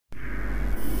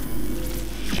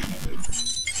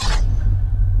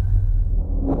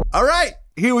All right,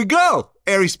 here we go.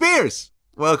 Aries Spears,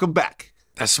 welcome back.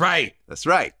 That's right. That's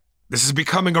right. This is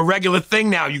becoming a regular thing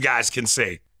now, you guys can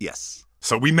see. Yes.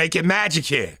 So we make it magic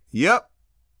here. Yep.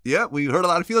 We heard a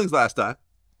lot of feelings last time.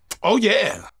 Oh,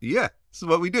 yeah. Yeah, this is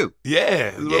what we do.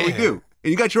 Yeah. This is what we do. And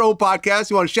you got your own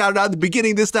podcast. You want to shout it out at the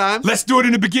beginning this time? Let's do it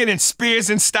in the beginning. Spears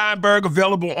and Steinberg,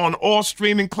 available on all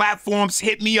streaming platforms.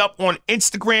 Hit me up on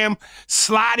Instagram.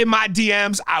 Slide in my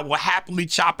DMs. I will happily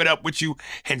chop it up with you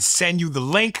and send you the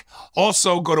link.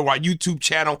 Also, go to our YouTube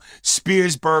channel,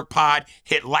 Spearsberg Pod.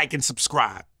 Hit like and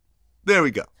subscribe. There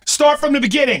we go. Start from the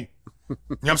beginning. You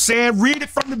know what I'm saying? Read it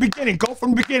from the beginning. Go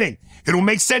from the beginning. It'll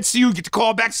make sense to you. Get the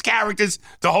callbacks, characters,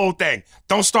 the whole thing.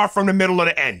 Don't start from the middle or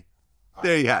the end.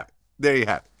 There you have it. There you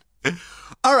have it.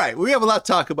 All right, we have a lot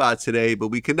to talk about today, but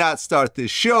we cannot start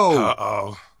this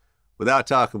show without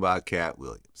talking about Katt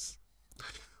Williams.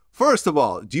 First of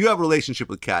all, do you have a relationship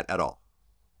with Katt at all?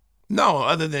 No,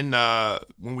 other than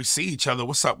when we see each other,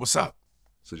 what's up, what's up?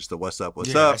 So just a what's up,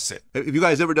 what's Yeah, up. that's it. Have you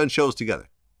guys ever done shows together?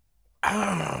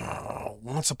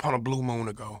 Once upon a blue moon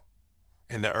ago,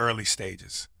 in the early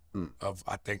stages of,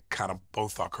 I think, kind of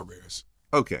both our careers.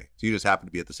 Okay, so you just happened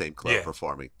to be at the same club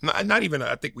performing. Not even,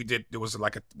 I think we did, there was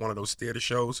like one of those theater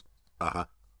shows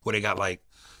where they got like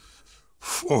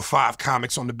 4 or 5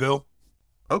 comics on the bill.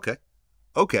 Okay.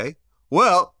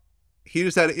 Well, he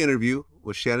just had an interview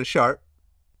with Shannon Sharp.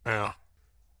 Yeah.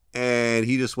 And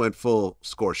he just went full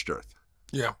scorched earth.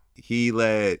 Yeah. He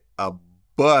let a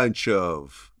bunch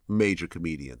of major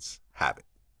comedians have it.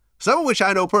 Some of which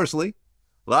I know personally,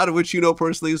 a lot of which you know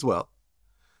personally as well.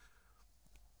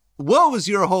 What was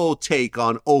your whole take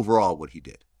on overall what he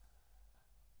did?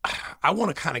 I want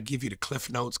to kind of give you the cliff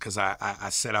notes because I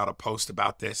set out a post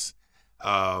about this.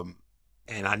 And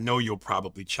I know you'll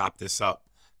probably chop this up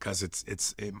because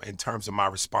it's in terms of my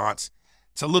response,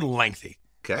 it's a little lengthy.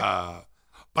 Okay.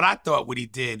 But I thought what he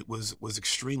did was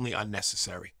extremely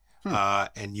unnecessary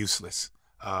and useless.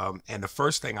 And the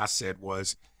first thing I said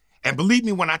was, and believe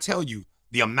me when I tell you,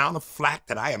 the amount of flack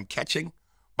that I am catching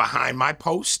behind my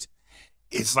post,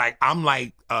 it's like, I'm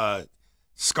like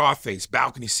Scarface,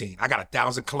 balcony scene. I got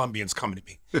 1,000 Colombians coming to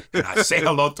me. And I say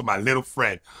hello to my little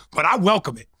friend. But I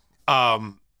welcome it.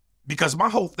 Because my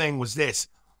whole thing was this.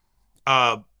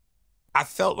 I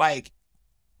felt like,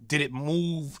 did it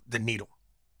move the needle?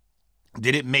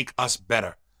 Did it make us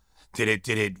better? Did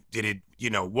it, you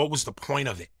know, what was the point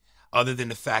of it? Other than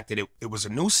the fact that it was a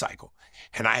news cycle.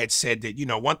 And I had said that, you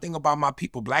know, one thing about my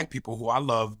people, black people, who I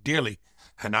love dearly,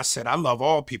 and I said, I love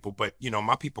all people, but, you know,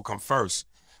 my people come first.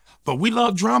 But we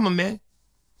love drama, man.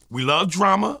 We love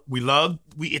drama.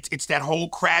 It's that whole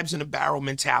crabs in a barrel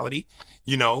mentality.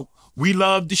 You know, we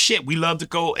love the shit. We love to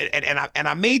go. And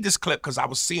I made this clip because I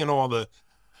was seeing all the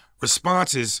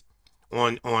responses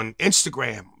on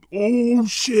Instagram. Oh,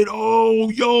 shit. Oh,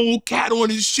 yo, Katt on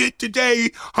his shit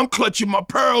today. I'm clutching my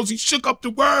pearls. He shook up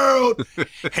the world.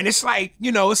 And it's like,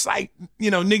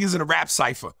 niggas in a rap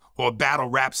cipher or a battle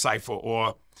rap cipher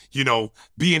or, you know,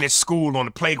 being at school on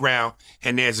the playground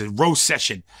and there's a roast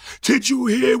session. Did you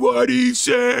hear what he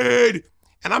said?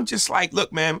 And I'm just like,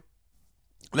 look, man,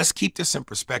 let's keep this in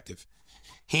perspective.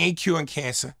 He ain't curing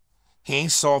cancer. He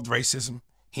ain't solved racism.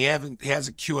 He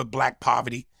hasn't cured black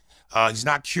poverty. He's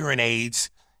not curing AIDS.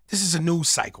 This is a news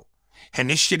cycle. And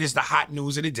this shit is the hot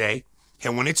news of the day.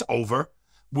 And when it's over,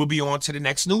 we'll be on to the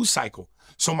next news cycle.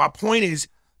 So my point is,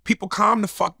 people calm the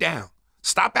fuck down.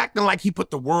 Stop acting like he put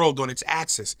the world on its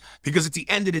axis. Because at the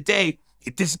end of the day,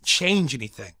 it doesn't change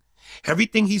anything.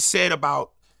 Everything he said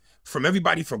about, from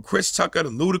everybody from Chris Tucker to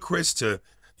Ludacris to,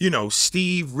 you know,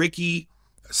 Steve, Ricky,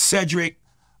 Cedric,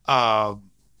 whoever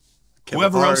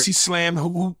Hart. else he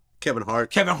slammed, Kevin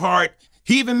Hart.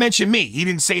 He even mentioned me. He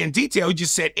didn't say in detail. He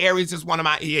just said Aries is one of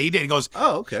my, yeah, he did. He goes,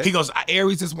 oh, okay. He goes,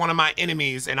 Aries is one of my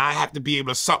enemies and I have to be able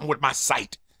to something with my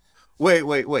sight.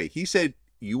 Wait. He said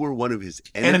you were one of his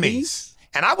enemies?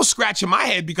 And I was scratching my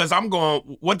head because I'm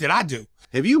going, what did I do?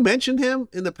 Have you mentioned him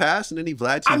in the past in any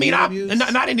VladTV interviews?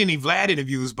 Not in any Vlad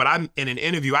interviews, but I'm in an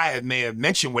interview may have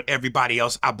mentioned what everybody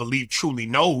else I believe truly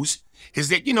knows is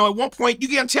that, you know, at one point you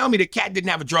can't tell me that Katt didn't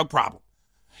have a drug problem.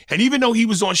 And even though he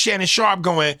was on Shannon Sharp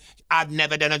going, I've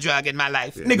never done a drug in my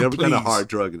life. Yeah, nigga, never please. done a hard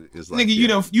drug in his life. Nigga, you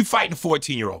know, you fighting a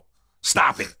 14-year-old.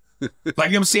 Stop it. Like, you know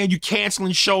what I'm saying? You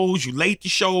canceling shows, you late to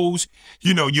shows,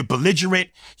 you know, you're belligerent,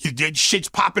 you did shit's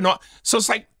popping off. So it's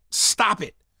like, stop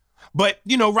it. But,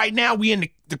 you know, right now we in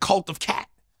the cult of Katt.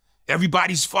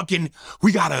 Everybody's fucking,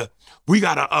 we gotta,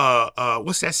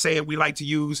 what's that saying we like to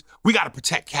use? We gotta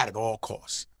protect Katt at all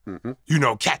costs. You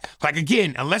know, Katt, like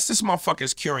again, unless this motherfucker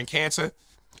is curing cancer,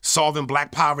 solving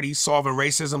black poverty, solving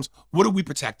racism, what are we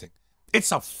protecting?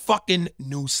 It's a fucking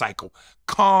news cycle.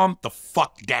 Calm the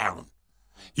fuck down.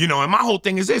 You know, and my whole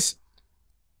thing is this.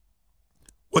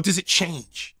 What does it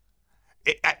change?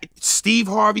 Steve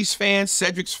Harvey's fans,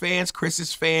 Cedric's fans,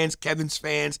 Chris's fans, Kevin's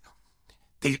fans,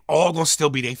 they all gonna still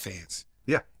be their fans.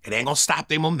 Yeah. It ain't gonna stop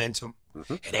their momentum.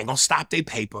 It ain't gonna stop their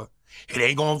paper. It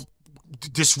ain't gonna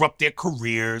disrupt their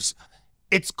careers.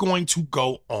 It's going to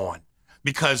go on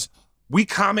because we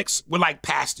comics, we're like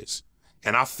pastors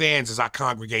and our fans is our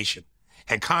congregation,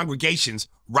 and congregations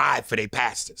ride for their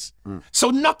pastors. So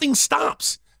nothing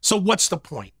stops. So what's the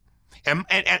point? And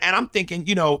I'm thinking,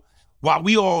 you know, while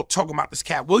we all talking about this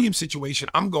Katt Williams situation,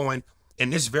 I'm going in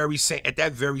this at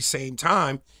that very same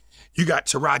time, you got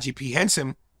Taraji P.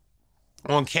 Henson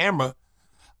on camera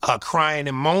crying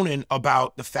and moaning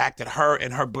about the fact that her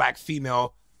and her black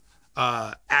female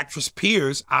actress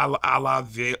peers, a la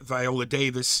Viola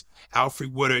Davis,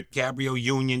 Alfre Woodard, Gabrielle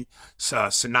Union,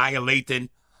 Sanaya Lathan,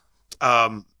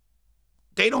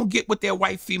 they don't get what their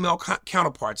white female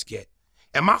counterparts get.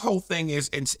 And my whole thing is,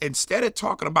 instead of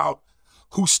talking about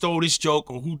who stole this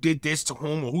joke or who did this to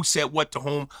whom or who said what to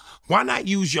whom, why not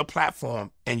use your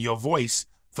platform and your voice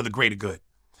for the greater good?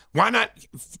 Why not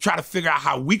try to figure out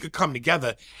how we could come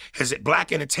together as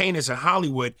black entertainers in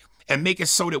Hollywood and make it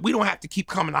so that we don't have to keep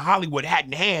coming to Hollywood hat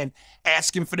in hand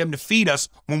asking for them to feed us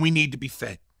when we need to be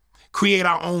fed? Create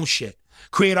our own shit.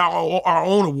 Create our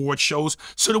own award shows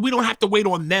so that we don't have to wait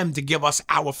on them to give us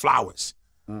our flowers.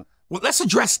 Well, let's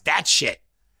address that shit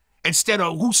instead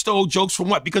of who stole jokes from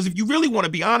what. Because if you really want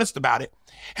to be honest about it,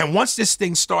 and once this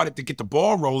thing started to get the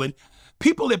ball rolling,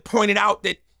 people had pointed out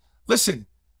that, listen,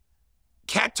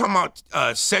 Katt talking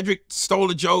about Cedric stole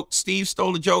a joke, Steve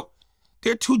stole a joke.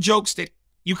 There are two jokes that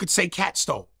you could say Katt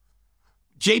stole.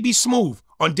 JB Smooth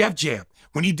on Def Jam,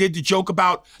 when he did the joke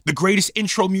about the greatest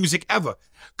intro music ever,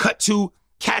 cut to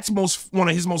Katt's one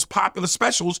of his most popular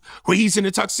specials where he's in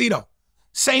a tuxedo.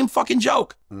 Same fucking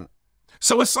joke.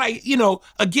 So it's like, you know,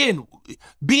 again,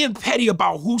 being petty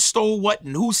about who stole what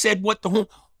and who said what to whom.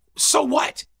 So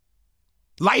what?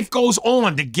 Life goes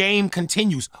on. The game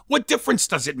continues. What difference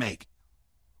does it make?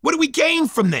 What do we gain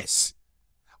from this?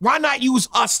 Why not use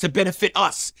us to benefit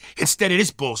us instead of this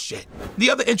bullshit?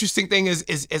 The other interesting thing is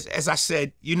as I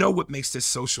said, you know what makes this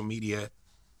social media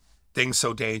thing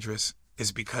so dangerous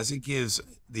is because it gives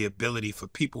the ability for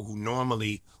people who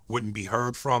normally wouldn't be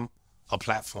heard from a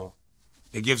platform.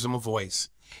 It gives them a voice,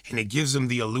 and it gives them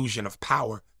the illusion of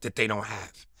power that they don't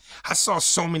have. I saw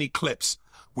so many clips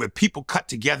where people cut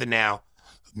together now,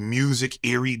 music,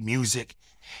 eerie music,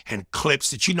 and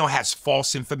clips that you know has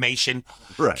false information.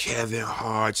 Right. Kevin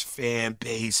Hart's fan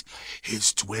base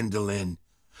is dwindling.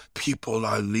 People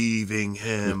are leaving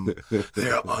him.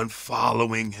 They're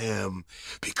unfollowing him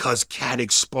because Katt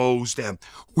exposed them.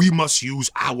 We must use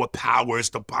our power as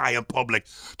the buying public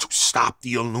to stop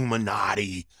the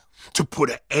Illuminati, to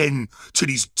put an end to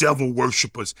these devil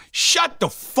worshippers. Shut the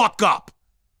fuck up.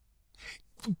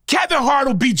 Kevin Hart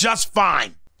will be just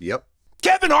fine. Yep.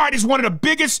 Kevin Hart is one of the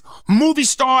biggest movie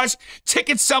stars,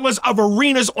 ticket sellers of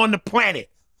arenas on the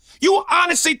planet. You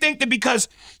honestly think that because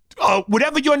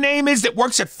whatever your name is that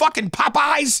works at fucking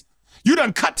Popeyes, you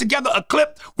done cut together a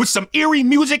clip with some eerie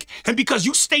music, and because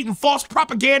you stating false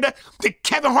propaganda that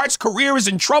Kevin Hart's career is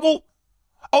in trouble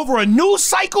over a news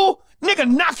cycle? Nigga,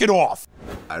 knock it off.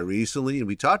 I recently, and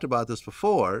we talked about this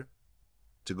before,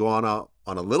 to go on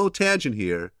a little tangent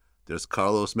here, there's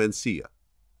Carlos Mencia.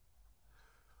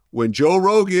 When Joe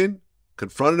Rogan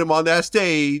confronted him on that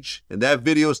stage and that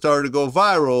video started to go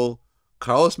viral,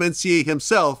 Carlos Mencia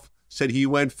himself said he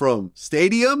went from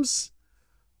stadiums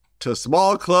to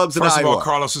small clubs in Iowa. First of all,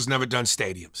 Carlos has never done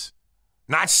stadiums.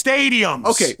 Not stadiums.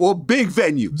 Okay, well, big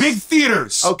venues. Big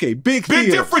theaters. Okay, big theaters.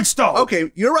 Big difference, though. Okay,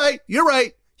 you're right. You're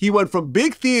right. He went from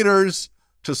big theaters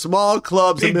to small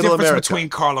clubs in Middle America. Big difference between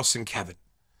Carlos and Kevin.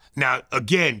 Now,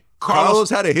 again, Carlos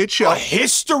had a hit show. A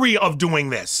history of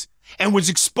doing this and was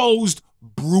exposed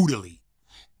brutally.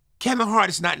 Kevin Hart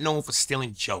is not known for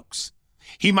stealing jokes.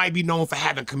 He might be known for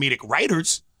having comedic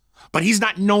writers, but he's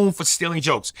not known for stealing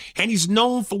jokes. And he's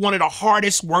known for one of the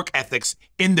hardest work ethics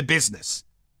in the business.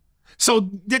 So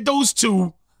those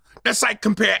two, that's like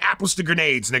compare apples to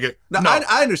grenades, nigga. Now, no.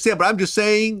 I understand, but I'm just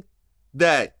saying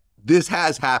that this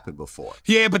has happened before.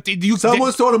 Yeah, but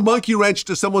someone's thrown a monkey wrench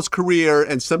to someone's career,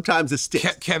 and sometimes it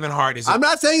sticks. Kevin Hart is. I'm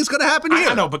not saying it's going to happen here.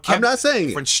 I know, but I'm not saying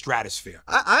different stratosphere.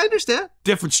 I understand.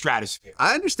 Different stratosphere.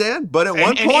 I understand, but at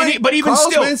one point, but even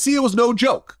Carlos still, Mencia was no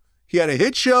joke. He had a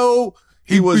hit show.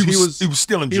 He was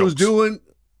stealing jokes. He was doing.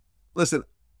 Listen,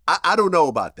 I don't know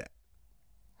about that.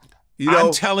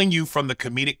 I'm telling you from the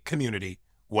comedic community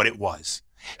what it was,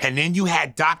 and then you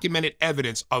had documented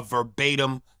evidence of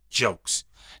verbatim jokes.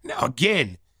 Now,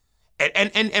 again,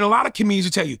 and a lot of comedians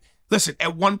will tell you, listen,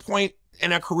 at one point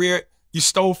in a career, you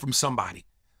stole from somebody.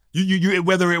 You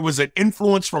whether it was an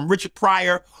influence from Richard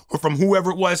Pryor or from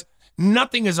whoever it was,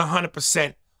 nothing is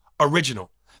 100% original.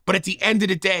 But at the end of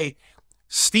the day,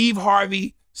 Steve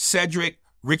Harvey, Cedric,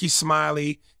 Ricky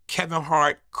Smiley, Kevin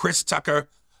Hart, Chris Tucker,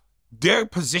 their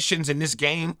positions in this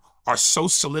game are so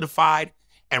solidified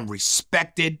and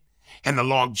respected, and the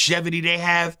longevity they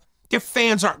have, their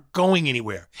fans aren't going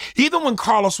anywhere. Even when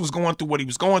Carlos was going through what he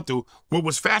was going through, what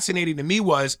was fascinating to me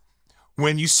was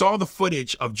when you saw the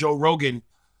footage of Joe Rogan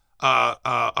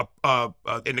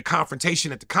in the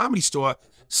confrontation at the Comedy Store,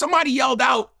 somebody yelled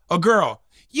out, a girl,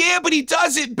 yeah, but he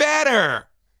does it better.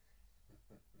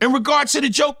 In regards to the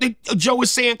joke that Joe was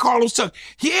saying Carlos took,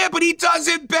 yeah, but he does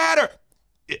it better.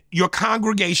 Your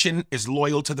congregation is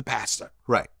loyal to the pastor.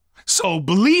 Right. So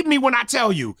believe me when I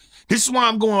tell you, this is why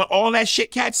I'm going, all that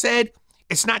shit Katt said,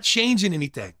 it's not changing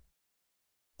anything.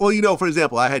 Well, you know, for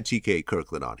example, I had TK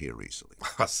Kirkland on here recently.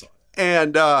 I saw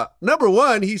that. And number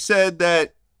one, he said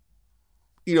that,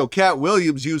 you know, Katt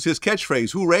Williams used his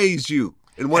catchphrase, "Who raised you?"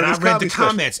 in one of his I read the specials.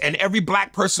 comments, and every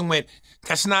black person went,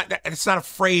 that's not a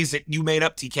phrase that you made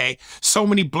up, TK. So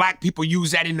many black people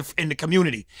use that in the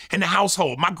community, in the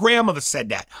household. My grandmother said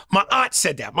that. My aunt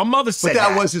said that. My mother said that. But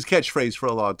that was his catchphrase for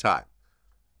a long time,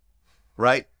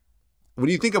 right? When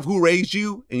you think of who raised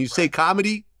you and you say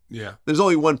comedy, yeah, there's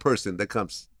only one person that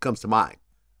comes to mind.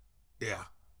 Yeah.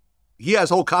 He has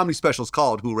whole comedy specials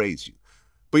called "Who Raised You,"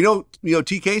 but you know,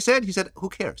 TK said, he said, "Who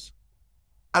cares?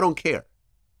 I don't care.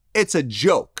 It's a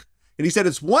joke." And he said,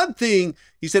 it's one thing,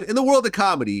 he said, in the world of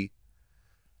comedy,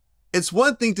 it's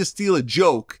one thing to steal a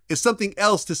joke. It's something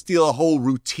else to steal a whole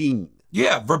routine.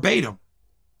 Yeah, verbatim.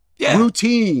 Yeah.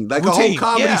 Routine, like a whole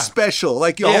comedy special,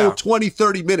 like your whole 20,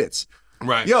 30 minutes.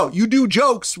 Right. Yo, you do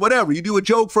jokes, whatever. You do a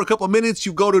joke for a couple of minutes,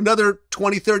 you go to another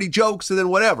 20, 30 jokes, and then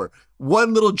whatever.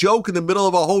 One little joke in the middle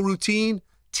of a whole routine,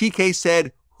 TK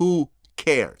said, who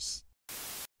cares?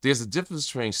 There's a difference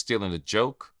between stealing a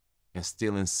joke and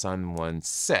stealing someone's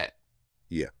set.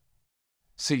 Yeah.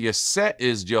 See, your set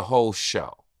is your whole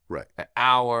show. Right. An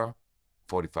hour,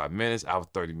 45 minutes, hour,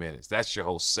 30 minutes. That's your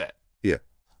whole set. Yeah.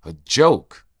 A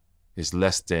joke is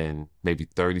less than maybe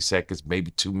 30 seconds,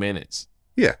 maybe 2 minutes.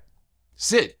 Yeah.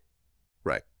 That's it.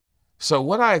 Right. So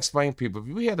what I explain to people, if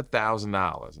we had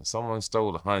 $1,000 and someone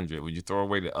stole 100, would you throw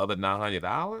away the other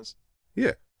 $900?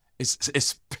 Yeah.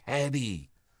 It's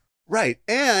petty. Right.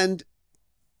 And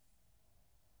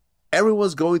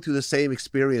everyone's going through the same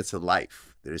experience in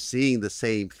life. They're seeing the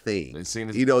same thing.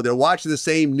 You know, they're watching the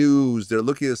same news. They're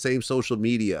looking at the same social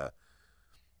media.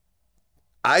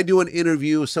 I do an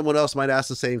interview. Someone else might ask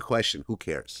the same question. Who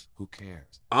cares? Who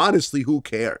cares? Honestly, who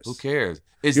cares? Who cares?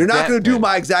 You're not going to do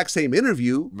my exact same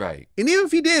interview. Right. And even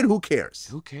if you did, who cares?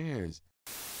 Who cares?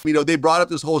 You know, they brought up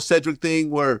this whole Cedric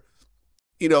thing where,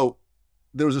 you know,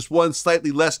 there was this one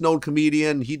slightly less known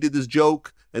comedian. He did this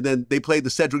joke, and then they played the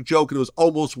Cedric joke, and it was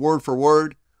almost word for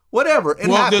word. Whatever. It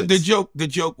happens. The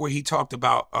joke where he talked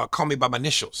about call me by my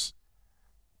initials.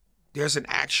 There's an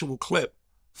actual clip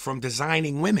from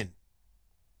Designing Women.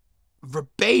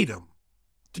 Verbatim.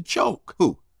 The joke.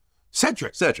 Who?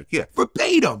 Cedric. Cedric, yeah.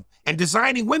 Verbatim. And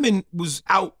Designing Women was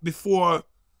out before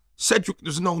Cedric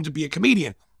was known to be a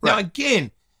comedian. Right. Now,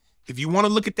 again, if you want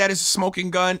to look at that as a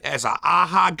smoking gun, as a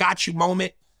aha, got you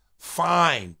moment,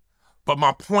 fine. But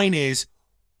my point is,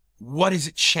 what is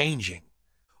it changing?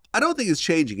 I don't think it's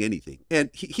changing anything. And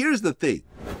here's the thing.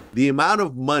 The amount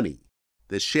of money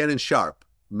that Shannon Sharpe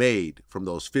made from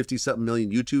those 50-something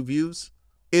million YouTube views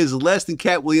is less than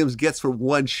Katt Williams gets for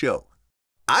one show.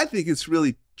 I think it's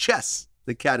really chess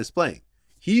that Katt is playing.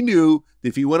 He knew that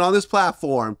if he went on this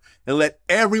platform and let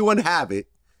everyone have it,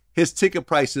 his ticket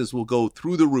prices will go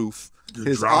through the roof.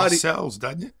 His audience sells,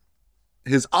 doesn't it?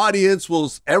 His audience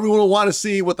everyone will want to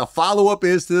see what the follow-up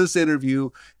is to this interview,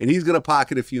 and he's going to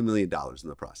pocket a few $1 million in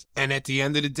the process. And at the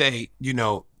end of the day, you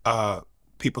know,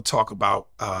 people talk about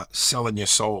selling your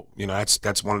soul. You know,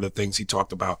 that's one of the things he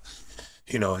talked about,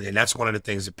 you know, and that's one of the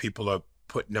things that people are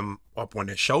putting them up on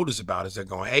their shoulders about is they're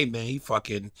going, hey, man, he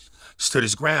fucking stood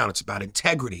his ground. It's about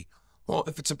integrity. Well,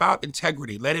 if it's about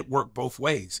integrity, let it work both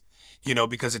ways, you know,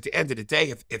 because at the end of the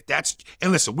day, if that's,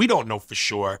 and listen, we don't know for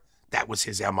sure that was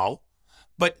his MO,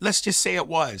 but let's just say it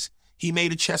was. He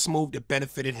made a chess move that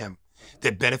benefited him,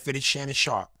 that benefited Shannon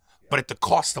Sharpe, but at the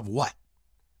cost of what?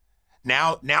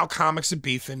 Now comics are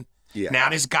beefing. Yeah. Now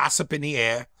there's gossip in the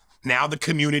air. Now the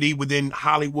community within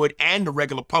Hollywood and the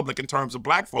regular public in terms of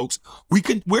black folks,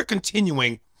 we're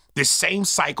continuing this same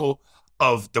cycle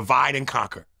of divide and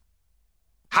conquer.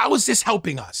 How is this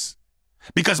helping us?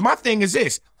 Because my thing is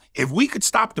this, if we could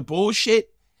stop the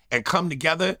bullshit and come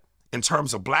together in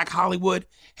terms of Black Hollywood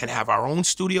and have our own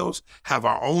studios, have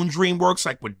our own DreamWorks,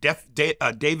 like with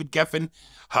David Geffen,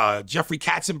 Jeffrey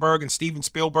Katzenberg, and Steven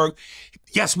Spielberg.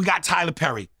 Yes, we got Tyler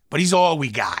Perry, but he's all we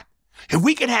got. If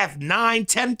we could have 9,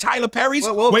 10 Tyler Perrys,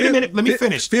 wait a minute, let me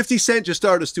finish. 50 Cent just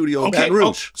started a studio in Baton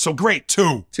Rouge. So great,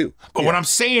 two. But yeah. What I'm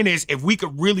saying is, if we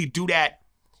could really do that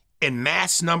in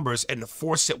mass numbers and the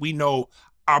force that we know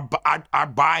our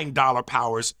buying dollar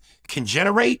powers can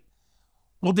generate,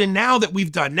 well, then now that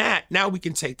we've done that, now we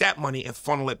can take that money and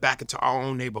funnel it back into our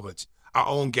own neighborhoods, our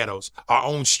own ghettos, our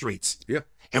own streets. Yeah.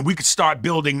 And we could start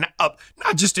building up,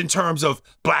 not just in terms of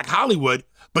Black Hollywood,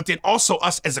 but then also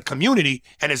us as a community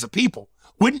and as a people.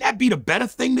 Wouldn't that be the better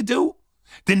thing to do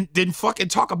than fucking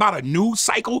talk about a news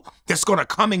cycle that's gonna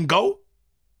come and go?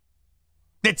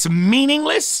 That's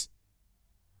meaningless?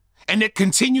 And that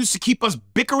continues to keep us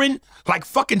bickering like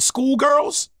fucking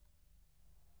schoolgirls?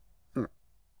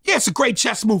 Yeah, it's a great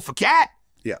chess move for Katt.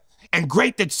 Yeah. And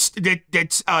great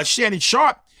that Shannon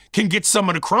Sharp can get some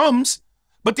of the crumbs,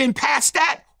 but then past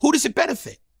that, who does it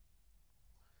benefit?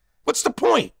 What's the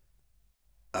point?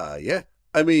 Yeah.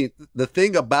 I mean, the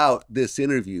thing about this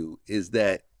interview is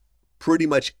that pretty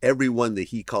much everyone that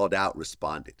he called out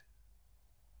responded.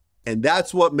 And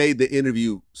that's what made the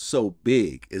interview so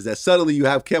big, is that suddenly you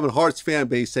have Kevin Hart's fan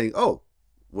base saying, oh,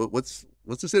 what's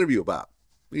this interview about?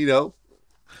 You know?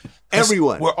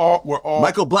 Everyone. We're all.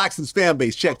 Michael Blackson's fan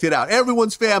base checked it out.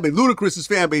 Everyone's fan base. Ludacris's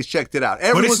fan base checked it out.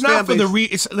 Everyone's but it's not fan for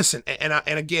base. the listen,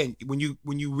 and again, when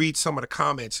you read some of the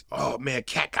comments, oh man,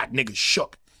 Katt got niggas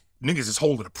shook. Niggas is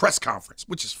holding a press conference,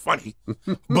 which is funny,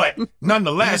 but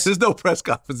nonetheless, there's no press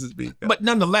conferences being held. But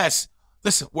nonetheless,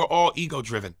 listen, we're all ego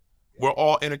driven. We're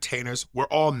all entertainers. We're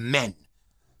all men.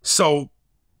 So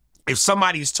if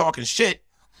somebody is talking shit,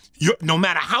 no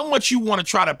matter how much you want to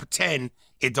try to pretend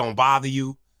it don't bother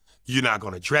you, you're not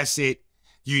going to address it.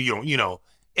 You know,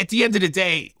 at the end of the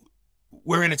day,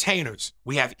 we're entertainers.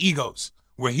 We have egos.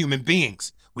 We're human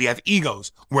beings. We have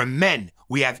egos. We're men.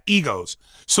 We have egos.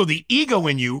 So the ego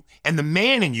in you and the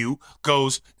man in you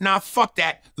goes, nah, fuck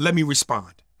that. Let me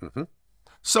respond. Mm-hmm.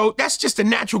 So that's just a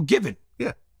natural given.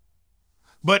 Yeah.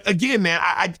 But again, man,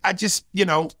 I just, you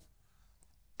know,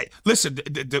 listen,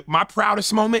 my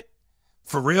proudest moment,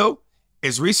 for real,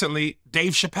 is recently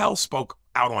Dave Chappelle spoke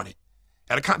out on it.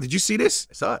 Did you see this?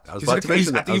 I saw it. I was about to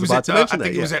mention that. I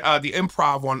think it was at the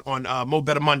Improv on Mo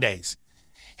Better Mondays.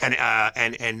 And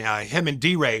him and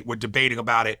D-Ray were debating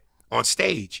about it on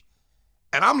stage.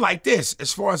 And I'm like this,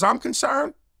 as far as I'm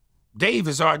concerned, Dave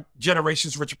is our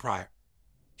generation's Richard Pryor.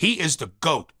 He is the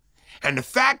GOAT. And the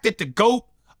fact that the GOAT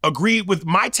agreed with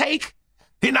my take,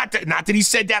 not that he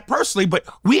said that personally, but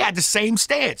we had the same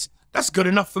stance. That's good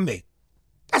enough for me.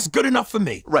 That's good enough for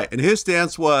me. Right, and his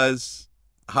stance was,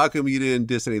 how come you didn't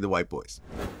diss any of the white boys?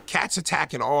 Katt's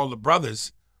attacking all the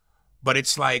brothers, but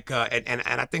it's like, and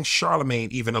I think Charlemagne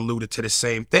even alluded to the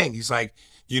same thing. He's like,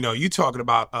 you know, you talking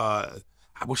about,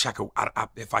 I wish I could,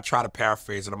 if I try to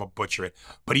paraphrase it, I'm gonna butcher it.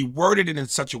 But he worded it in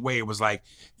such a way, it was like,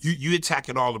 you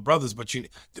attacking all the brothers, but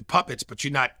the puppets, but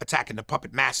you're not attacking the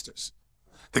puppet masters,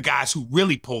 the guys who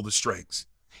really pull the strings.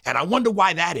 And I wonder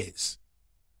why that is.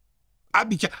 I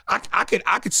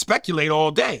could speculate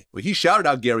all day. Well, he shouted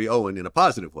out Gary Owen in a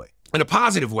positive way. In a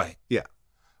positive way. Yeah.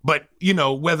 But, you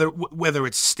know, whether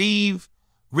it's Steve,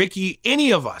 Ricky,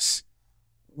 any of us,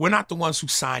 we're not the ones who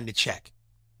signed the check.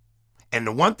 And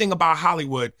the one thing about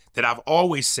Hollywood that I've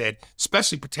always said,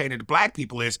 especially pertaining to black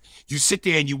people, is you sit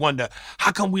there and you wonder,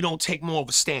 how come we don't take more of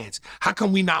a stance? How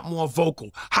come we not more vocal?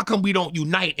 How come we don't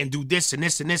unite and do this and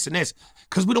this and this and this?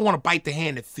 Because we don't want to bite the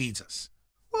hand that feeds us.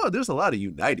 Well, there's a lot of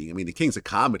uniting. I mean, the Kings of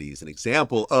Comedy is an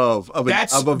example of a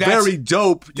very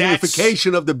dope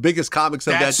unification of the biggest comics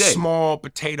of that day. That's small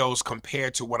potatoes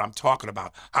compared to what I'm talking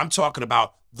about. I'm talking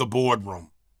about the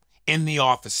boardroom, in the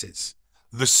offices,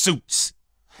 the suits.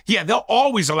 Yeah, they'll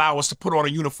always allow us to put on a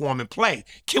uniform and play.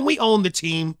 Can we own the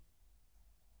team?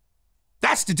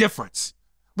 That's the difference.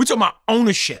 We're talking about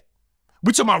ownership.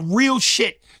 We're talking about real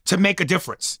shit to make a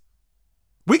difference.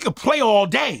 We could play all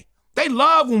day. They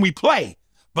love when we play.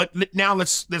 But now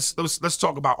let's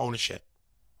talk about ownership.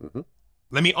 Mm-hmm.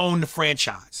 Let me own the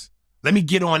franchise. Let me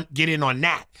get in on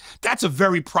that. That's a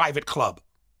very private club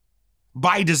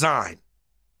by design.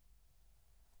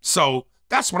 So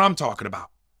that's what I'm talking about.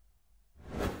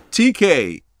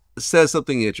 TK says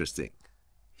something interesting.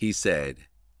 He said,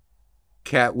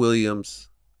 Katt Williams,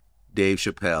 Dave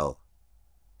Chappelle,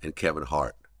 and Kevin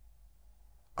Hart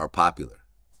are popular.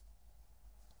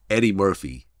 Eddie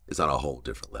Murphy is on a whole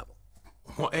different level.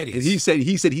 Well, Eddie. And he said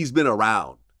he's been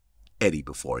around Eddie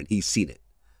before and he's seen it.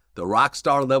 The rock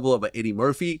star level of an Eddie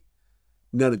Murphy,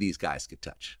 none of these guys could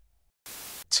touch.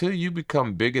 until you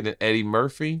become bigger than Eddie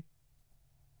Murphy,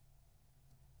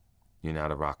 you're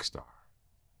not a rock star.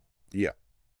 Yeah.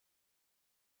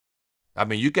 I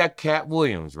mean, you got Katt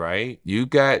Williams, right? You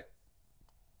got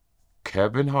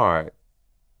Kevin Hart.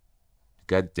 You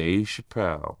got Dave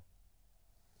Chappelle.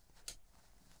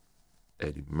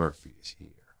 Eddie Murphy is here.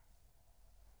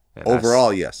 And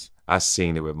Overall, yes. I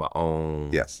seen it with my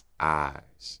own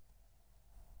eyes.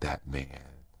 That man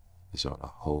is on a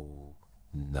whole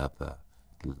nother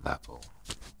level.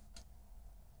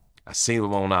 I seen it with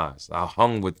my own eyes. I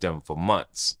hung with them for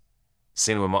months.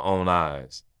 Seen it with my own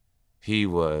eyes. He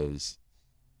was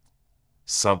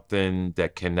something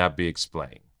that cannot be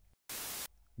explained.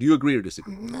 Do you agree or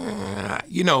disagree?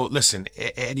 You know, listen,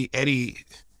 Eddie,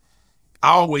 I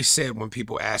always said when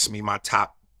people ask me my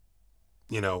top,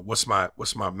 you know, what's my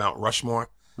Mount Rushmore?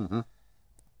 Mm-hmm.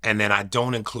 And then I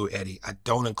don't include Eddie. I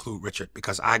don't include Richard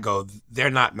because I go, they're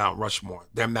not Mount Rushmore.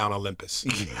 They're Mount Olympus.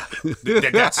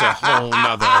 That's a whole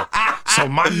nother. So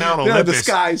my Mount Olympus.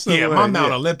 My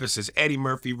Mount Olympus is Eddie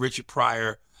Murphy, Richard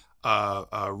Pryor,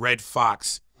 Red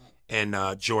Fox, and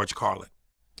George Carlin.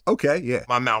 Okay, yeah.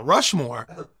 My Mount Rushmore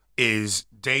is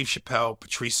Dave Chappelle,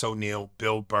 Patrice O'Neal,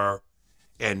 Bill Burr,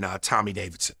 and Tommy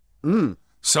Davidson. Mm.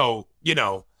 So, you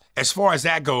know, as far as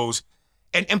that goes,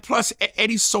 and plus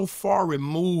Eddie's so far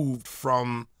removed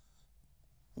from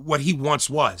what he once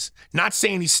was. Not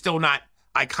saying he's still not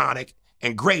iconic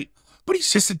and great, but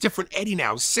he's just a different Eddie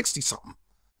now. He's 60-something.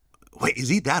 Wait, is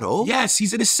he that old? Yes,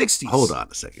 he's in his 60s. Hold on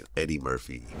a second. Eddie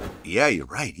Murphy. Yeah, you're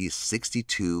right. He's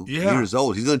 62 Yeah. years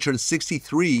old. He's going to turn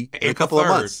 63 in a April couple 3rd. of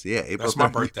months. Yeah, April That's my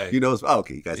 3rd. birthday. You know, oh,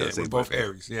 okay, you guys Yeah, have the same we're both birthday.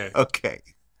 Aries, yeah. Okay.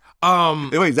 Um,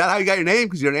 Wait, is that how you got your name?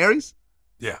 Because you're an Aries?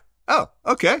 yeah. Oh,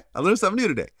 okay. I learned something new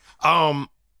today. I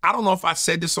don't know if I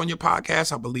said this on your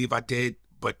podcast. I believe I did,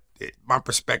 but my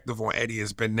perspective on Eddie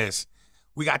has been this.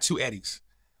 We got two Eddies.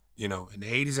 You know, in the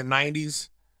 80s and 90s,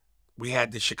 we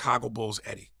had the Chicago Bulls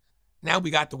Eddie. Now we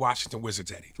got the Washington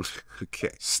Wizards Eddie.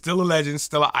 Okay. Still a legend,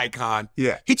 still an icon.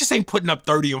 Yeah. He just ain't putting up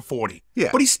 30 and 40. Yeah.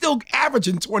 But he's still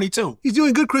averaging 22. He's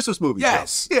doing good Christmas movies.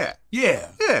 Yes. Though. Yeah. Yeah.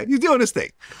 Yeah, he's doing his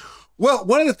thing. Well,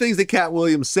 one of the things that Katt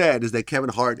Williams said is that Kevin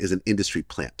Hart is an industry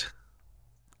plant.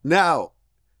 Now,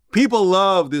 people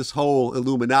love this whole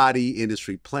Illuminati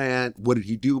industry plant. What did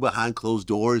he do behind closed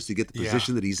doors to get the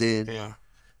position that he's in? Yeah.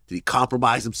 Did he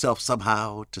compromise himself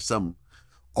somehow to some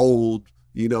old,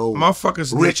 you know,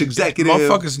 Motherfuckers rich executive?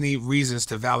 Motherfuckers need reasons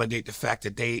to validate the fact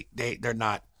that they're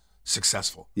not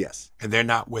successful. Yes. And they're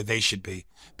not where they should be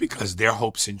because their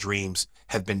hopes and dreams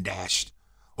have been dashed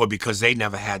or because they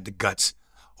never had the guts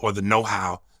or the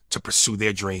know-how to pursue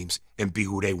their dreams and be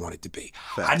who they wanted to be.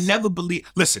 Facts. I never believe,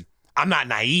 listen, I'm not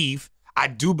naive. I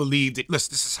do believe that,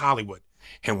 listen, this is Hollywood.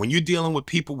 And when you're dealing with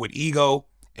people with ego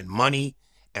and money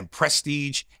and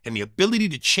prestige and the ability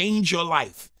to change your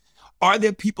life, are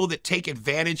there people that take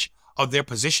advantage of their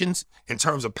positions in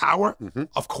terms of power? Mm-hmm.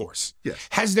 Of course. Yes.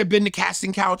 Has there been the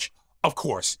casting couch? Of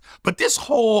course. But this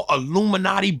whole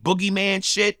Illuminati boogeyman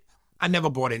shit, I never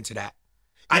bought into that.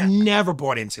 Yeah. I never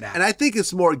bought into that. And I think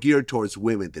it's more geared towards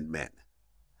women than men.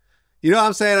 You know what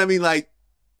I'm saying? I mean, like,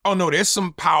 oh no, there's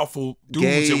some powerful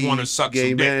dudes that want to suck gay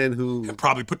some men dick who and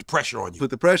probably put the pressure on you. put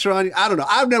the pressure on you. I don't know.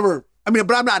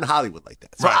 But I'm not in Hollywood like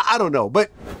that. So Right. I don't know.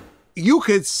 But you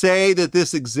could say that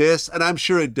this exists, and I'm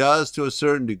sure it does to a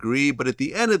certain degree. But at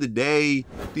the end of the day,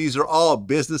 these are all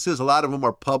businesses. A lot of them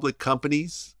are public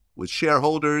companies with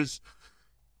shareholders.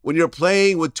 When you're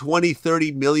playing with $20,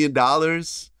 $30 million,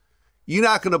 you're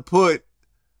not going to put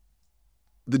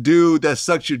the dude that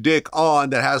sucks your dick on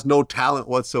that has no talent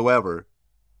whatsoever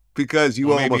because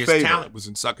you owe him a maybe favor. his talent was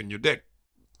in sucking your dick.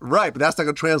 Right, but that's not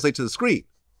going to translate to the screen,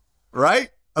 right?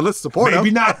 Unless support Maybe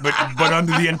him. not, but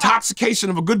under the intoxication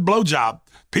of a good blowjob,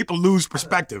 people lose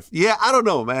perspective. Yeah, I don't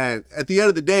know, man. At the end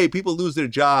of the day, people lose their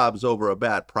jobs over a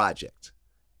bad project.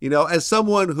 You know, as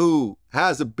someone who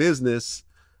has a business,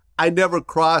 I never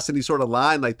cross any sort of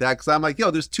line like that because I'm like,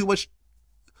 yo, there's too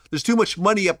much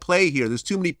money at play here. There's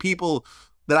too many people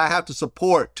that I have to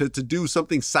support to do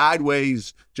something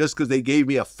sideways just because they gave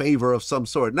me a favor of some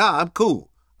sort. Nah, I'm cool.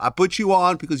 I put you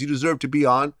on because you deserve to be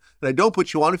on, and I don't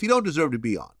put you on if you don't deserve to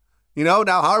be on. You know,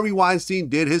 now Harvey Weinstein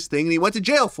did his thing and he went to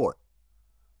jail for it.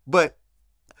 But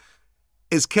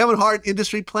is Kevin Hart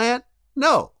industry plant?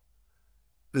 No.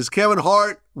 Does Kevin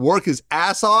Hart work his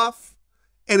ass off?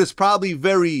 And it's probably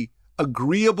very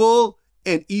agreeable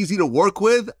and easy to work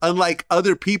with, unlike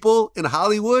other people in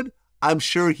Hollywood? I'm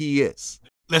sure he is.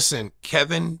 Listen,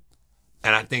 Kevin,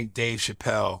 and I think Dave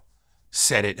Chappelle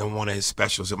said it in one of his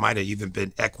specials. It might have even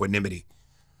been Equanimity.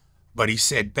 But he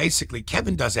said, basically,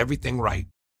 Kevin does everything right.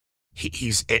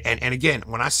 He's and again,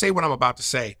 when I say what I'm about to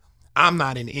say, I'm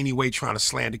not in any way trying to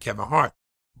slander Kevin Hart,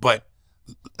 but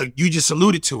you just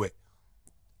alluded to it.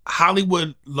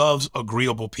 Hollywood loves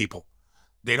agreeable people.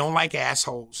 They don't like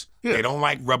assholes. Yeah. They don't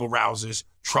like rebel rousers,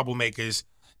 troublemakers,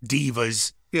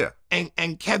 divas. Yeah.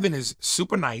 And Kevin is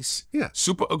super nice. Yeah.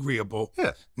 Super agreeable.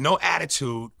 Yeah. No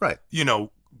attitude. Right. You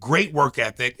know, great work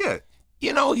ethic. Yeah.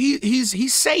 You know,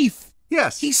 he's safe.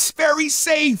 Yes. He's very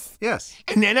safe. Yes.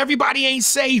 And then everybody ain't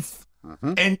safe.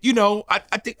 Mm-hmm. And, you know, I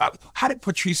think, how did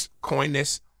Patrice coin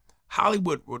this?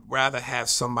 Hollywood would rather have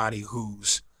somebody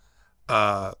who's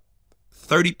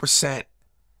 30%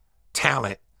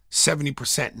 talent,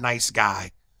 70% nice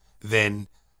guy than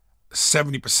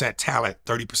 70% talent,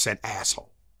 30%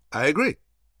 asshole. I agree.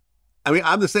 I mean,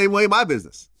 I'm the same way in my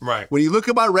business. Right. When you look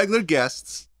at my regular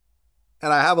guests,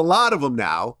 and I have a lot of them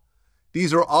now,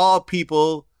 these are all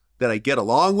people that I get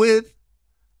along with.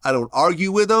 I don't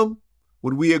argue with them.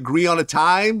 When we agree on a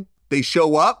time, they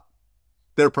show up.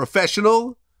 They're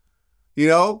professional. You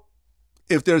know,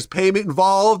 if there's payment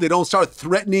involved, they don't start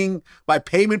threatening my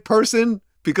payment person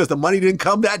because the money didn't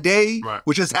come that day, right,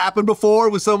 which has happened before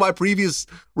with some of my previous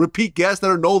repeat guests that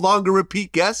are no longer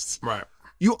repeat guests. Right.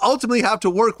 You ultimately have to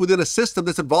work within a system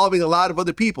that's involving a lot of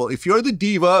other people. If you're the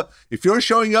diva, if you're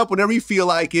showing up whenever you feel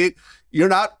like it, you're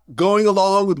not going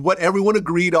along with what everyone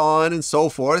agreed on and so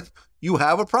forth, you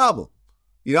have a problem.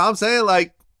 You know what I'm saying?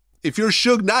 Like, if you're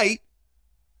Suge Knight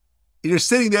and you're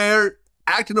sitting there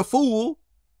acting a fool,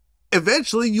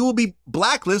 eventually you will be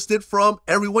blacklisted from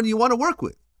everyone you want to work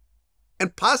with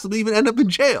and possibly even end up in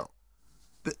jail.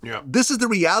 Yeah. This is the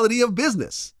reality of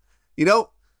business. You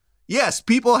know, yes,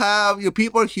 people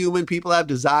are human, people have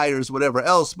desires, whatever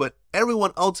else, but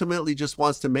everyone ultimately just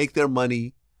wants to make their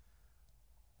money,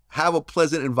 have a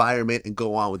pleasant environment, and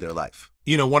go on with their life.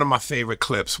 You know, one of my favorite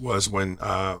clips was when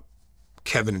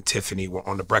Kevin and Tiffany were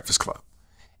on The Breakfast Club,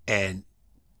 and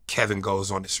Kevin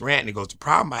goes on this rant and he goes, the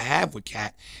problem I have with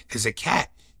Katt is that, Katt,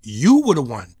 you were the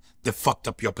one that fucked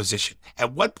up your position.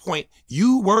 At what point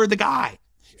you were the guy,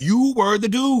 you were the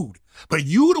dude, but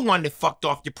you the one that fucked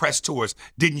off your press tours,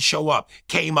 didn't show up,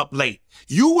 came up late.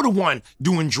 You were the one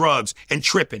doing drugs and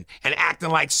tripping and acting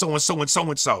like so-and-so and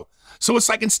so-and-so. So it's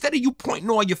like, instead of you pointing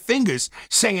all your fingers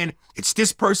saying it's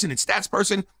this person, it's that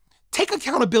person, take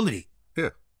accountability. Yeah.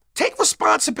 Take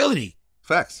responsibility.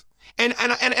 Facts. And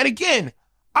again,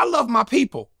 I love my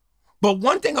people, but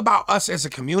one thing about us as a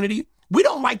community, we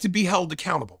don't like to be held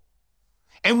accountable.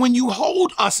 And when you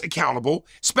hold us accountable,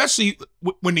 especially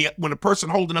when the person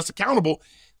holding us accountable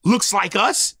looks like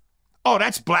us, oh,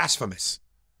 that's blasphemous.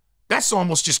 That's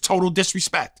almost just total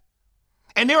disrespect.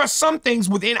 And there are some things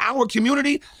within our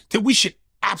community that we should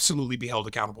absolutely be held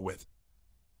accountable with.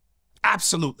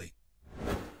 Absolutely.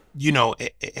 You know,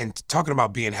 and talking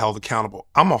about being held accountable,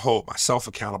 I'm gonna hold myself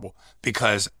accountable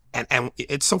because, and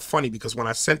it's so funny because when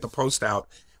I sent the post out,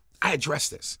 I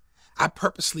addressed this. I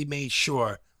purposely made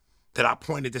sure that I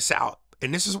pointed this out.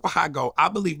 And this is why I go, I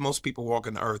believe most people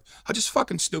walking the earth are just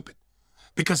fucking stupid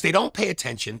because they don't pay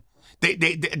attention.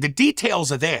 The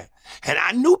details are there. And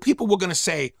I knew people were gonna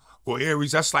say, well,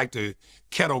 Aries, that's like the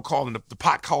kettle calling, the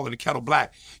pot calling the kettle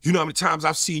black. You know how many times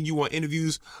I've seen you on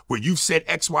interviews where you've said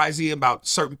X, Y, Z about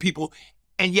certain people?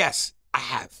 And yes, I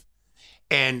have.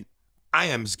 And I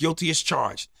am as guilty as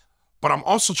charged. But I'm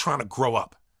also trying to grow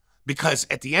up because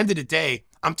at the end of the day,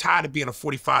 I'm tired of being a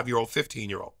 45-year-old,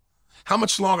 15-year-old. How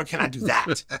much longer can I do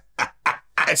that?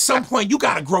 At some point, you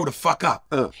got to grow the fuck up.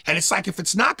 And it's like, if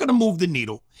it's not going to move the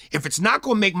needle, if it's not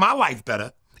going to make my life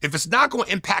better, if it's not going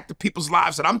to impact the people's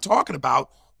lives that I'm talking about,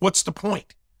 what's the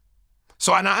point?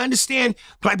 So, and I understand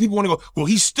black people want to go, well,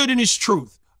 he stood in his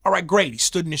truth. All right, great, he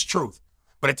stood in his truth.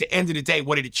 But at the end of the day,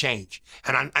 what did it change?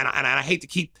 And I hate to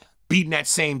keep beating that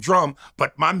same drum,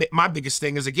 but my biggest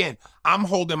thing is, again, I'm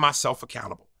holding myself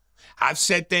accountable. I've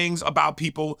said things about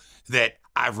people that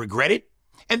I've regretted,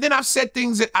 and then I've said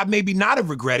things that I maybe not have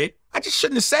regretted. I just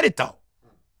shouldn't have said it, though.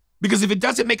 Because if it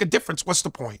doesn't make a difference, what's the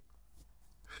point?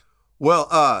 Well,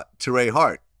 Taraji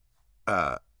Hart,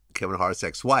 Kevin Hart's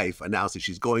ex-wife, announced that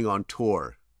she's going on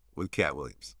tour with Katt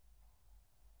Williams.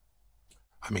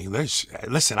 I mean,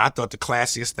 listen, I thought the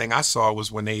classiest thing I saw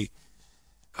was when I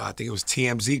think it was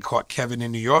TMZ caught Kevin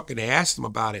in New York and they asked him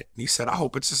about it. And he said, I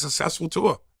hope it's a successful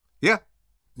tour. Yeah.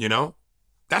 You know?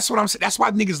 That's what I'm saying. That's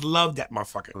why niggas love that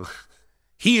motherfucker.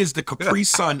 He is the Capri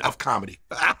Sun of comedy.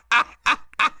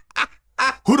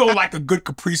 Who don't like a good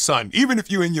Capri Sun, even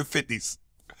if you're in your 50s?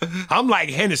 I'm like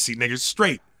Hennessy, nigga,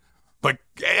 straight. But,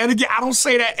 and again, I don't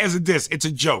say that as a diss. It's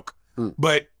a joke.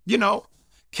 But, you know,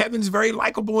 Kevin's very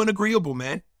likable and agreeable,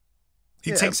 man.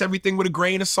 He takes everything with a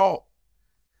grain of salt.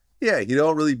 Yeah, he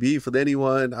don't really beef with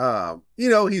anyone. You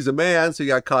know, he's a man, so he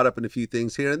got caught up in a few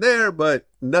things here and there, but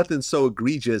nothing so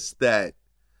egregious that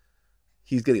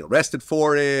he's getting arrested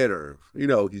for it, or, you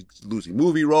know, he's losing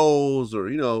movie roles, or,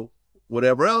 you know,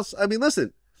 whatever else. I mean,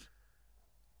 listen,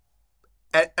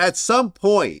 at some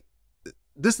point,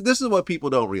 this is what people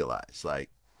don't realize. Like,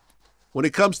 when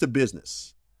it comes to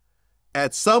business,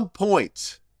 at some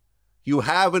point, you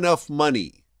have enough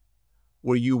money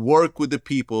where you work with the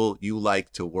people you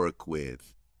like to work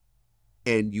with,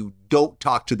 and you don't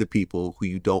talk to the people who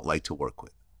you don't like to work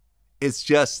with. It's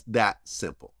just that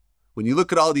simple. When you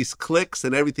look at all these cliques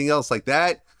and everything else like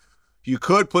that, you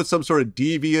could put some sort of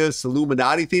devious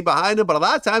Illuminati thing behind them, but a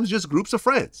lot of times just groups of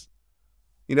friends.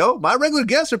 You know, my regular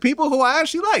guests are people who I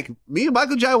actually like. Me and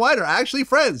Michael Jai White are actually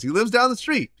friends. He lives down the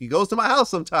street. He goes to my house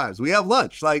sometimes. We have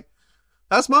lunch. Like,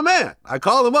 that's my man. I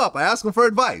call him up. I ask him for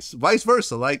advice, vice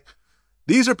versa. Like,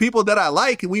 these are people that I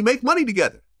like, and we make money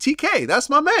together. TK, that's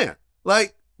my man.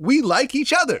 Like, we like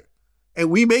each other, and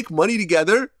we make money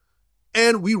together,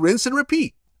 and we rinse and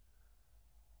repeat.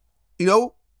 You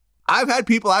know, I've had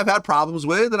people I've had problems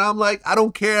with, and I'm like, I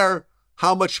don't care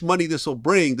how much money this will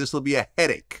bring. This will be a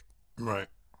headache. Right.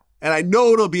 And I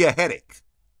know it'll be a headache.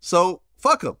 So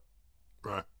fuck them.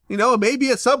 Right. You know, maybe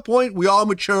at some point we all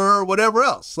mature or whatever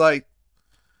else. Like,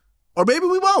 or maybe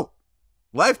we won't.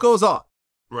 Life goes on.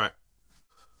 Right.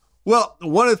 Well,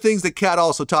 one of the things that Katt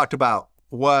also talked about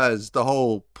was the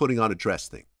whole putting on a dress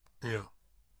thing. Yeah.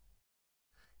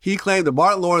 He claimed that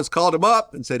Martin Lawrence called him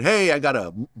up and said, hey, I got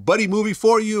a buddy movie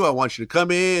for you. I want you to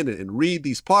come in and read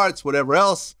these parts, whatever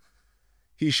else.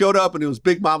 He showed up, and it was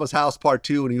Big Mama's House Part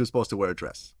 2, and he was supposed to wear a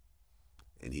dress.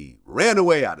 And he ran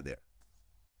away out of there.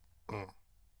 Mm.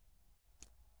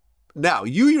 Now,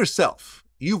 you yourself,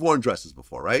 you've worn dresses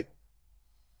before, right?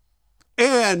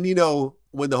 And, you know,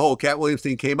 when the whole Katt Williams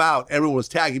thing came out, everyone was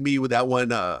tagging me with that one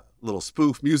little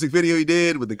spoof music video he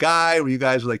did with the guy where you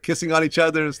guys were like kissing on each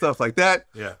other and stuff like that.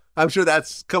 Yeah. I'm sure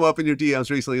that's come up in your DMs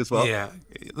recently as well. Yeah.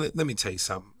 Let me tell you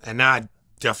something. And now I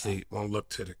definitely want to look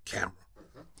to the camera.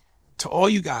 To all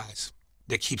you guys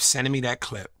that keep sending me that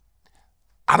clip,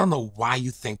 I don't know why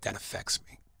you think that affects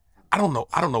me. I don't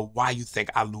know why you think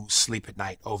I lose sleep at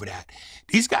night over that.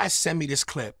 These guys send me this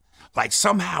clip like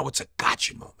somehow it's a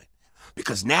gotcha moment.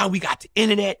 Because now we got the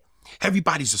internet.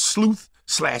 Everybody's a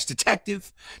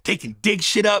sleuth/detective. They can dig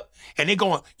shit up. And they're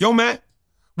going, yo, man,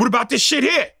 what about this shit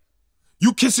here?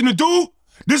 You kissing a dude?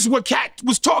 This is what Katt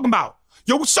was talking about.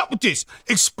 Yo, what's up with this?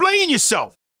 Explain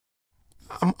yourself.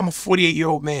 I'm a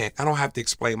 48-year-old man. I don't have to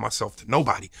explain myself to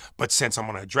nobody. But since I'm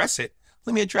going to address it,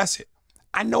 let me address it.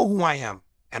 I know who I am,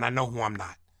 and I know who I'm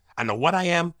not. I know what I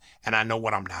am, and I know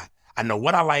what I'm not. I know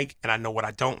what I like, and I know what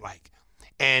I don't like.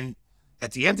 And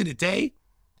at the end of the day,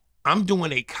 I'm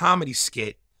doing a comedy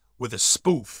skit with a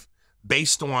spoof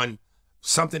based on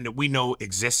something that we know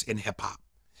exists in hip hop.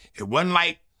 It wasn't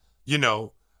like, you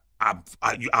know,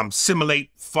 I'm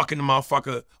simulate fucking the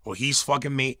motherfucker or he's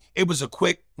fucking me. It was a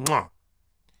quick, mwah.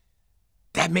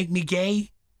 That make me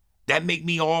gay? That make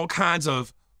me all kinds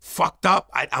of fucked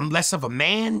up? I'm less of a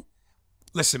man?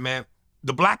 Listen, man,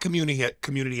 the black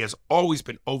community has always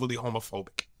been overly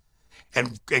homophobic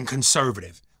and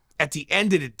conservative. At the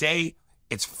end of the day,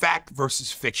 it's fact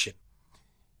versus fiction.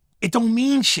 It don't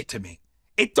mean shit to me.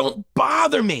 It don't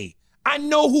bother me. I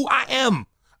know who I am.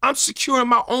 I'm secure in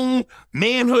my own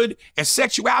manhood and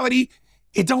sexuality.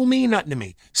 It don't mean nothing to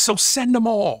me. So send them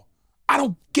all. I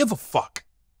don't give a fuck.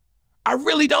 I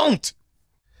really don't.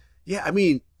 Yeah, I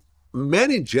mean, men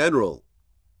in general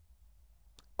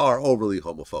are overly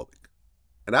homophobic.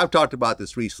 And I've talked about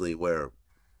this recently where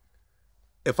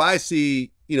if I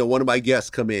see, you know, one of my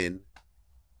guests come in,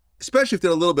 especially if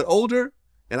they're a little bit older,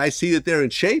 and I see that they're in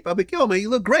shape, I'm like, yo, man, you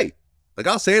look great. Like,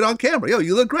 I'll say it on camera. Yo,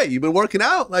 you look great. You've been working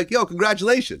out? Like, yo,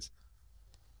 congratulations.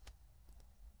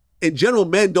 In general,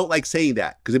 men don't like saying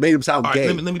that because it made them sound gay.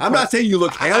 I'm not saying you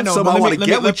look handsome. I want to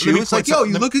get with you. It's like, yo,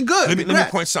 you're looking good. Let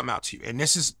me point something out to you. And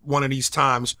this is one of these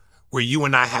times where you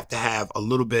and I have to have a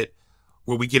little bit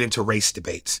where we get into race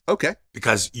debates. Okay.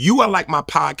 Because you are like my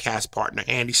podcast partner,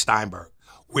 Andy Steinberg,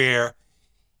 where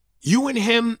you and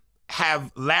him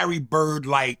have Larry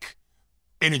Bird-like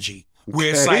energy.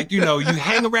 Where it's like, you know, you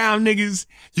hang around niggas,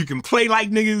 you can play like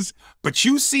niggas, but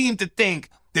you seem to think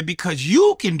that because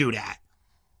you can do that,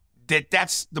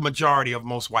 that's the majority of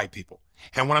most white people.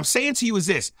 And what I'm saying to you is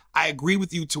this, I agree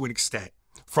with you to an extent.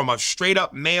 From a straight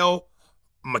up male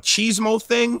machismo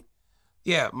thing,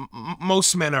 yeah,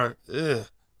 most men are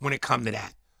when it comes to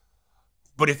that.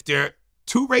 But if there are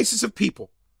two races of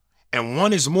people and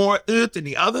one is more than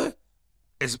the other,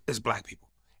 is black people.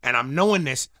 And I'm knowing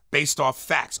this based off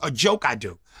facts. A joke I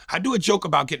do. I do a joke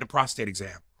about getting a prostate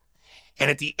exam. And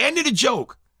at the end of the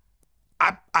joke,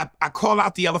 I call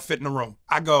out the elephant in the room.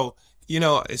 I go, you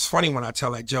know, it's funny when I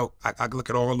tell that joke, I look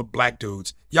at all the black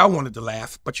dudes. Y'all wanted to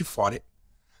laugh, but you fought it.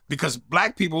 Because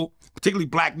black people, particularly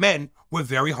black men, we're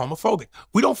very homophobic.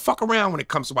 We don't fuck around when it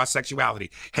comes to our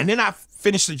sexuality. And then I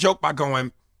finished the joke by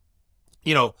going,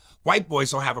 you know, white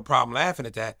boys don't have a problem laughing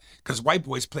at that because white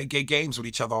boys play gay games with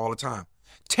each other all the time.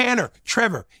 Tanner,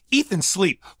 Trevor, Ethan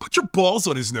Sleep, put your balls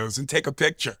on his nose and take a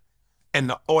picture. And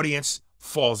the audience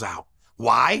falls out.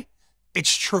 Why?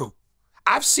 It's true.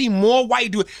 I've seen more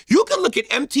white dudes. You can look at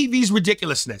MTV's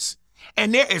ridiculousness,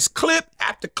 and there is clip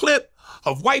after clip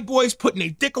of white boys putting their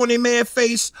dick on their man's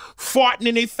face, farting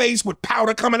in their face with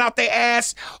powder coming out their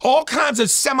ass, all kinds of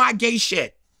semi-gay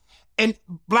shit. And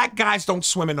black guys don't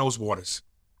swim in those waters.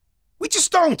 We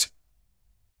just don't.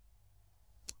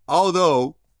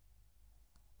 Although,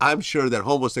 I'm sure that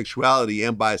homosexuality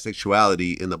and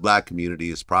bisexuality in the black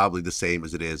community is probably the same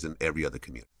as it is in every other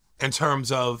community. In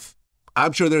terms of?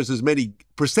 I'm sure there's as many,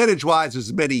 percentage-wise,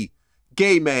 as many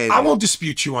gay men. I won't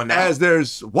dispute you on that. As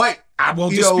there's white. I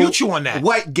won't dispute you on that.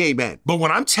 White gay men. But what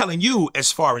I'm telling you,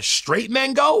 as far as straight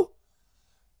men go,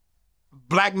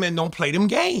 black men don't play them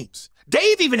games.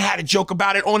 Dave even had a joke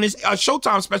about it on his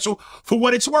Showtime special, For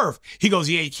What It's Worth. He goes,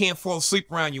 yeah, you can't fall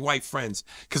asleep around your white friends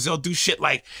because they'll do shit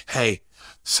like, hey,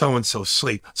 so-and-so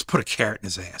sleep. Let's put a carrot in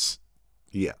his ass.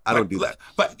 Yeah, I don't do that.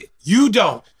 But you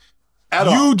don't. At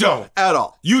all. You don't. At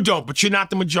all. You don't, but you're not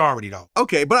the majority, though.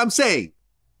 Okay, but I'm saying,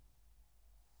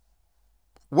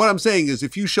 what I'm saying is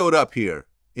if you showed up here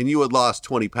and you had lost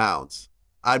 20 pounds,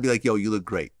 I'd be like, yo, you look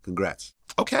great. Congrats.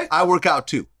 Okay. I work out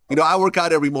too. You know, I work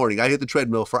out every morning. I hit the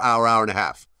treadmill for an hour, hour and a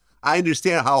half. I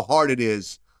understand how hard it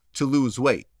is to lose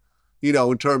weight, you know,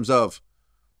 in terms of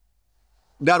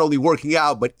not only working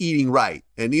out, but eating right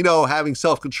and, you know, having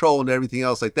self-control and everything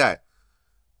else like that.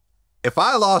 If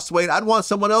I lost weight, I'd want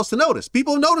someone else to notice.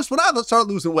 People notice when I start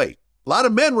losing weight. A lot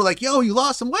of men were like, yo, you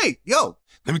lost some weight. Yo.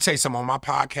 Let me tell you something on my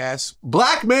podcast.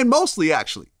 Black men mostly,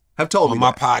 actually, have told me on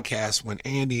my podcast, when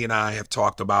Andy and I have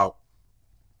talked about,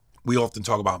 we often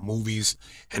talk about movies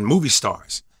and movie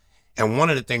stars. And one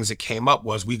of the things that came up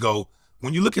was we go,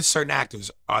 when you look at certain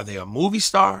actors, are they a movie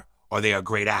star or are they a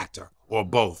great actor or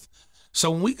both?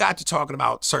 So when we got to talking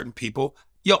about certain people,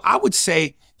 yo, I would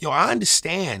say, yo, I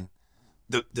understand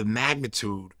the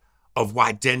magnitude of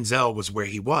why Denzel was where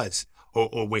he was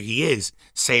or where he is.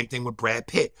 Same thing with Brad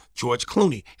Pitt, George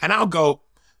Clooney. And I'll go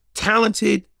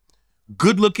talented,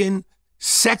 good looking,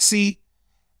 sexy.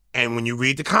 And when you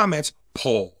read the comments,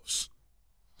 pause.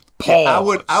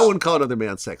 Pause. I wouldn't call another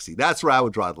man sexy. That's where I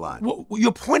would draw the line. Well,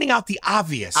 you're pointing out the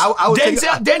obvious. I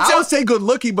would say good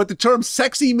looking, but the term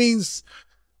sexy means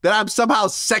that I'm somehow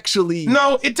sexually.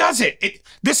 No, it doesn't.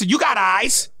 Listen, you got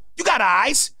eyes. You got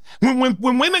eyes. When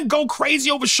women go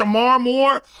crazy over Shamar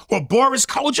Moore or Boris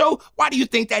Kojo, why do you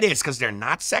think that is? Because they're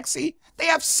not sexy? They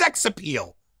have sex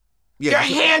appeal. Yeah, they're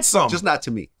handsome. Just not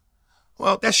to me.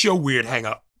 Well, that's your weird hang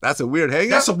up. That's a weird hang up?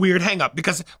 That's a weird hang up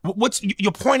because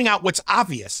you're pointing out what's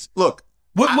obvious. Look,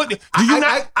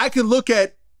 I could look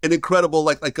at an incredible,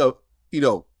 like a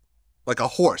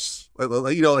horse,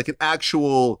 like an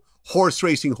actual horse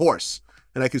racing horse.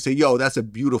 And I could say, yo, that's a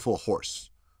beautiful horse.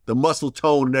 The muscle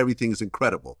tone and everything is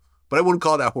incredible. But I wouldn't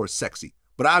call that horse sexy.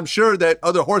 But I'm sure that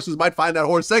other horses might find that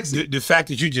horse sexy. The fact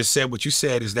that you just said what you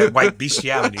said is that white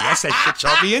bestiality. That's that shit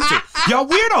y'all be into. Y'all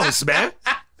weirdos, man.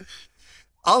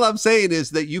 All I'm saying is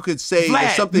that you could say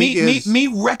that something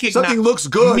something looks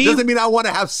good doesn't mean I want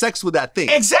to have sex with that thing.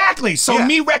 Exactly. So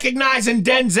me recognizing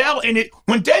Denzel in it,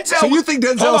 when Denzel. So you think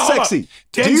Denzel's sexy?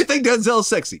 Do you think Denzel's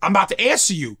sexy? I'm about to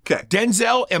answer you. Okay.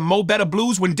 Denzel and Mo Better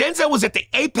Blues, when Denzel was at the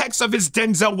apex of his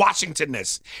Denzel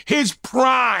Washingtonness, his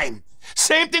prime.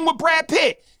 Same thing with Brad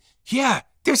Pitt. Yeah,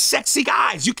 they're sexy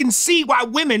guys. You can see why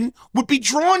women would be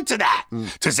drawn to that.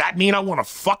 Does that mean I want to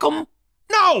fuck them?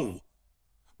 No.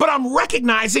 But I'm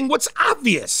recognizing what's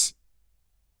obvious.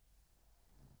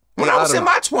 When I was in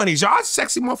my 20s, y'all, I was a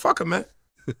sexy motherfucker, man.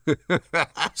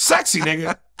 Sexy,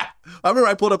 nigga. I remember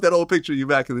I pulled up that old picture of you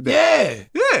back in the day.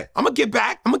 Yeah. I'm gonna get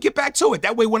back to it.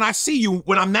 That way when I see you,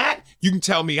 when I'm that, you can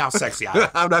tell me how sexy I am.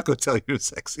 I'm not gonna tell you you're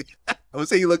sexy. I'm gonna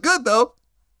say you look good, though.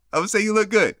 I'm gonna say you look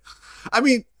good. I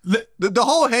mean, the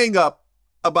whole hang up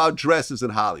about dresses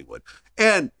in Hollywood.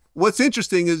 And what's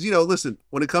interesting is, listen,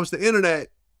 when it comes to internet,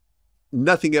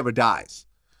 nothing ever dies.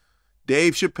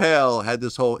 Dave Chappelle had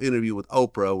this whole interview with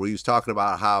Oprah where he was talking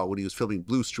about how when he was filming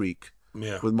Blue Streak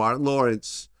with Martin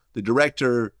Lawrence, the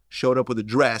director showed up with a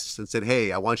dress and said,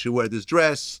 hey, I want you to wear this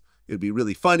dress. It'd be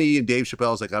really funny. And Dave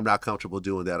Chappelle's like, I'm not comfortable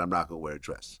doing that. I'm not going to wear a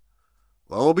dress.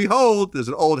 Lo and behold, there's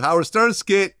an old Howard Stern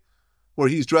skit where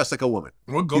he's dressed like a woman.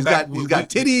 We'll go he's back. He's got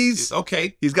titties.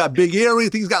 Okay. He's got big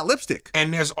earrings. He's got lipstick.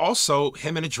 And there's also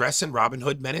him in a dress in Robin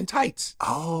Hood Men in Tights.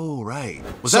 Oh, right.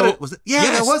 Yeah,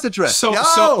 yes. That was a dress.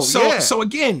 So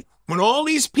again, when all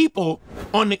these people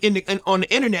on the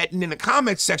internet and in the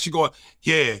comments section go,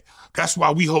 yeah, that's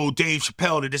why we hold Dave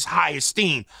Chappelle to this high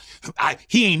esteem.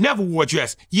 He ain't never wore a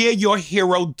dress. Yeah, your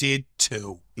hero did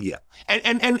too. Yeah.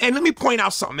 And let me point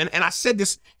out something, and I said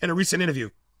this in a recent interview.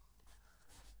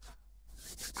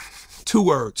 2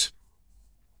 words: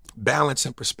 balance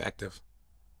and perspective.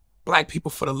 Black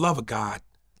people, for the love of God,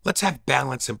 let's have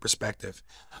balance and perspective.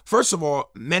 First of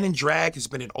all, men in drag has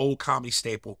been an old comedy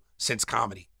staple since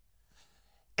comedy.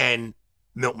 And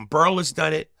Milton Berle has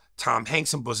done it. Tom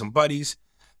Hanks and Bosom Buddies.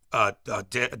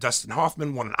 Dustin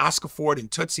Hoffman won an Oscar for it in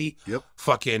Tootsie. Yep.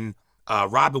 Fucking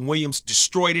Robin Williams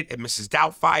destroyed it at Mrs.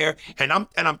 Doubtfire. And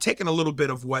I'm taking a little bit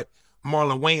of what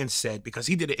Marlon Wayans said, because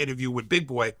he did an interview with Big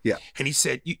Boy. Yeah. And he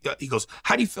said, he goes,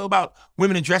 how do you feel about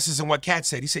women in dresses? And what Katt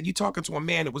said, he said, you talking to a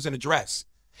man that was in a dress.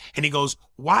 And he goes,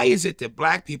 why is it that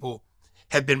black people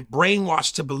have been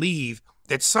brainwashed to believe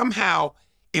that somehow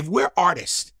if we're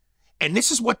artists, and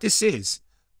this is what this is,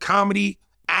 comedy,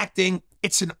 acting,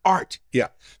 it's an art. Yeah.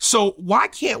 So why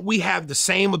can't we have the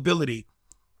same ability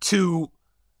to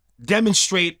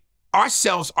demonstrate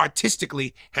ourselves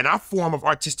artistically and our form of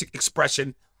artistic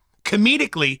expression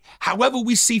comedically, however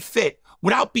we see fit,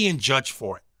 without being judged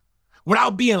for it,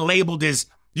 without being labeled as,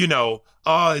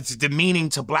 it's demeaning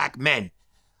to black men.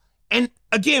 And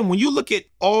again, when you look at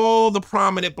all the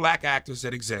prominent black actors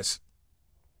that exist,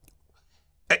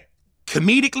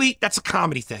 comedically, that's a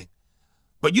comedy thing.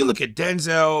 But you look at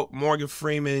Denzel, Morgan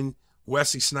Freeman,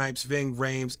 Wesley Snipes, Ving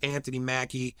Rhames, Anthony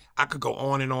Mackie, I could go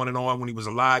on and on and on when he was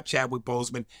alive, Chadwick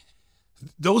Boseman.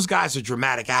 Those guys are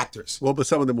dramatic actors. Well, but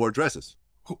some of them wore dresses.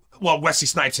 Well, Wesley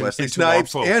Snipes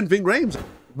and Ving Rhames.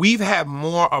 We've had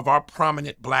more of our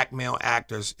prominent black male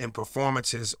actors in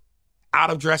performances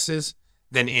out of dresses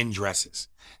than in dresses.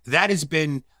 That has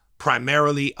been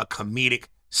primarily a comedic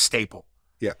staple.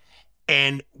 Yeah.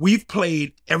 And we've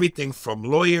played everything from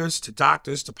lawyers to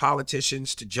doctors to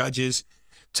politicians to judges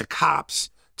to cops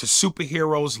to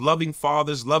superheroes, loving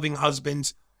fathers, loving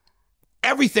husbands,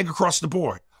 everything across the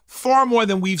board. Far more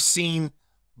than we've seen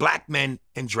black men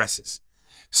in dresses.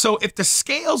 So if the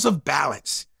scales of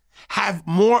balance have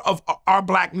more of our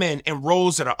black men in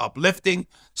roles that are uplifting,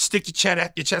 stick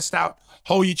your chest out,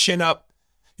 hold your chin up,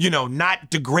 not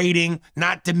degrading,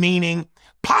 not demeaning,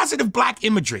 positive black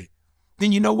imagery,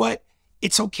 then you know what?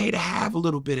 It's okay to have a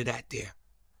little bit of that there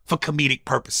for comedic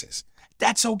purposes.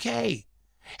 That's okay.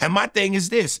 And my thing is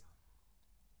this: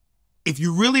 if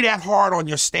you're really that hard on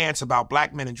your stance about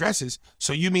black men in dresses,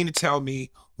 so you mean to tell me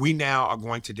we now are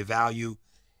going to devalue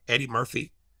Eddie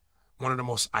Murphy, one of the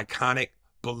most iconic,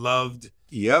 beloved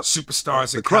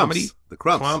superstars in comedy? The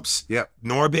Crumps. Yep.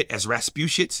 Norbit as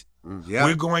Rasputin. Yeah.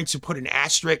 We're going to put an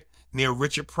asterisk near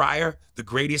Richard Pryor, the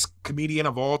greatest comedian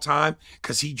of all time,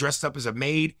 because he dressed up as a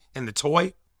maid in The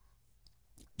Toy.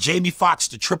 Jamie Foxx,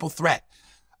 the triple threat.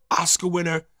 Oscar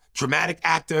winner, dramatic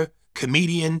actor,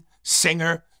 comedian,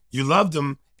 singer. You loved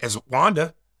him as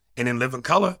Wanda and in Living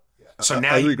Color. So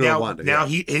now,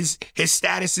 his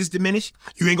status is diminished.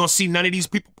 You ain't gonna see none of these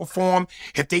people perform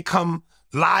if they come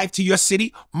live to your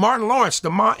city. Martin Lawrence, the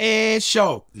Martin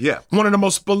Show. Yeah. One of the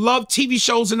most beloved TV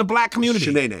shows in the black community.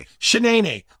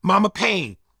 Shanae, Mama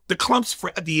Payne, the Clumps,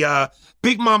 the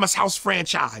Big Mama's House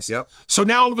franchise. Yep. So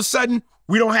now all of a sudden,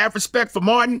 we don't have respect for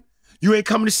Martin. You ain't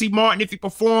coming to see Martin if he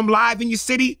perform live in your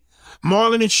city.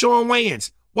 Marlon and Shawn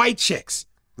Wayans, White Chicks.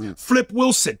 Flip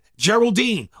Wilson,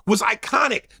 Geraldine was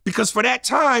iconic because for that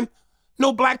time,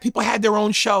 no black people had their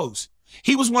own shows.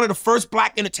 He was one of the first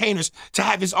black entertainers to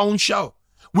have his own show,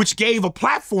 which gave a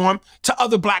platform to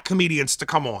other black comedians to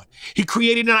come on. He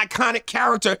created an iconic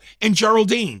character in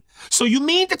Geraldine. So you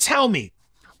mean to tell me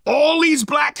all these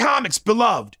black comics,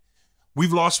 beloved,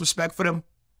 we've lost respect for them?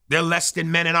 They're less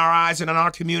than men in our eyes and in our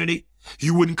community?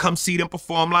 You wouldn't come see them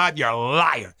perform live? You're a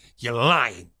liar. You're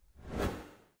lying.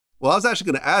 Well, I was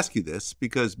actually going to ask you this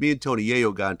because me and Tony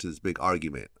Yayo got into this big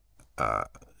argument,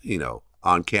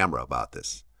 on camera about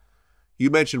this.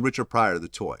 You mentioned Richard Pryor, The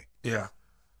Toy. Yeah.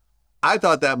 I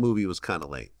thought that movie was kind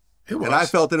of lame. It was. And I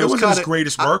felt that it was his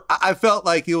greatest work. I felt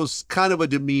like it was kind of a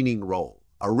demeaning role.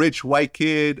 A rich white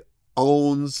kid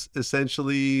owns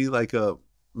essentially like a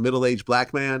middle-aged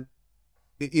black man.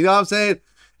 You know what I'm saying?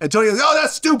 And Tony goes, oh,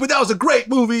 that's stupid. That was a great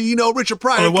movie. Richard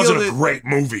Pryor. Well, it wasn't a great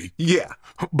movie. Yeah.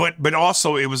 But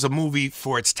also it was a movie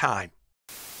for its time.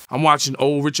 I'm watching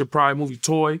old Richard Pryor movie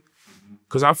Toy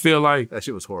because I feel like that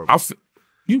shit was horrible.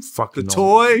 You fucking The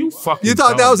Toy? You fucking You thought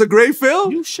dumb. that was a great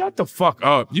film? You shut the fuck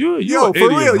up. Yo, for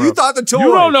real, bro. you thought The Toy.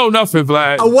 You don't know nothing,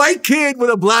 Vlad. A white kid with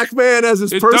a black man as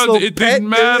his personal pet. It didn't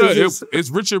matter. It's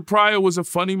Richard Pryor was a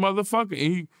funny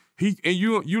motherfucker. And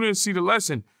you didn't see the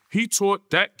lesson. He taught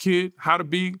that kid how to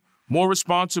be more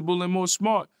responsible and more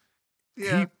smart.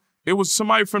 Yeah. It was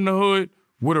somebody from the hood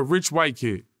with a rich white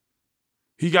kid.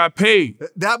 He got paid.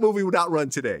 That movie would not run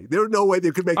today. There's no way they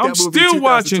could make that movie. I'm still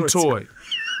watching Toy.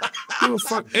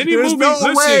 There's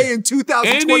no way in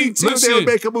 2022 they would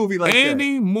make a movie like that.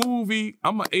 Any movie,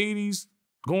 I'm an 80s,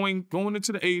 going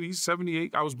into the 80s,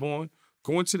 78, I was born,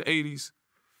 going to the 80s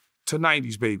to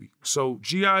 90s, baby. So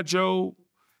G.I. Joe,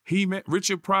 he met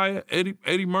Richard Pryor,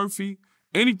 Eddie Murphy,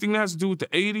 anything that has to do with the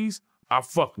 80s, I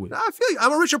fuck with. I feel you.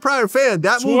 I'm a Richard Pryor fan.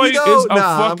 That Toy movie, though, is a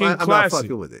fucking I'm not classic.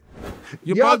 fucking with it.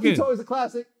 You're Y'all bugging. think Toy is a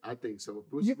classic? I think so.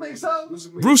 You think so?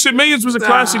 Bruce and Millions was a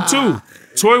classic too.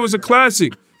 Toy was a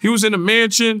classic. He was in a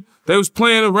mansion. They was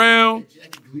playing around.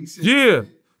 Yeah.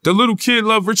 The little kid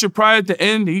loved Richard Pryor at the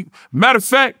end. Matter of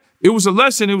fact, it was a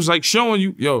lesson. It was like showing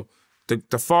you, yo,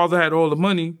 the father had all the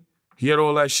money. He had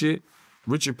all that shit.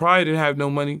 Richard Pryor didn't have no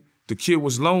money. The kid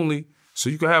was lonely. So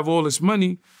you could have all this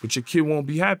money, but your kid won't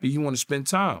be happy. He want to spend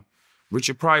time.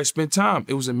 Richard Pryor spent time.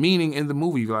 It was a meaning in the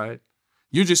movie, Vlad.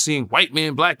 You're just seeing white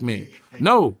man, black man.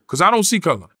 No, because I don't see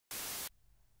color.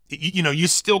 You know, you're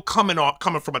still coming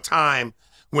from a time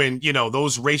when, you know,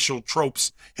 those racial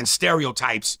tropes and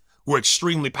stereotypes were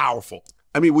extremely powerful.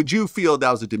 I mean, would you feel that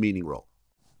was a demeaning role?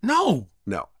 No.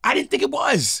 No. I didn't think it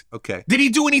was. Okay. Did he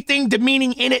do anything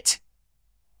demeaning in it?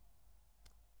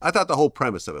 I thought the whole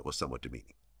premise of it was somewhat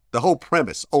demeaning. The whole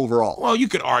premise overall. Well, you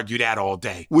could argue that all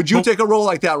day. Would you take a role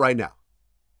like that right now?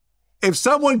 If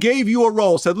someone gave you a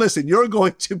role, said, listen, you're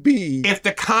going to be... If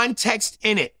the context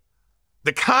in it,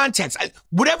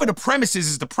 whatever the premise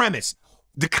is the premise.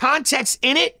 The context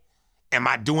in it, am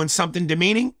I doing something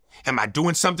demeaning? Am I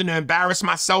doing something to embarrass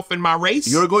myself and my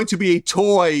race? You're going to be a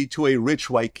toy to a rich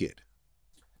white kid.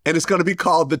 And it's going to be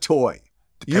called The Toy.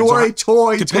 You are a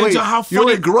toy to depends on how funny,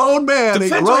 you're a grown man, a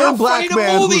grown black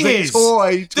man who's a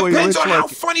toy to a rich white kid. Depends on how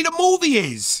funny the movie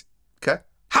is. Okay.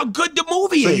 How good the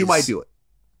movie is. So you might do it.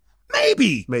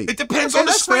 Maybe. Maybe. It depends on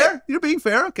the script. Fair. You're being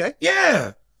fair. Okay.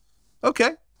 Yeah.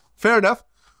 Okay. Fair enough.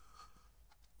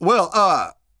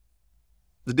 Well,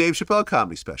 the Dave Chappelle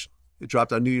comedy special. It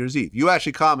dropped on New Year's Eve. You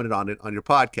actually commented on it on your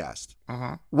podcast.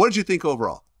 What did you think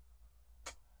overall?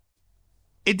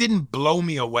 It didn't blow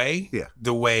me away. Yeah.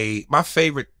 The way my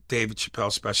favorite David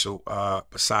Chappelle special,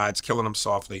 besides Killing Him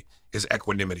Softly, is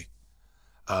Equanimity.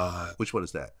 Which one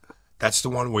is that? That's the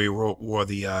one where he wore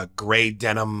the gray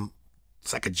denim.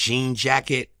 It's like a jean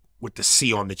jacket with the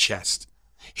C on the chest.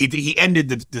 He ended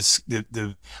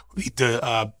the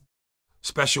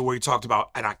special where he talked about,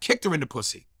 and I kicked her in the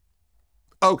pussy.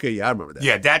 Okay, yeah, I remember that.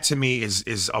 Yeah, that to me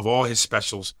is of all his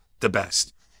specials the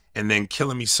best. And then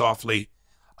Killing Me Softly.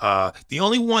 The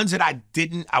only ones that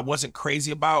I wasn't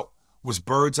crazy about was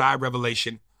Bird's Eye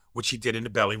Revelation, which he did in the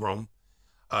Belly Room,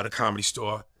 the Comedy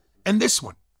Store, and this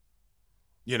one.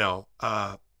 You know,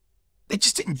 they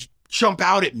just didn't jump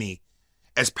out at me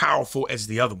as powerful as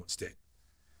the other ones did.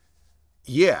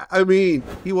 Yeah, I mean,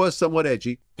 he was somewhat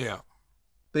edgy. Yeah.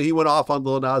 Then he went off on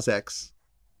Lil Nas X.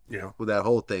 Yeah. With that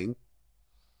whole thing.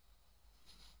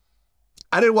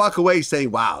 I didn't walk away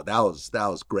saying, wow, that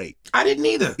was great. I didn't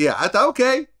either. Yeah, I thought,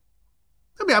 okay.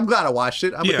 I mean, I'm glad I watched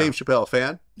it. I'm a Dave Chappelle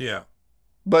fan. Yeah.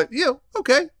 But, you know,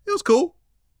 okay. It was cool.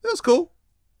 It was cool.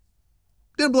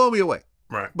 Didn't blow me away.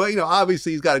 Right. But, you know,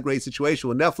 obviously he's got a great situation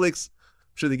with Netflix.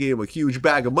 I'm sure they gave him a huge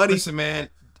bag of money. Listen, man,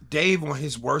 Dave on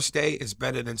his worst day is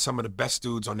better than some of the best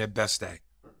dudes on their best day.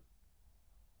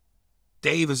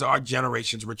 Dave is our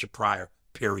generation's Richard Pryor,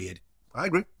 period. I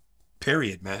agree.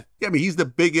 Period, man. Yeah, I mean, he's the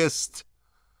biggest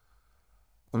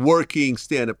working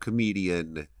stand-up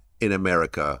comedian in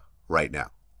America right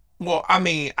now. Well, I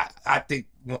mean, I think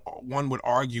one would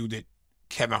argue that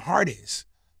Kevin Hart is,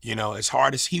 you know, as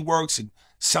hard as he works and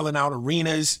selling out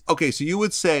arenas. Okay, so you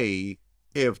would say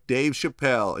if Dave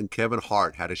Chappelle and Kevin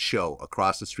Hart had a show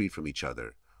across the street from each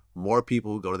other, more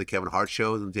people would go to the Kevin Hart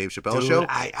show than the Dave Chappelle show?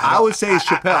 I would say it's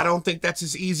Chappelle. I don't think that's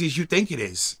as easy as you think it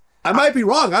is. I might be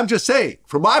wrong. I'm just saying,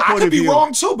 from my point of view. I could be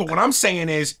wrong too, but what I'm saying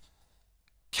is,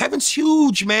 Kevin's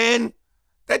huge, man.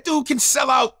 That dude can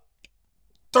sell out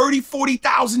 30,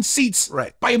 40,000 seats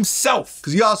by himself.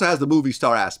 Because he also has the movie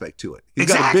star aspect to it. He's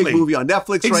got a big movie on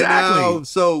Netflix right now.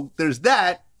 So there's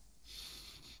that.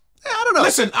 I don't know.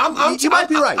 Listen, you might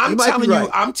be right.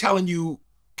 I'm telling you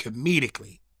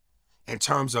comedically, in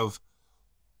terms of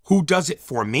who does it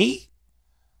for me,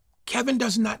 Kevin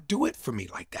does not do it for me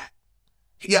like that.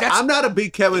 Yeah, I'm not a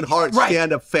big Kevin Hart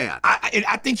stand-up fan.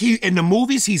 I think he in the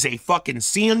movies he's a fucking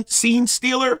scene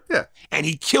stealer. Yeah, and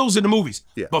he kills in the movies.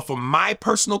 Yeah, but for my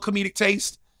personal comedic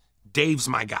taste, Dave's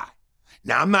my guy.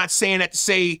 Now I'm not saying that to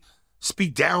say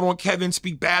speak down on Kevin,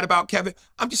 speak bad about Kevin.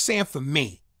 I'm just saying for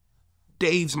me,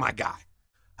 Dave's my guy.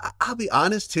 I'll be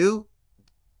honest too.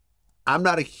 I'm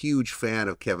not a huge fan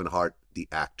of Kevin Hart, the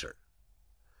actor.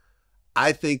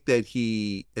 I think that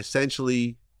he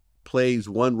essentially plays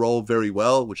one role very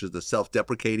well, which is the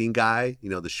self-deprecating guy, you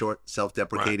know, the short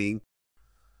self-deprecating,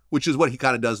 which is what he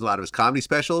kind of does in a lot of his comedy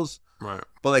specials. Right.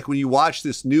 But like when you watch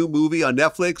this new movie on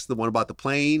Netflix, the one about the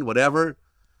plane, whatever,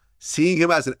 seeing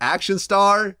him as an action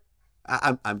star,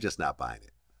 I'm just not buying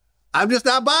it. I'm just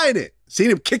not buying it. Seeing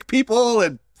him kick people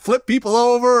and flip people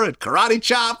over and karate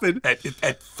chop and at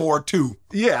 4'2".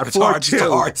 Yeah, it's hard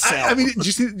to sell. I mean,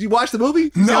 did you watch the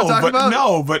movie?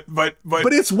 No, but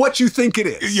it's what you think it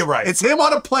is. You're right. It's him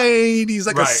on a plane. He's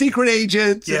like a secret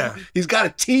agent. Yeah, he's got a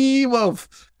team of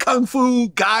kung fu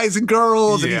guys and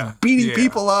girls, and he's beating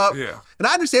people up. Yeah, and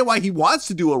I understand why he wants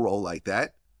to do a role like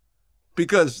that,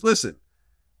 because listen,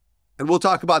 and we'll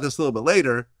talk about this a little bit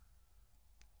later.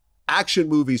 Action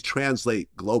movies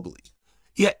translate globally.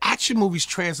 Yeah, action movies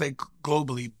translate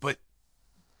globally, but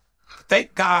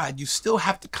thank God you still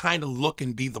have to kind of look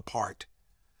and be the part.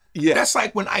 Yeah. That's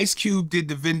like when Ice Cube did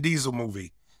the Vin Diesel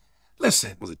movie.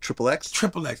 Listen. Was it Triple X?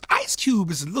 Triple X. Ice Cube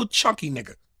is a little chunky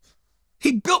nigga.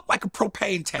 He built like a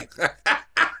propane tank.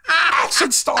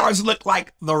 Action stars look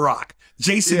like The Rock,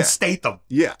 Jason Statham.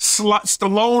 Yeah.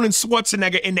 Stallone and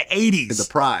Schwarzenegger in the 80s. In the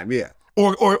prime, yeah.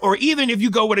 Or even if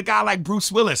you go with a guy like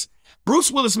Bruce Willis.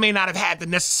 Bruce Willis may not have had the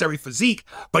necessary physique,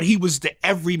 but he was the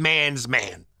everyman's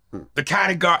man. The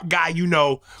kind of guy, you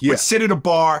know, would sit at a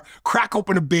bar, crack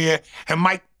open a beer, and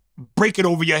might break it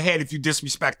over your head if you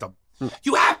disrespect him.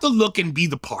 You have to look and be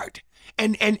the part.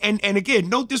 And again,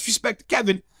 no disrespect to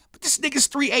Kevin, but this nigga's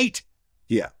 3'8".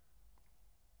 Yeah.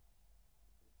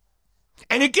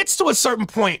 And it gets to a certain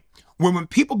point when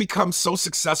people become so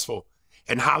successful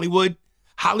in Hollywood,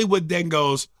 Hollywood then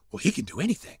goes, well, he can do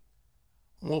anything.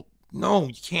 Well, no,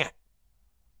 you can't.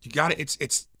 You got to,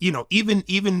 it's, you know,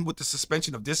 even with the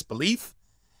suspension of disbelief,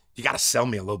 you got to sell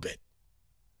me a little bit.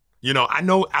 You know, I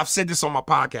know I've said this on my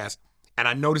podcast, and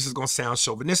I know this is going to sound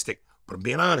chauvinistic, but I'm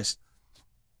being honest.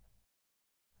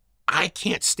 I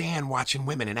can't stand watching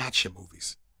women in action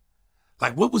movies.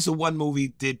 Like, what was the one movie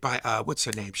did by, what's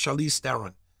her name? Charlize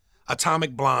Theron.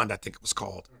 Atomic Blonde, I think it was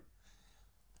called.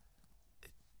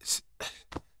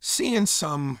 Seeing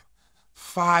some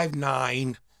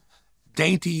 5'9",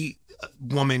 dainty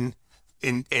woman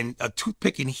in a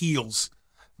toothpick and heels,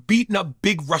 beating up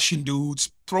big Russian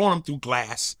dudes, throwing them through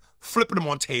glass, flipping them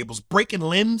on tables, breaking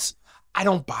limbs. I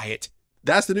don't buy it.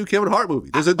 That's the new Kevin Hart movie.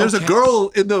 There's a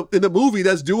girl in the movie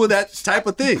that's doing that type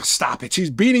of thing. Stop it. She's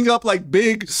beating up like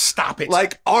big,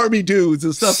 like army dudes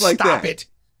and stuff like that. Stop it.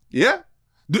 Yeah.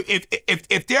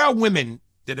 If there are women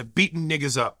that have beaten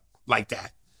niggas up like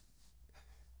that,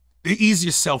 the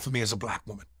easiest sell for me is a black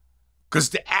woman. Because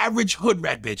the average hood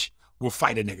rat bitch will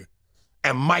fight a nigga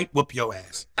and might whoop your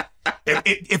ass.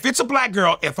 If it's a black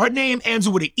girl, if her name ends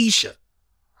with an Isha,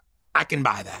 I can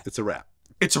buy that. It's a wrap.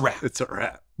 It's a wrap. It's a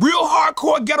wrap. Real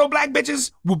hardcore ghetto black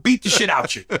bitches will beat the shit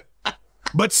out you.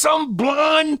 But some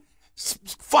blonde,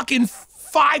 fucking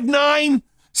 5'9",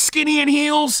 skinny in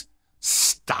heels,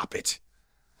 stop it.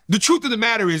 The truth of the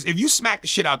matter is, if you smack the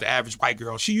shit out the average white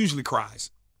girl, she usually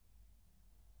cries.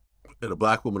 And a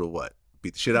black woman will what?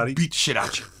 Beat the shit out of you? Beat the shit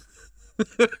out you.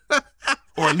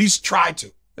 Or at least try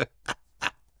to.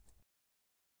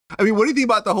 I mean, what do you think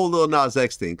about the whole Lil Nas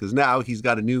X thing? Because now he's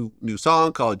got a new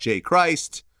song called J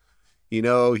Christ. You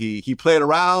know, he played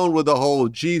around with the whole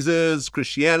Jesus,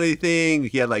 Christianity thing.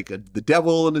 He had like the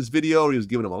devil in his video. He was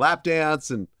giving him a lap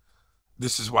dance. And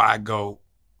this is why I go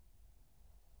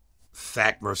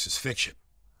fact versus fiction.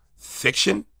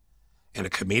 Fiction and a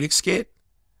comedic skit,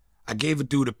 I gave a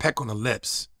dude a peck on the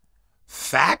lips.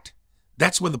 Fact,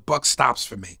 that's where the buck stops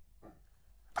for me.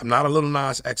 I'm not a Lil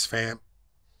Nas X fan.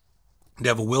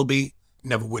 Never will be,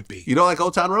 never would be. You don't like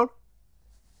Old Town Road?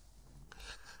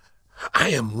 I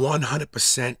am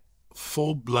 100%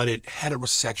 full-blooded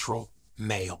heterosexual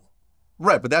male.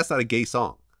 Right, but that's not a gay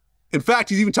song. In fact,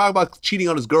 he's even talking about cheating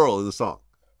on his girl in the song.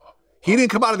 He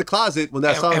didn't come out of the closet when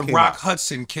that song came out. And Rock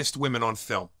Hudson kissed women on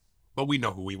film. But we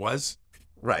know who he was.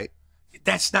 Right.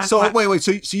 That's not. So wait.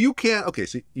 So you can't. Okay.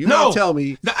 So you don't tell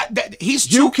me.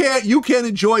 You can't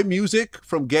enjoy music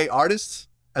from gay artists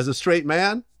as a straight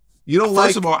man. You don't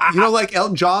First of all, you don't like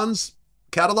Elton John's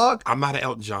catalog. I'm not an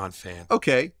Elton John fan.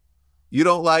 Okay. You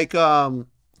don't like. Let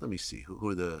me see. Who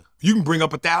are the? You can bring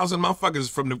up 1,000 motherfuckers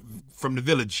from the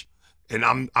village, and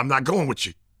I'm not going with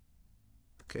you.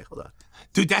 Okay, hold on.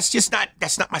 Dude, that's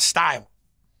not my style.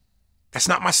 That's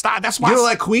not my style. That's why you don't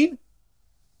like Queen?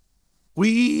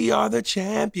 We are the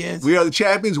champions. We are the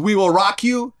champions. We will rock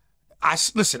you.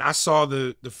 Listen, I saw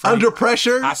the Freddie, Under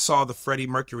Pressure. I saw the Freddie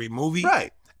Mercury movie.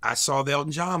 Right. I saw the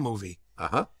Elton John movie.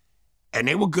 Uh-huh. And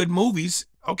they were good movies.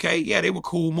 Okay, yeah, they were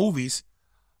cool movies.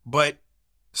 But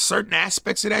certain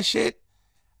aspects of that shit,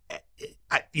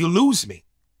 you lose me.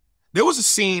 There was a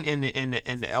scene in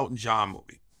the Elton John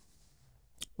movie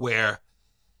where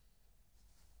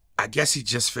I guess he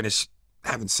just finished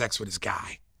having sex with his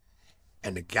guy.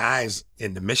 And the guy's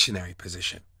in the missionary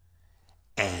position.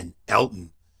 And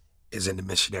Elton is in the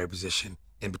missionary position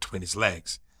in between his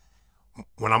legs.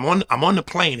 When I'm on the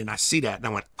plane and I see that and I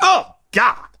went, oh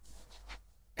God.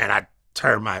 And I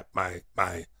turned my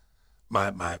iPad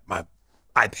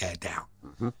down.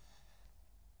 Mm-hmm.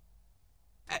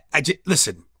 I just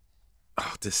listen.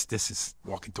 Oh, this is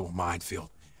walking through a minefield.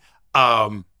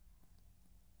 To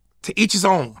each his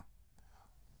own.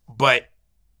 But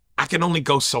I can only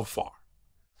go so far.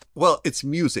 Well, it's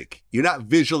music. You're not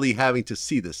visually having to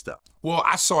see this stuff. Well,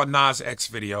 I saw a Nas X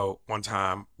video one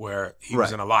time where he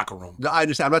was in a locker room. No, I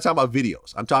understand. I'm not talking about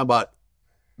videos. I'm talking about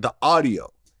the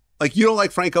audio. Like, you don't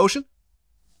like Frank Ocean?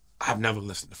 I've never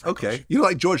listened to Frank Ocean. Okay. You don't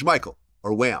like George Michael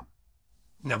or Wham?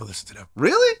 Never listened to them.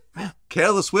 Really? Yeah.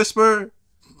 Careless Whisper,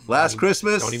 Last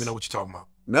Christmas. Don't even know what you're talking about.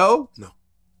 No? No.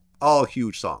 All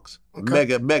huge songs.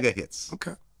 Okay. Mega hits.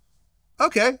 Okay.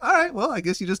 Okay. All right. Well, I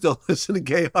guess you just don't listen to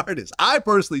gay artists. I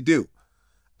personally do.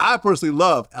 I personally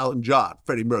love Elton John,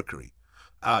 Freddie Mercury,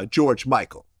 George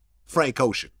Michael, Frank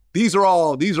Ocean. These are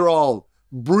all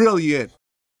brilliant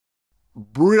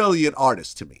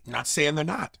artists to me. Not saying they're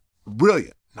not.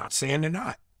 Brilliant. Not saying they're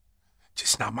not.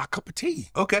 Just not my cup of tea.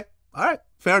 Okay. All right.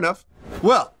 Fair enough.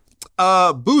 Well,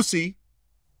 Boosie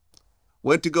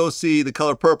went to go see The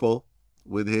Color Purple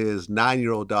with his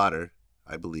 9-year-old daughter,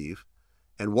 I believe,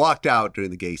 and walked out during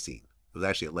the gay scene. It was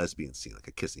actually a lesbian scene, like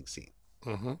a kissing scene.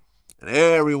 Mm-hmm. And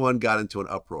everyone got into an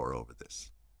uproar over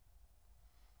this.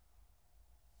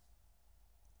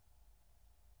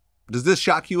 Does this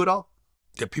shock you at all?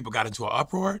 That people got into an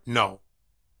uproar? No.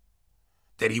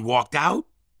 That he walked out?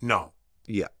 No.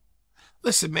 Yeah.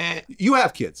 Listen, man. You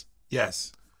have kids.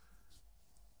 Yes.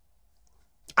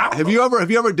 Have you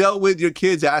ever dealt with your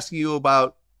kids asking you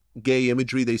about gay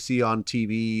imagery they see on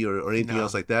TV or anything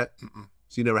else like that? Mm-mm.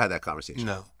 So you never had that conversation?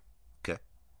 No. Okay.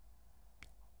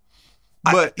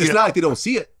 But it's not like they don't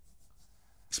see it,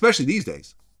 especially these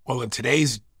days. Well, in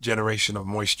today's generation of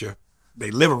moisture,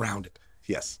 they live around it.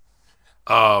 Yes.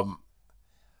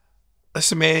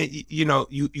 Listen, man,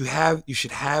 you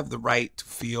should have the right to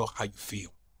feel how you feel.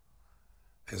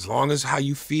 As long as how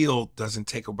you feel doesn't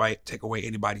take away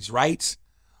anybody's rights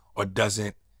or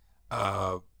doesn't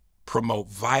promote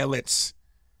violence,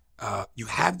 you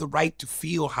have the right to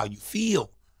feel how you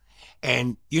feel.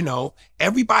 And,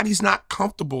 everybody's not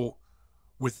comfortable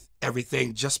with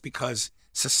everything just because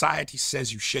society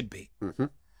says you should be. Mm-hmm.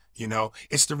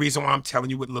 It's the reason why I'm telling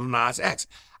you with Lil Nas X.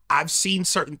 I've seen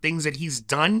certain things that he's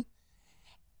done,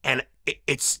 and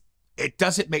it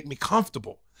doesn't make me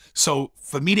comfortable. So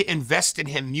for me to invest in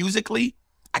him musically,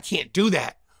 I can't do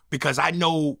that because I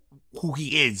know who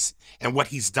he is and what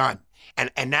he's done.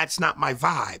 And that's not my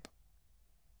vibe.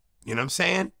 You know what I'm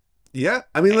saying? Yeah.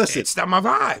 I mean, listen. It's not my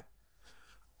vibe.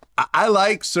 I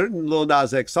like certain Lil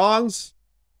Nas X songs.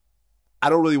 I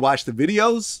don't really watch the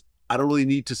videos. I don't really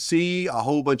need to see a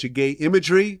whole bunch of gay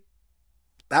imagery.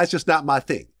 That's just not my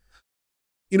thing.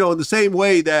 In the same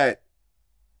way that,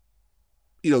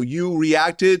 you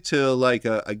reacted to like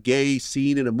a gay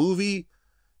scene in a movie,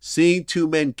 seeing two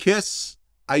men kiss,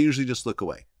 I usually just look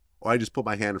away. Or I just put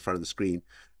my hand in front of the screen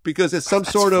because it's some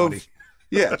sort funny. Of,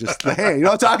 yeah, just the hand. You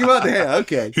know what I'm talking about? The hand,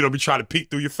 okay. You don't be trying to peek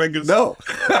through your fingers? No.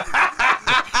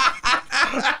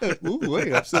 Ooh,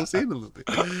 wait, I'm still seeing a little bit.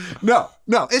 No,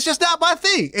 it's just not my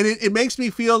thing. And it makes me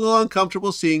feel a little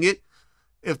uncomfortable seeing it.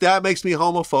 If that makes me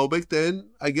homophobic, then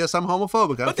I guess I'm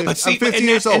homophobic. I'm 50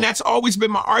 years old. And that's always been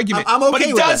my argument. I'm okay but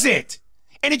it with doesn't. That.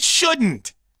 And it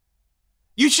shouldn't.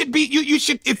 You should be, you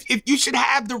should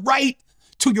have the right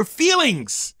to your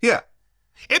feelings. Yeah.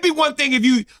 It'd be one thing if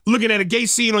you looking at a gay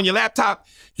scene on your laptop,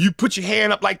 you put your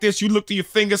hand up like this, you look through your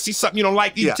fingers, see something you don't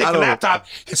like, you take the laptop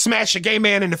and smash a gay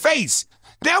man in the face.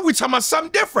 Now we're talking about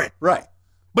something different. Right.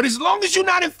 But as long as you're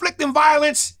not inflicting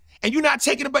violence and you're not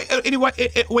taking away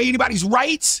anybody's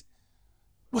rights,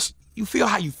 you feel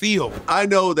how you feel. I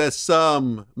know that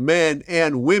some men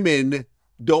and women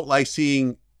don't like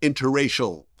seeing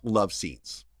interracial love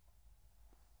scenes.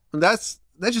 And that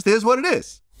just is what it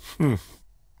is.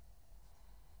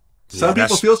 Some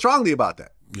people feel strongly about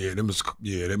that.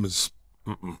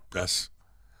 That's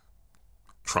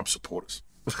Trump supporters.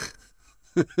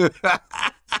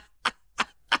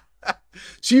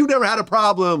 So you've never had a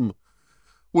problem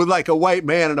with like a white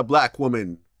man and a black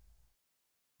woman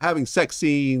having sex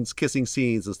scenes, kissing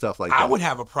scenes, and stuff like that? I would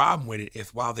have a problem with it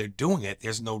if while they're doing it,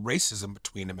 there's no racism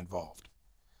between them involved.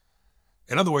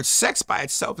 In other words, sex by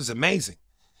itself is amazing.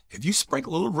 If you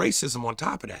sprinkle a little racism on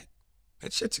top of that,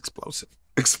 that shit's explosive.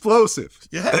 Explosive?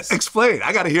 Yes. Explain.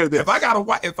 I got to hear this.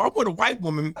 If I'm with a white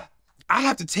woman, I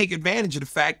have to take advantage of the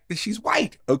fact that she's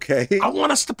white. Okay. I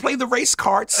want us to play the race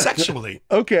card sexually.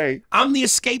 Okay. I'm the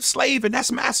escaped slave, and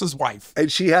that's Massa's wife. And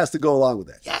she has to go along with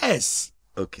that? Yes.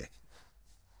 Okay.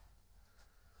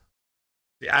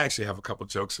 Yeah, I actually have a couple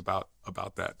jokes about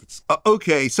that.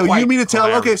 Okay, so you mean to tell...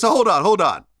 hilarious. Okay, so hold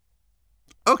on.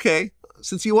 Okay,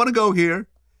 since you want to go here,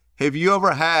 have you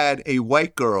ever had a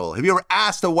white girl... Have you ever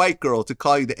asked a white girl to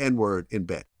call you the N-word in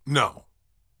bed? No.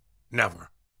 Never.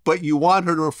 But you want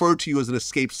her to refer to you as an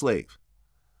escaped slave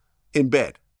in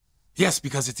bed? Yes,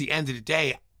 because at the end of the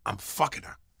day, I'm fucking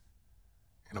her.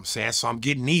 You know what I'm saying? So I'm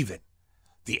getting even.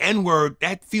 The N-word,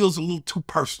 that feels a little too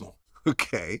personal.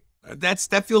 Okay.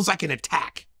 That feels like an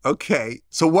attack. Okay.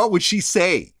 So what would she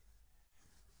say?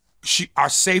 Our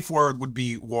safe word would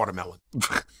be watermelon.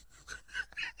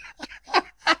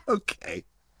 Okay.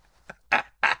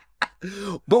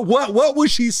 But what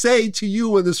would she say to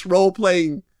you in this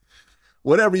role-playing,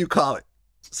 whatever you call it,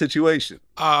 situation?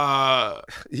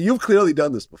 You've clearly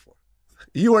done this before.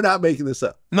 You are not making this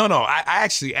up. No, I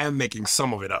actually am making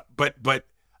some of it up. But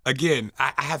again,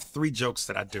 I have 3 jokes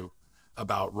that I do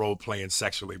about role-playing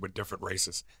sexually with different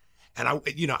races. And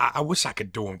I wish I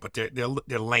could do them, but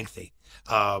they're lengthy.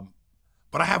 But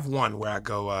I have one where I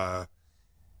go,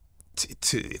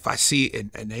 if I see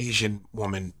an Asian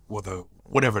woman with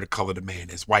whatever the color the man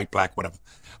is, white, black, whatever,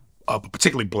 but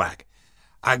particularly black,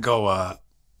 I go,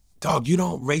 dog, you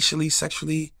don't racially,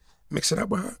 sexually mix it up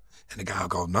with her? And the guy will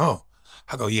go, no.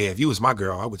 I go, yeah, if you was my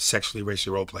girl, I would sexually,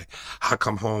 racially role play. I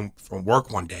come home from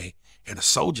work one day in a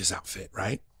soldier's outfit,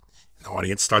 right? And the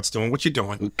audience starts doing what you're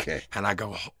doing. Okay. And I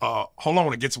go, hold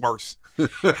on, it gets worse. And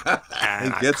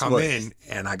I come in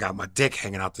and I got my dick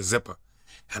hanging out the zipper.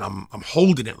 And I'm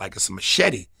holding it like it's a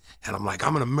machete. And I'm like,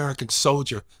 I'm an American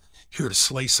soldier here to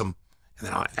slay some. And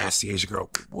then I ask the Asian girl,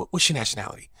 what's your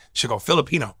nationality? She'll go,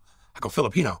 Filipino. I go,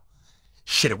 Filipino.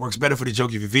 Shit, it works better for the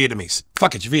joke if you're Vietnamese.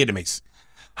 Fuck it, you're Vietnamese.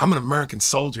 I'm an American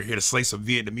soldier here to slay some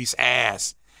Vietnamese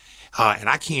ass. And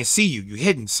I can't see you. You're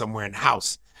hidden somewhere in the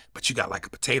house. But you got like a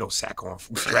potato sack on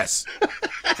from stress.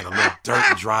 And a little dirt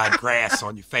and dry grass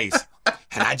on your face.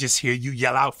 And I just hear you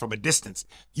yell out from a distance,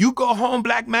 you go home,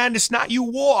 black man, it's not you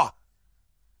war.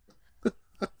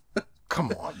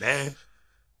 Come on, man.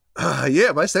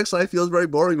 Yeah, my sex life feels very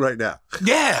boring right now.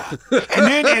 Yeah.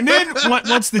 And then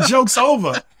once the joke's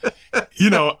over,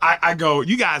 I go,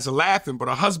 you guys are laughing, but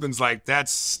her husband's like,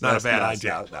 that's not a bad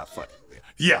idea. Not funny.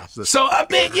 Yeah. So, I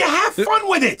mean, you have fun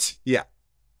with it. Yeah.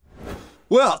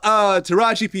 Well,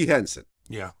 Taraji P. Henson.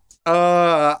 Yeah.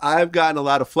 I've gotten a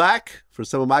lot of flack for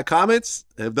some of my comments.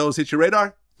 Have those hit your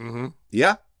radar? Mm-hmm.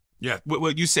 Yeah? Yeah.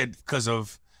 Well, you said because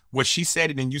of what she said,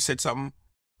 and then you said something?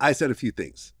 I said a few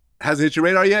things. Hasn't hit your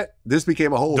radar yet? This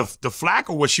became a whole... The flack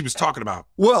or what she was talking about?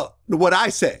 Well, what I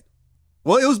said.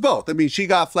 Well, it was both. I mean, she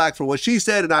got flack for what she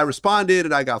said, and I responded,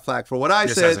 and I got flack for what I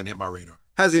said. This hasn't hit my radar.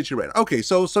 Hasn't hit your radar. Okay,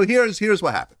 so here's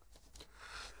what happened.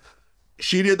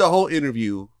 She did the whole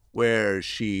interview where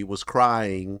she was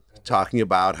crying, talking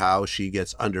about how she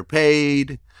gets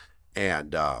underpaid,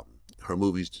 and her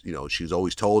movies, she's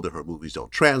always told that her movies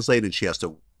don't translate, and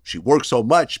she works so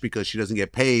much because she doesn't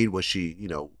get paid what she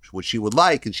would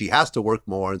like, and she has to work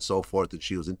more and so forth, and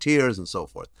she was in tears and so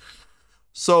forth.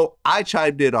 So I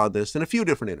chimed in on this in a few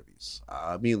different interviews.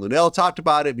 Me and Lunel talked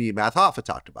about it. Me and Matt Hoffa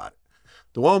talked about it.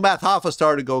 The one with Matt Hoffa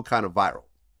started to go kind of viral.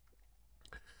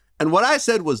 And what I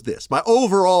said was this. My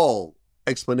overall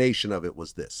explanation of it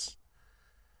was this.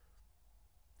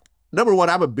 Number one,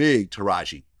 I'm a big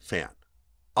Taraji fan.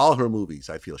 All her movies,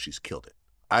 I feel she's killed it.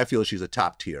 I feel she's a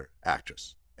top-tier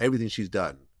actress. Everything she's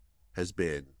done has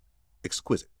been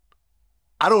exquisite.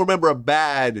 I don't remember a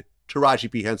bad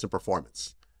Taraji P. Henson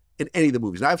performance in any of the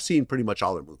movies. And I've seen pretty much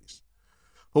all her movies.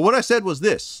 But what I said was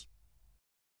this.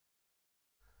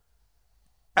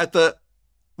 At the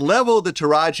level that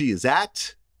Taraji is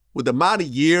at, with the amount of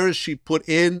years she put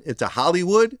into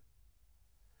Hollywood,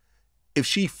 if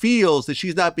she feels that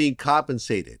she's not being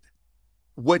compensated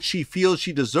what she feels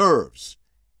she deserves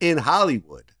in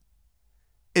Hollywood,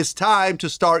 it's time to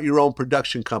start your own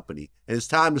production company, and it's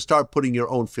time to start putting your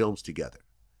own films together.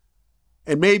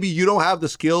 And maybe you don't have the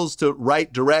skills to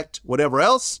write, direct, whatever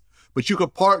else, but you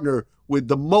could partner with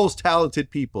the most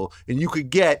talented people, and you could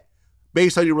get,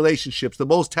 based on your relationships, the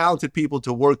most talented people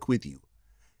to work with you.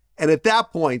 And at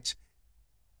that point,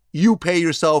 you pay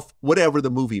yourself whatever the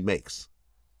movie makes.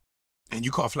 And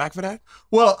you caught flack for that?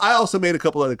 Well, I also made a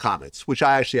couple other comments, which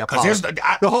I actually apologize.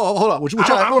 No, hold on. I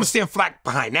don't understand flack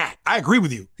behind that. I agree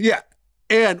with you. Yeah.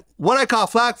 And what I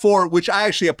caught flack for, which I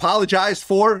actually apologized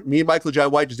for, me and Michael Jai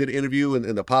White just did an interview, and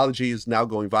the apology is now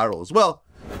going viral as well.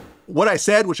 What I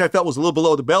said, which I felt was a little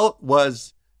below the belt,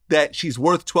 was that she's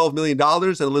worth $12 million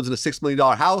and lives in a $6 million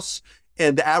house,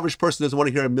 and the average person doesn't want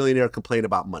to hear a millionaire complain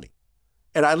about money.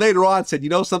 And I later on said, you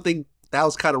know something, that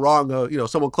was kind of wrong.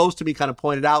 Someone close to me kind of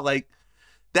pointed out, like,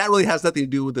 that really has nothing to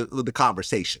do with the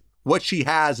conversation. What she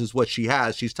has is what she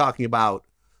has. She's talking about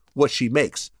what she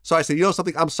makes. So I said, you know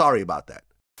something, I'm sorry about that.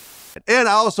 And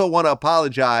I also want to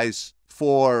apologize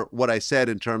for what I said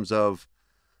in terms of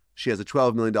she has a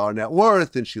 $12 million net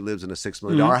worth and she lives in a $6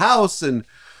 million house. And,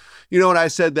 and I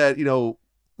said that,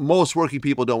 most working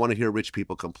people don't want to hear rich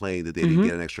people complain that they didn't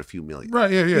get an extra few million.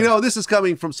 Right, yeah. This is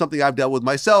coming from something I've dealt with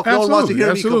myself. No one wants to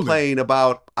hear me complain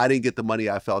about I didn't get the money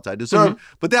I felt I deserved.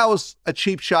 But that was a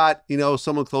cheap shot.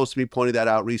 Someone close to me pointed that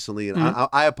out recently, and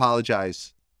I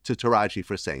apologize to Taraji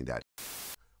for saying that.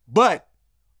 But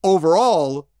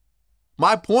overall,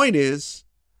 my point is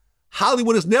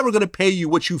Hollywood is never going to pay you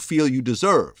what you feel you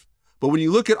deserve. But when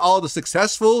you look at all the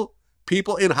successful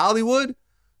people in Hollywood,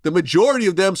 the majority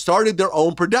of them started their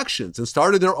own productions and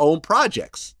started their own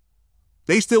projects.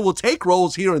 They still will take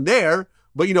roles here and there,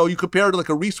 but you compare it to like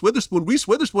a Reese Witherspoon. Reese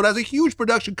Witherspoon has a huge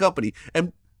production company,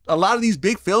 and a lot of these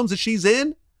big films that she's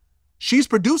in, she's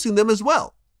producing them as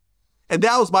well. And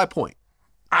that was my point.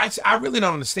 I really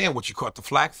don't understand what you caught the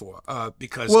flack for,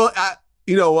 because... Well,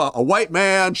 a white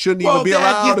man shouldn't even be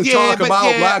allowed to talk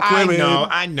about black women.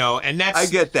 I know. And that's... I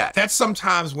get that. That's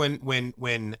sometimes when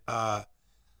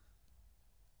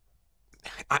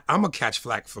I'm going to catch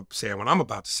flack for saying what I'm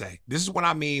about to say. This is what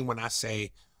I mean when I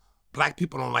say black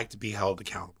people don't like to be held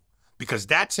accountable. Because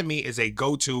that to me is a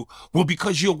go-to, well,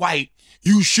 because you're white,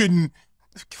 you shouldn't...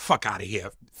 Fuck out of here.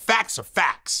 Facts are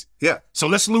facts. Yeah. So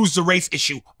let's lose the race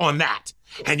issue on that.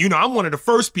 And I'm one of the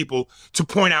first people to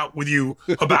point out with you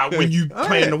about when you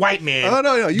playing the white man. Oh,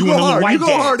 no. You go hard. You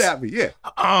go hard at me. Yeah.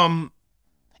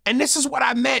 And this is what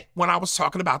I meant when I was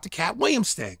talking about the Katt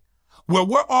Williams thing. Where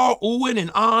we're all oohing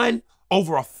and on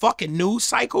over a fucking news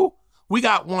cycle. We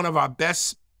got one of our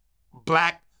best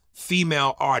black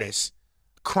female artists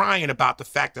crying about the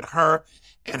fact that her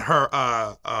and her,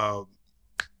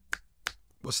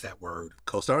 what's that word?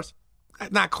 Co-stars?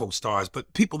 Not co-stars,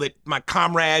 but people that, my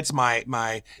comrades,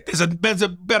 there's a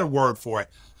better word for it.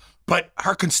 But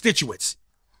her constituents,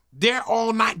 they're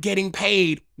all not getting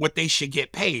paid what they should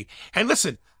get paid. And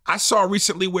listen, I saw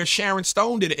recently where Sharon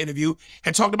Stone did an interview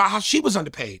and talked about how she was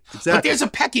underpaid. Exactly. But there's a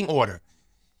pecking order.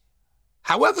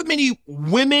 However many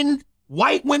women,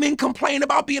 white women complain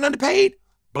about being underpaid,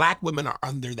 black women are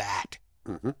under that.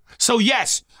 So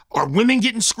yes, are women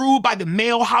getting screwed by the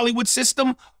male Hollywood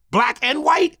system, black and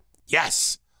white?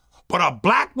 Yes. But are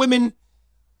black women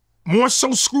more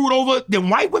so screwed over than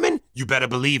white women? You better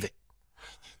believe it.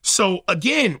 So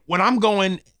again, when I'm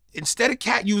going, instead of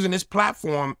Katt using this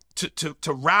platform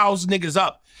to rouse niggas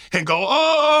up and go,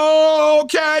 oh,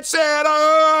 Katt said,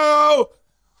 oh,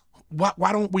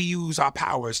 why don't we use our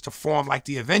powers to form like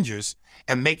the Avengers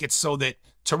and make it so that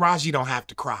Taraji don't have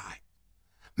to cry?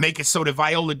 Make it so that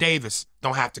Viola Davis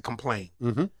don't have to complain.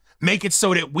 Make it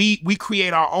so that we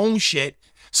create our own shit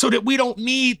so that we don't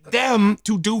need them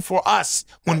to do for us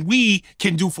when we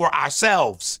can do for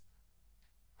ourselves.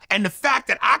 And the fact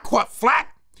that I caught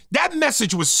flack, that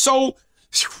message was so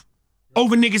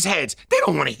over niggas' heads. They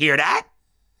don't want to hear that.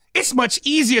 It's much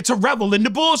easier to revel in the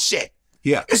bullshit.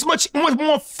 Yeah. It's much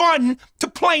more fun to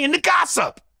play in the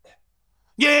gossip.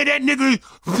 Yeah, that nigga,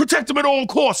 protect him at all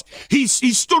costs. He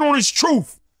stood on his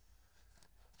truth.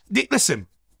 Listen,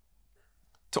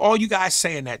 to all you guys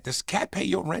saying that, does Katt pay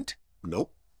your rent?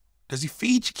 Nope. Does he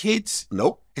feed your kids?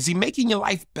 Nope. Is he making your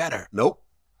life better? Nope.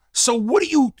 So what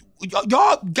do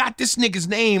y'all got this nigga's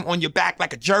name on your back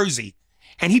like a jersey,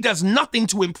 and he does nothing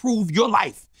to improve your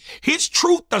life. His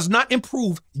truth does not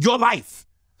improve your life.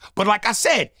 But like I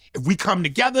said, if we come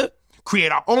together,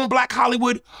 create our own Black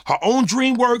Hollywood, our own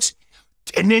DreamWorks,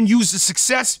 and then use the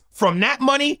success from that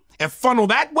money and funnel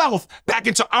that wealth back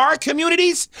into our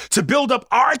communities to build up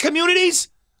our communities,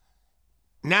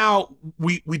 now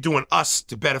we doing us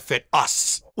to benefit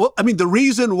us. Well, I mean, the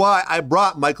reason why I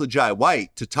brought Michael Jai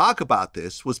White to talk about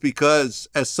this was because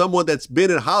as someone that's been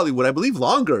in Hollywood, I believe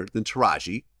longer than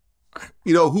Taraji,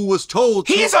 who was told...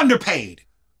 He's underpaid.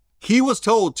 He was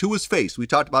told to his face, we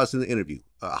talked about this in the interview,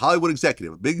 a Hollywood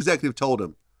executive, a big executive told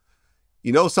him,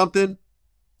 you know something?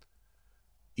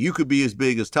 You could be as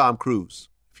big as Tom Cruise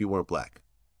if you weren't black.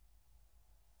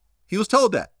 He was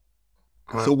told that.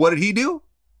 Right. So what did he do?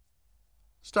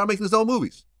 Start making his own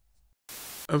movies.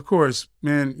 Of course,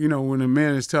 man, you know, when a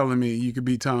man is telling me you could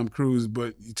be Tom Cruise,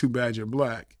 but too bad you're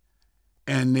black,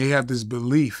 and they have this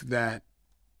belief that,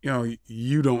 you know,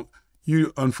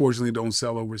 you unfortunately don't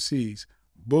sell overseas.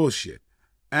 Bullshit.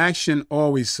 Action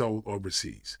always sold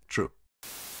overseas. True.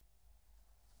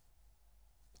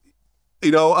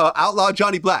 You know, Outlaw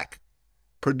Johnny Black,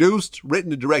 produced,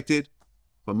 written, and directed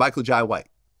by Michael Jai White.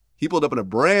 He pulled up in a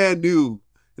brand new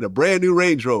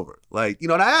Range Rover. Like, you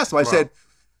know, and I asked him, I said,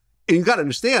 and you got to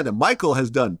understand that Michael has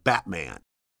done Batman.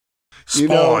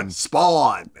 Spawn.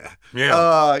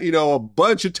 Yeah. You know, a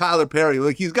bunch of Tyler Perry.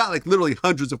 Like, he's got like literally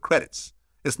hundreds of credits.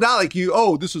 It's not like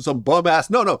this is some bum ass.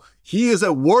 No. He is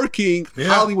a working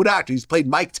Hollywood actor. He's played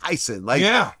Mike Tyson. Like,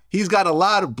 he's got a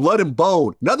lot of blood and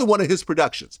bone. Another one of his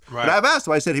productions. Right. And I've asked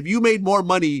him, I said, have you made more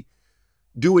money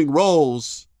doing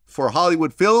roles for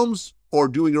Hollywood films or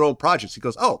doing your own projects? He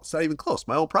goes, oh, it's not even close.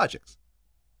 My own projects.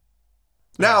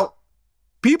 Now,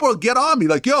 people get on me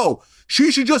like, yo,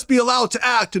 she should just be allowed to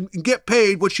act and get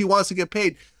paid what she wants to get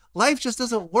paid. Life just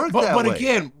doesn't work that way. But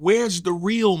again, where's the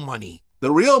real money?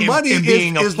 The real money in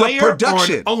being is a player the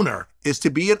production. Or an owner. Is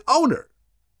to be an owner.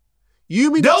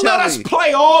 You mean They'll to tell let us me,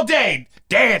 play all day.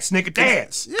 Dance, nigga,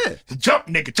 dance. Yeah. Jump,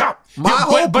 nigga, jump. My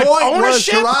whole point was,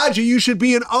 Taraji, you should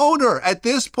be an owner. At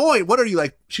this point, what are you,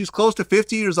 like, she's close to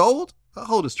 50 years old?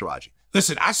 How old is Taraji?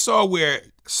 Listen, I saw where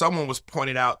someone was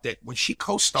pointed out that when she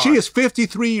co-starred. She is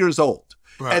 53 years old.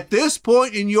 Right. At this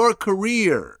point in your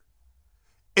career,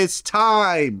 it's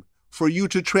time for you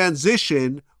to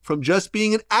transition from just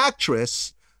being an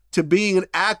actress to being an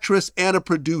actress and a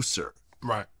producer.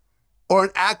 Right. Or an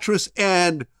actress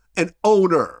and an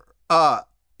owner.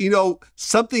 You know,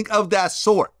 something of that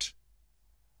sort.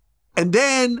 And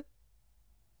then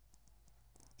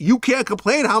you can't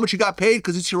complain how much you got paid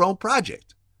because it's your own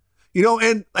project. You know,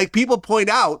 and like people point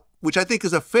out, which I think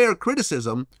is a fair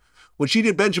criticism, when she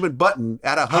did Benjamin Button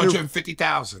at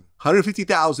 $150,000.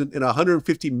 $150,000 in a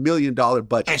 $150 million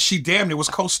budget. And she damn near was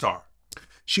co-star.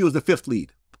 She was the fifth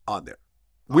lead on there.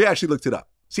 We actually looked it up.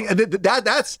 See, and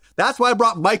that's why I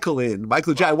brought Michael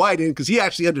Jai White in, because he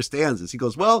actually understands this. He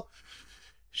goes, well,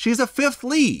 she's a fifth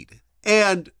lead.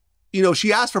 And, you know,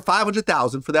 she asked for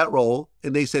 $500,000 for that role,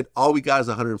 and they said, all we got is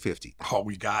 $150,000. All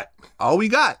we got. All we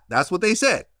got. That's what they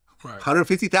said. Right.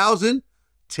 $150,000,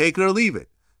 take it or leave it.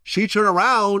 She turned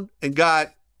around and got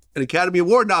an Academy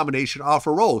Award nomination off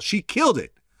her role. She killed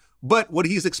it. But what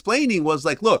he's explaining was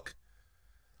like, look,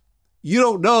 you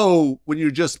don't know when you're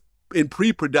just in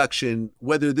pre-production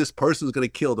whether this person is going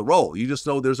to kill the role. You just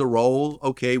know there's a role.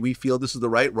 Okay, we feel this is the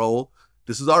right role.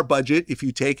 This is our budget. If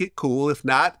you take it, cool. If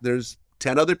not, there's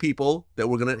 10 other people that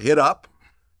we're going to hit up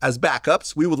as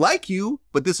backups. We would like you,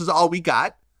 but this is all we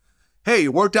got. Hey,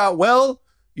 it worked out well.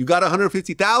 You got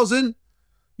 $150,000.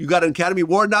 You got an Academy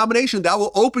Award nomination. That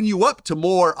will open you up to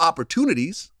more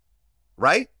opportunities,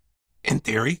 right? In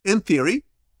theory. In theory.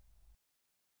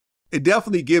 It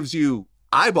definitely gives you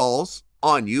eyeballs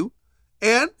on you.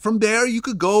 And from there, you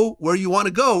could go where you want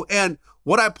to go. And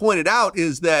what I pointed out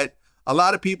is that a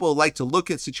lot of people like to look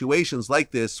at situations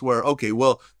like this where, okay,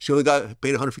 well, she only got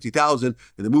paid $150,000 and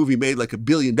the movie made like $1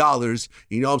 billion.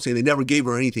 You know what I'm saying? They never gave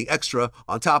her anything extra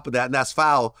on top of that, and that's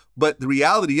foul. But the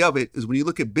reality of it is when you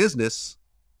look at business,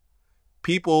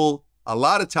 people a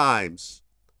lot of times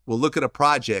will look at a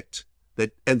project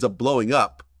that ends up blowing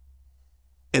up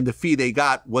and the fee they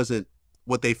got wasn't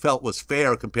what they felt was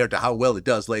fair compared to how well it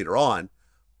does later on.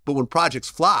 But when projects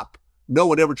flop, no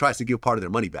one ever tries to give part of their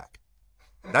money back.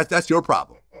 That's your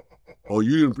problem. Oh,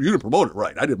 you didn't promote it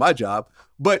right. I did my job.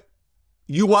 But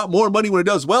you want more money when it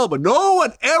does well, but no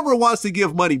one ever wants to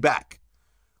give money back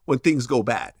when things go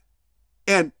bad.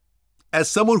 And as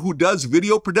someone who does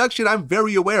video production, I'm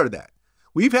very aware of that.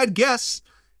 We've had guests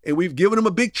and we've given them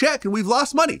a big check and we've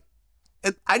lost money.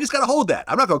 And I just got to hold that.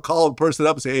 I'm not going to call a person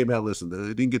up and say, hey, man, listen,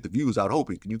 they didn't get the views I was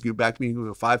hoping. Can you give back to me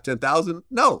 $5,000, $10,000?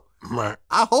 No. Right.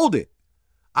 I hold it.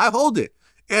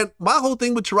 And my whole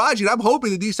thing with Taraji, and I'm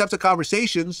hoping that these types of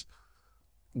conversations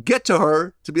get to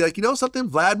her to be like, you know something,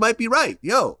 Vlad might be right.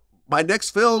 Yo, my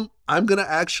next film, I'm going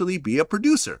to actually be a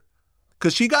producer.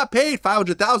 Because she got paid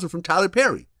 $500,000 from Tyler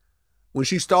Perry when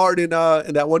she starred in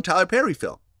that one Tyler Perry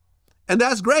film. And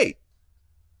that's great.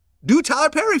 Do Tyler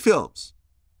Perry films.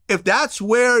 If that's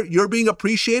where you're being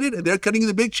appreciated and they're cutting you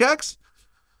the big checks,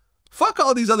 fuck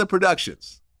all these other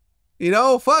productions. You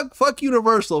know, fuck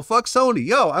Universal, fuck Sony.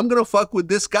 Yo, I'm going to fuck with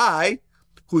this guy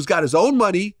who's got his own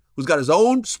money, who's got his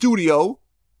own studio.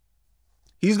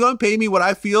 He's going to pay me what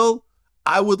I feel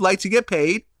I would like to get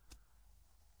paid,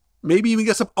 maybe even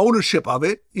get some ownership of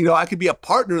it. You know, I could be a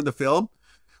partner in the film.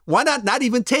 Why not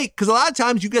even take? Because a lot of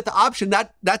times you get the option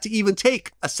not to even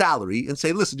take a salary and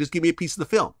say, listen, just give me a piece of the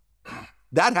film.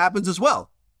 That happens as well.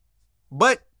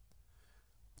 But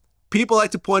people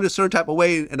like to point a certain type of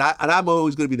way, and I'm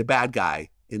always going to be the bad guy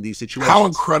in these situations. How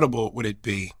incredible would it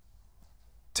be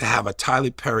to have a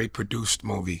Tyler Perry produced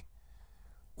movie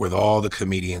with all the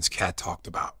comedians Katt talked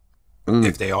about,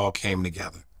 if they all came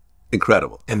together?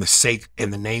 Incredible. In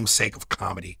the namesake of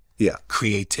comedy. Yeah.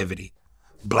 Creativity,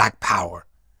 Black power,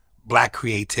 Black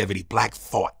creativity, Black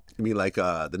thought. You mean like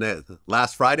the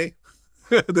last Friday?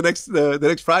 the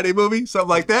next Friday movie? Something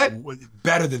like that?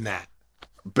 Better than that.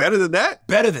 Better than that?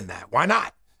 Better than that. Why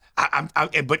not?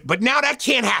 But now that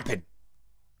can't happen.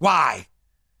 Why?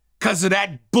 Because of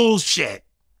that bullshit.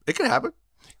 It can happen.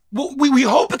 Well, we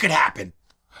hope it could happen.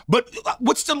 But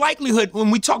what's the likelihood when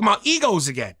we talk about egos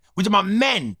again? We talk about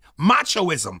men,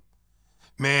 machoism.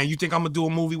 Man, you think I'm going to do a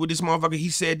movie with this motherfucker? He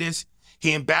said this.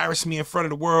 He embarrassed me in front of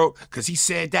the world because he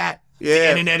said that. Yeah. The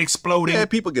internet exploding. Yeah,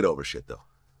 people get over shit, though.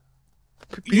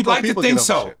 You'd like to think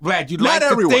so, Vlad. You'd like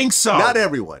to think so. Not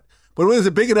everyone. But when there's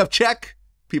a big enough check,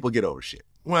 people get over shit.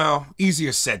 Well,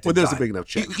 easier said than done. When there's a big enough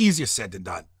check. Easier said than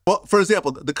done. Well, for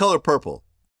example, The Color Purple.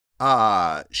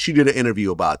 She did an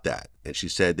interview about that. And she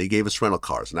said they gave us rental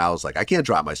cars. And I was like, I can't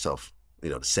drive myself,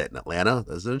 to set in Atlanta.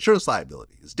 There's an insurance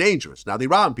liability. It's dangerous. Now they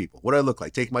rob people. What do I look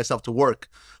like? Taking myself to work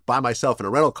by myself in a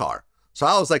rental car. So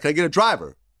I was like, can I get a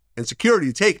driver and security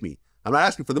to take me? I'm not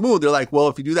asking for the moon. They're like, well,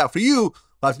 if you do that for you,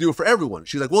 I'll have to do it for everyone.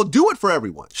 She's like, well, do it for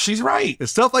everyone. She's right. And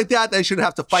stuff like that, they shouldn't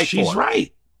have to fight for. She's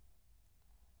right.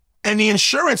 And the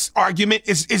insurance argument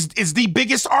is the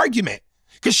biggest argument.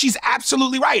 Because she's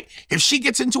absolutely right. If she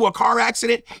gets into a car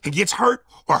accident and gets hurt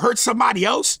or hurts somebody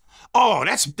else,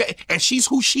 and she's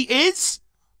who she is?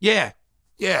 Yeah.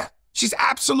 She's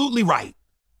absolutely right.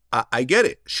 I get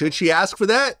it. Should she ask for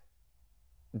that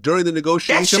during the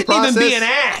negotiation process? That shouldn't even be an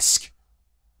ask.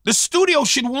 The studio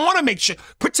should want to make sure,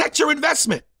 protect your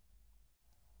investment.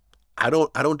 I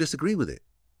don't disagree with it.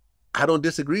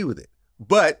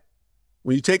 But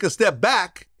when you take a step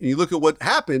back and you look at what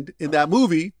happened in that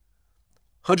movie,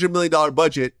 $100 million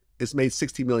budget, it's made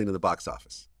 $60 million in the box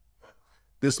office.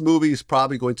 This movie is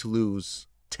probably going to lose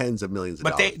tens of millions of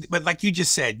dollars. But like you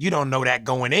just said, you don't know that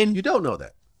going in. You don't know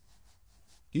that.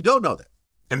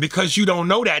 And because you don't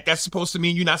know that, that's supposed to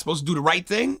mean you're not supposed to do the right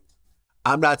thing?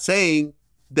 I'm not saying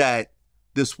that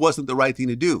this wasn't the right thing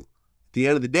to do. At the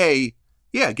end of the day,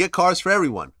 yeah, get cars for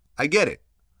everyone. I get it.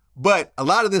 But a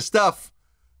lot of this stuff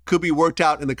could be worked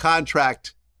out in the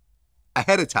contract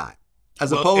ahead of time.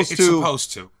 As opposed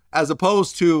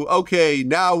to, okay,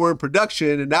 now we're in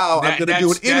production and now I'm going to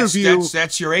do an interview.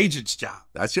 That's your agent's job.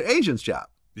 That's your agent's job.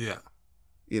 Yeah.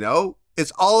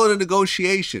 It's all in a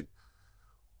negotiation.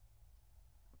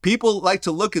 People like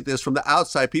to look at this from the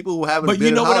outside, people who haven't been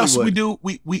in Hollywood. But you know what else we do?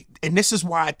 We and this is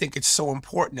why I think it's so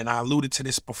important, and I alluded to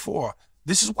this before.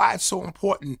 This is why it's so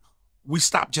important we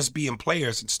stop just being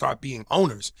players and start being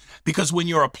owners. Because when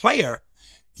you're a player,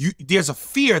 there's a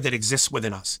fear that exists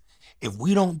within us. If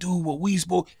we don't do what we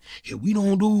supposed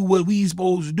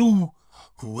to do,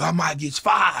 I might get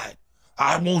fired.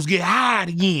 I won't get hired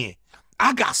again.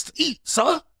 I got to eat,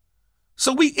 sir.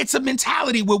 So it's a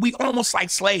mentality where we almost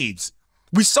like slaves.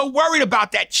 We're so worried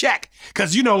about that check.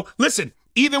 Because, listen,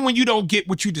 even when you don't get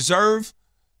what you deserve,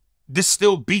 this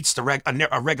still beats a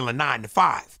regular 9 to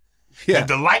 5. Yeah.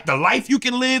 The life you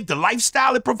can live, the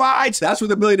lifestyle it provides. That's where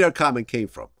the millionaire comment came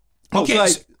from. Okay.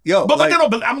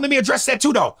 Let me address that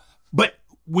too, though. But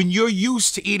when you're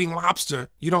used to eating lobster,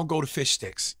 you don't go to fish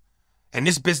sticks. And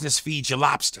this business feeds you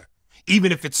lobster,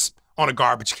 even if it's on a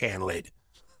garbage can lid.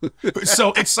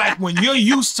 So it's like when you're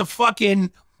used to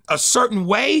fucking a certain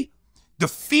way, the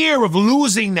fear of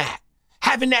losing that,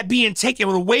 having that being taken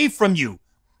away from you,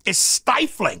 is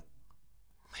stifling.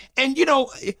 And,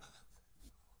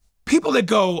 people that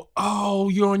go, oh,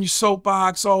 you're on your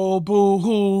soapbox, oh,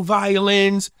 boo-hoo,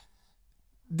 violins.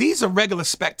 These are regular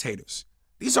spectators.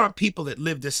 These aren't people that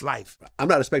live this life. I'm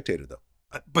not a spectator,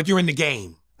 though. But you're in the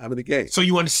game. I'm in the game. So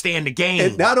you understand the game.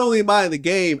 And not only am I in the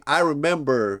game, I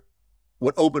remember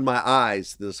what opened my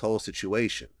eyes to this whole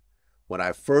situation. When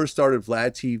I first started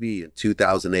VladTV in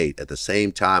 2008, at the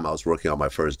same time I was working on my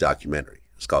first documentary.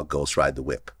 It's called Ghost Ride the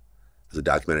Whip. It's a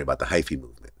documentary about the hyphy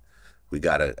movement. We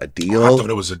got a deal. I thought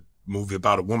it was a movie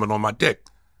about a woman on my dick.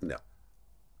 No.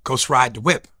 Ghost Ride the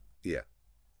Whip. Yeah.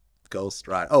 Ghost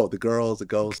Ride. Oh, the girls, the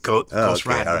ghost. Ghost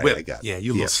Ride the Whip. I got it. Yeah,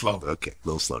 you're a little slow. Okay, a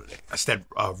little slow today. That's that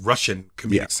Russian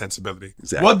comedic sensibility.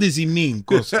 Exactly. What does he mean,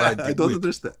 Ghost Ride the Whip? I don't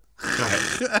understand. Go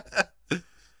ahead.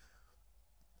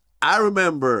 I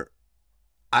remember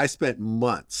I spent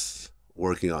months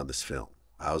working on this film.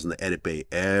 I was in the edit bay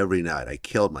every night. I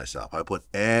killed myself. I put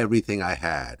everything I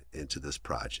had into this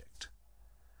project.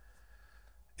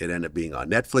 It ended up being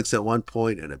on Netflix at one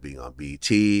point. It ended up being on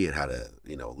BET. It had a,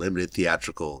 limited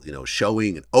theatrical,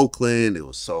 showing in Oakland. I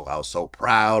was so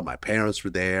proud. My parents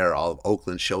were there. All of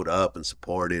Oakland showed up and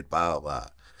supported, blah, blah, blah.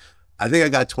 I think I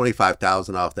got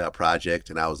 $25,000 off that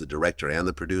project, and I was the director and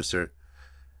the producer.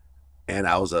 And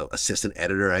I was an assistant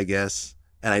editor, I guess.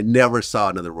 And I never saw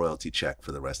another royalty check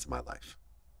for the rest of my life,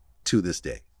 to this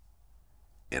day.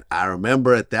 And I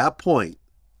remember at that point,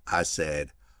 I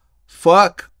said,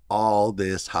 fuck all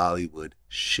this Hollywood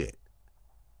shit.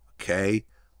 Okay?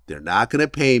 They're not going to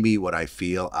pay me what I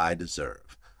feel I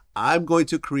deserve. I'm going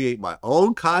to create my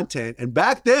own content. And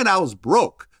back then I was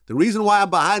broke. The reason why I'm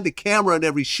behind the camera in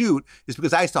every shoot is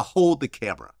because I used to hold the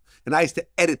camera, and I used to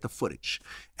edit the footage,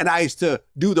 and I used to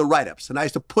do the write-ups, and I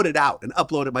used to put it out and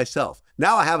upload it myself.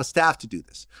 Now I have a staff to do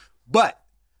this. But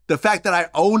the fact that I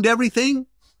owned everything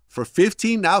for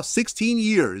 15, now 16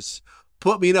 years,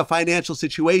 put me in a financial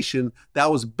situation that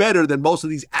was better than most of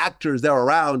these actors that were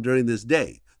around during this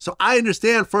day. So I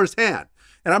understand firsthand.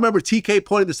 And I remember TK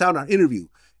pointing this out in our interview,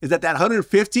 is that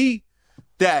 150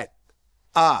 that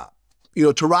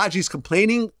Taraji's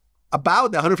complaining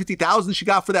about, the 150,000 she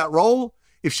got for that role,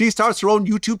 if she starts her own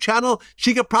YouTube channel,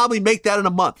 she could probably make that in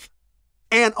a month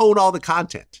and own all the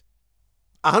content.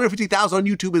 150,000 on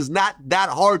YouTube is not that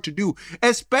hard to do,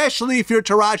 especially if you're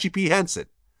Taraji P. Henson.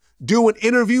 Doing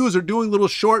interviews or doing little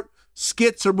short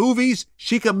skits or movies,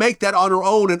 she can make that on her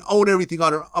own and own everything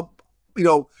on her,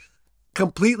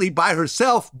 completely by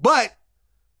herself. But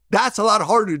that's a lot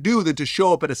harder to do than to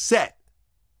show up at a set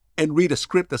and read a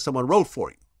script that someone wrote for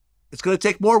you. It's going to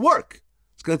take more work.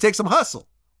 It's going to take some hustle.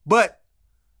 But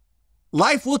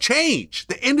life will change.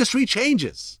 The industry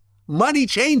changes. Money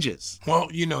changes. Well,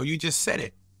 you just said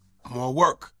it. More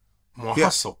work, more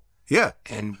hustle. Yeah.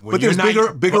 And but there's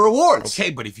bigger rewards. Okay,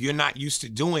 but if you're not used to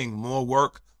doing more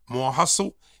work, more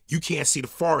hustle, you can't see the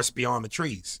forest beyond the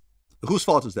trees. Whose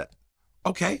fault is that?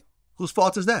 Okay. Whose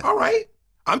fault is that? All right.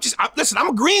 Listen, I'm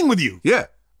agreeing with you. Yeah.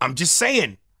 I'm just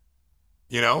saying,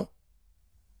 there's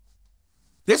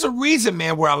a reason,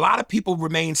 man, where a lot of people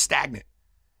remain stagnant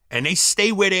and they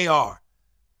stay where they are.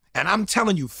 And I'm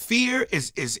telling you, fear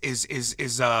is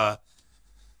it's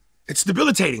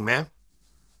debilitating, man.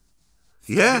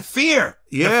 Yeah. The fear.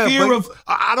 Yeah. The fear of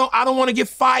I don't want to get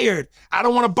fired. I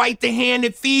don't want to bite the hand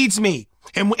that feeds me.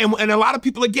 And a lot of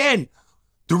people, again,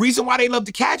 the reason why they love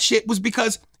the Katt shit was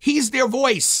because he's their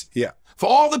voice. Yeah. For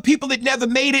all the people that never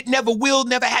made it, never will,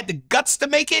 never had the guts to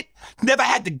make it, never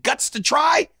had the guts to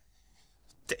try,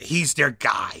 he's their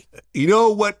guy. You know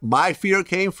what my fear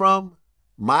came from?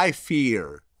 My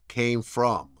fear came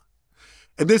from,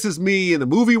 and this is me in the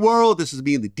movie world, this is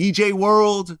me in the DJ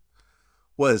world,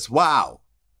 was, wow,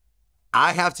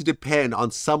 I have to depend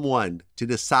on someone to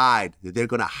decide that they're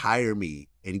going to hire me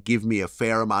and give me a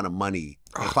fair amount of money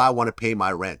if I want to pay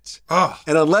my rent.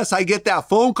 And unless I get that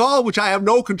phone call, which I have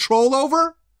no control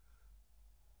over,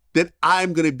 then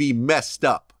I'm going to be messed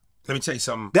up. Let me tell you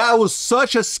something. That was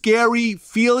such a scary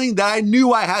feeling that I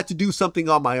knew I had to do something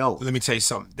on my own. Let me tell you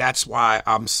something. That's why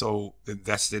I'm so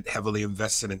heavily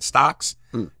invested in stocks.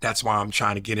 That's why I'm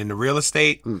trying to get into real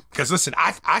estate. Because listen,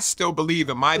 I still believe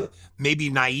in my maybe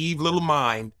naive little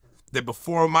mind that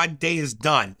before my day is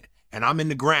done and I'm in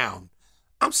the ground,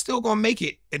 I'm still going to make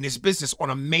it in this business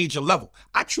on a major level.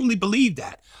 I truly believe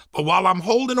that. But while I'm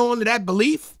holding on to that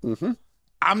belief,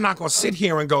 I'm not going to sit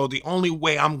here and go, the only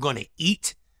way I'm going to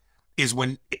eat is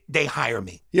when they hire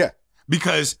me. Yeah.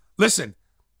 Because listen,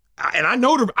 I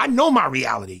know my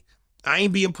reality. I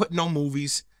ain't being put in no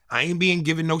movies. I ain't being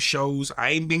given no shows.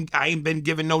 I ain't been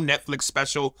given no Netflix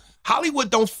special. Hollywood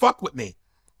don't fuck with me.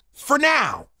 For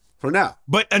now.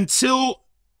 But until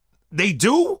they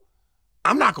do,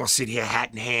 I'm not gonna sit here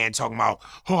hat in hand talking about,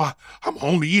 I'm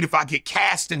only eat if I get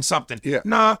cast in something. Yeah.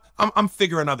 Nah, I'm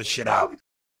figuring other shit out.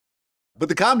 But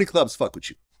the comedy clubs fuck with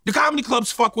you. The comedy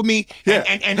clubs fuck with me. Yeah,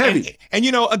 and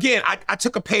again, I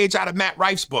took a page out of Matt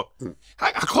Rife's book.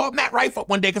 I called Matt Rife up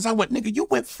one day because I went, nigga, you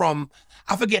went from,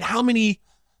 I forget how many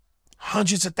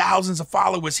hundreds of thousands of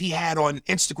followers he had on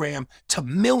Instagram to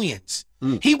millions.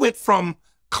 He went from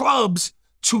clubs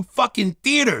to fucking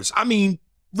theaters. I mean,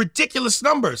 ridiculous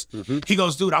numbers. He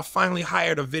goes, dude, I finally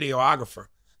hired a videographer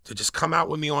to just come out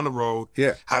with me on the road.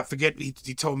 Yeah. I forget,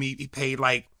 he told me he paid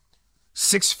like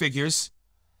 6 figures,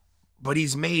 but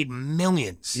he's made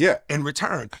millions in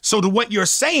return. So to what you're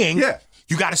saying,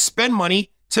 you got to spend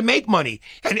money to make money.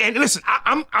 And listen,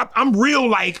 I'm real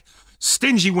like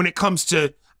stingy when it comes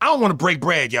to, I don't want to break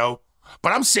bread, yo.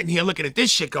 But I'm sitting here looking at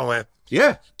this shit going,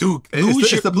 yeah, dude,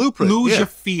 it's the blueprint. Lose your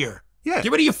fear. Yeah.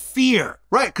 Get rid of your fear.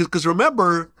 Right, because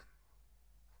remember,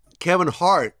 Kevin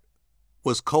Hart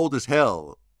was cold as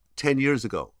hell 10 years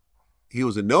ago. He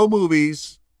was in no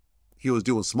movies. He was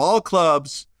doing small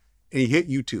clubs, and he hit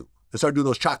YouTube and started doing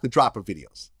those chocolate dropper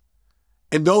videos.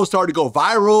 And those started to go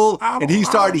viral, and he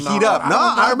started to heat up.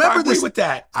 I remember this. With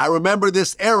that. I remember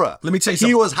this era. Let me tell you something.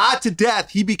 He was hot to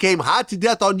death. He became hot to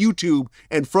death on YouTube,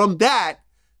 and from that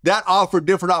offered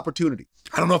different opportunities.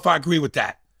 I don't know if I agree with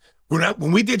that.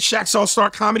 When we did Shaq's All-Star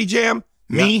Comedy Jam,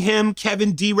 me, him,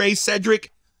 Kevin, D-Ray,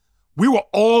 Cedric, we were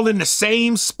all in the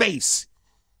same space.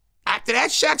 After that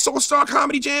Shaq's All-Star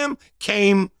Comedy Jam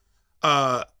came,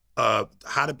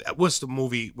 what's the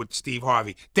movie with Steve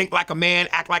Harvey? Think Like a Man,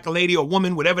 Act Like a Lady or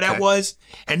Woman, whatever that was.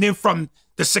 And then from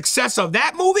the success of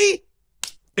that movie,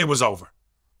 it was over.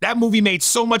 That movie made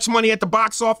so much money at the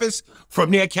box office.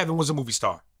 From there, Kevin was a movie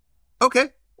star. Okay.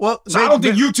 Well, so I don't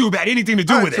think YouTube had anything to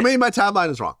do with it. So maybe my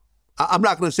timeline is wrong. I'm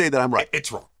not going to say that I'm right.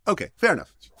 It's wrong. Okay, fair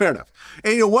enough. Fair enough.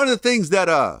 And one of the things that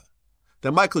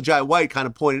that Michael Jai White kind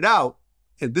of pointed out,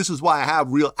 and this is why I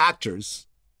have real actors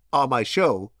on my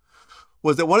show,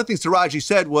 was that one of the things Taraji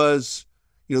said was,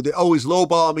 they always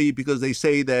lowball me because they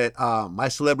say that my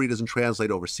celebrity doesn't translate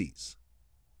overseas.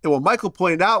 And what Michael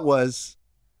pointed out was,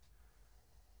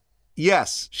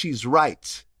 yes, she's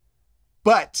right,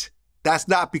 but that's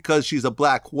not because she's a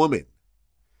black woman.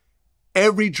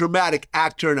 Every dramatic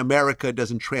actor in America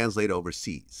doesn't translate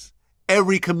overseas.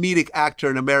 Every comedic actor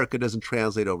in America doesn't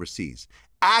translate overseas.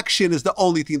 Action is the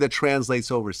only thing that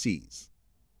translates overseas.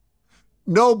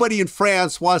 Nobody in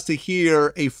France wants to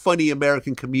hear a funny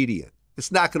American comedian.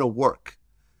 It's not going to work.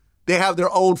 They have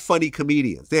their own funny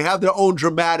comedians. They have their own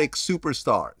dramatic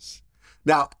superstars.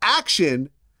 Now, action,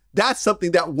 that's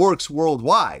something that works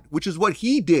worldwide, which is what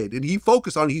he did, and he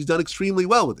focused on. He's done extremely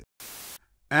well with it.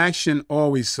 Action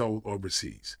always sold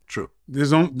overseas. True.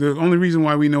 The only reason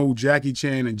why we know who Jackie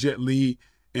Chan and Jet Li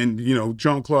and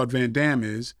Jean-Claude Van Damme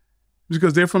is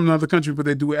because they're from another country, but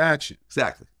they do action.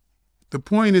 Exactly. The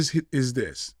point is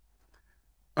this: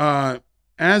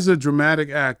 as a dramatic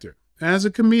actor, as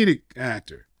a comedic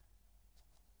actor,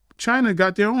 China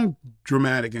got their own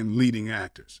dramatic and leading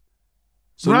actors.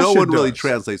 So Russia no one really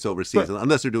translates overseas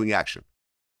unless they're doing action.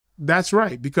 That's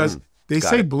right, because they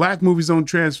say black movies don't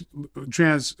translate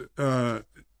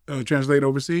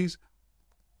overseas.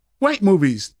 White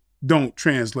movies don't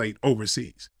translate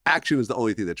overseas. Action is the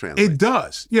only thing that translates. It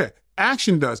does, yeah.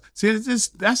 Action does. See,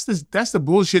 that's the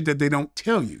bullshit that they don't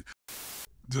tell you.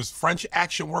 Does French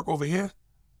action work over here?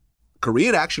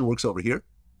 Korean action works over here.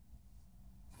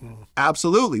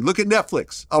 Absolutely. Look at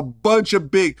Netflix. A bunch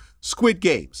of big Squid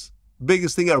Games.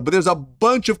 Biggest thing ever. But there's a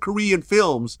bunch of Korean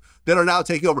films that are now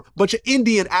taking over. A bunch of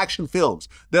Indian action films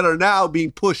that are now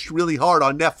being pushed really hard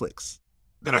on Netflix.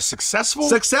 That are successful?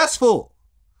 Successful.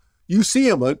 You see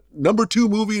them, a #2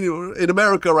 movie in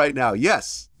America right now.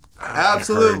 Yes.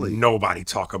 Absolutely. I heard nobody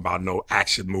talk about no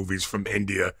action movies from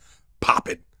India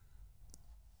popping.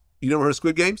 You never heard of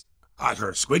Squid Games? I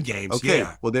heard Squid Games, okay.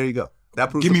 Yeah. Well, there you go.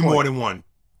 That proves Give me the point. more than one.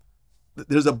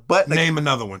 There's a but. Name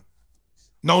another one.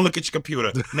 Don't look at your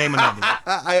computer. Name another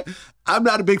one. I'm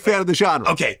not a big fan of the genre.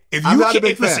 Okay.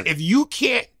 If you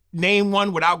can't name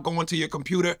one without going to your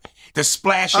computer, the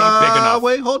splash ain't big enough.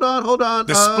 Wait, hold on.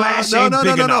 The splash ain't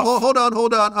big enough. No, hold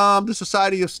on. The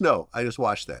Society of Snow. I just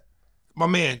watched that. My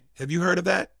man, have you heard of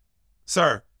that?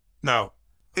 Sir, no.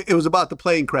 It was about the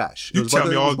plane crash. You tell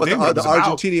me all day what it was about. The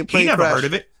Argentinian plane crash. He never heard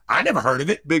of it. I never heard of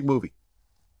it. Big movie.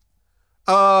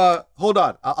 Hold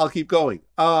on. I'll keep going.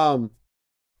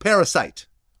 Parasite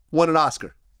won an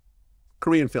Oscar.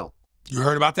 Korean film. You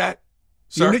heard about that,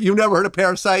 sir? You never heard of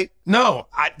Parasite? No.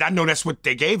 I know that's what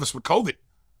they gave us with COVID.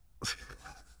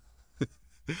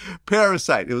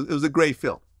 Parasite. It was a great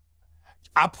film.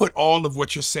 I put all of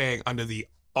what you're saying under the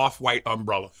off-white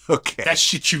umbrella. Okay. That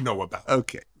shit you know about.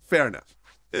 Okay. Fair enough.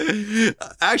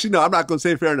 Actually, no, I'm not going to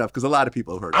say fair enough because a lot of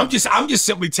people have heard of it. I'm just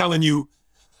simply telling you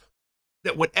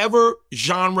that whatever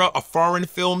genre a foreign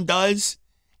film does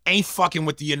ain't fucking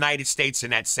with the United States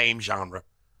in that same genre.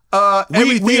 We are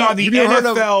the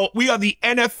NFL. We are the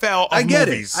NFL of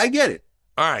movies. I get it.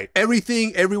 All right.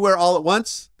 Everything, Everywhere, All at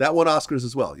Once. That won Oscars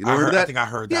as well. You know that? I think I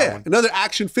heard that one. Another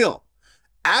action film.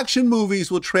 Action movies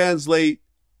will translate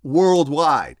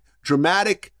worldwide.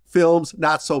 Dramatic films,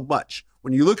 not so much.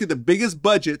 When you look at the biggest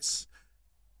budgets,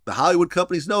 the Hollywood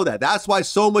companies know that. That's why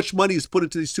so much money is put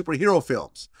into these superhero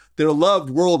films. They're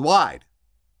loved worldwide.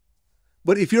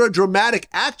 But if you're a dramatic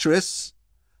actress,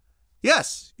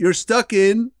 yes, you're stuck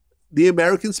in the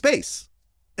American space.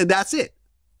 And that's it.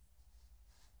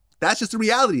 That's just the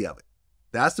reality of it.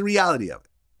 That's the reality of it.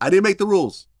 I didn't make the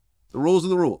rules. The rules are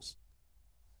the rules.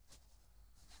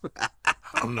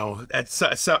 I don't know. That's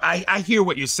so I hear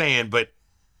what you're saying, but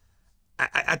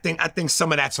I think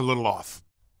some of that's a little off.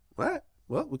 What?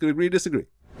 Well, we can agree to disagree.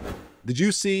 Did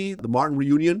you see the Martin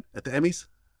reunion at the Emmys?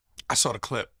 I saw the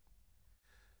clip.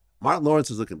 Martin Lawrence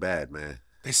is looking bad, man.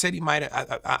 They said he might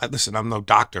have, listen, I'm no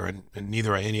doctor, and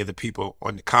neither are any of the people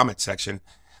on the comment section,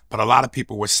 but a lot of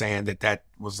people were saying that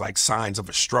was like signs of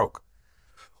a stroke.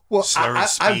 Well,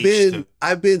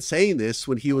 I've been saying this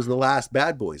when he was in the last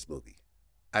Bad Boys movie.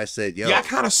 I said, yo. Yeah, I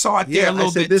kind of saw it there a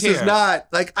little bit. This is not,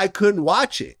 like, I couldn't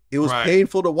watch it. It was right.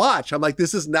 painful to watch. I'm like,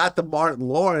 this is not the Martin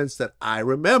Lawrence that I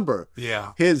remember.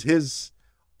 Yeah. His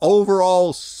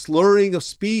overall slurring of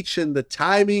speech and the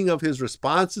timing of his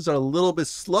responses are a little bit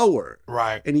slower.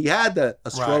 Right. And he had a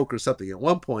stroke or something at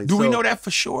one point. Do we know that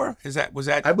for sure? Was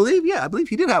that? I believe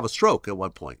he did have a stroke at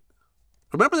one point.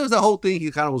 Remember there was that whole thing, he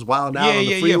kind of was wilding out on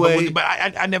the freeway? But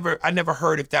I never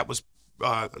heard if that was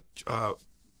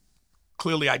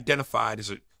clearly identified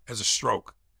as a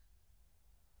stroke.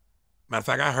 Matter of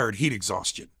fact, I heard heat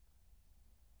exhaustion.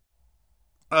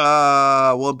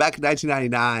 Well, back in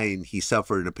 1999, he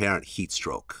suffered an apparent heat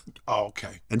stroke. Oh,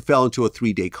 okay. And fell into a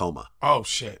 3-day coma. Oh,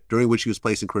 shit. During which he was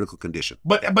placed in critical condition.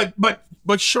 But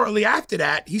shortly after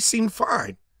that, he seemed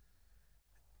fine.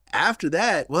 After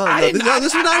that, well,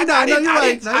 this was 99. No, you're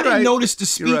right. I didn't notice the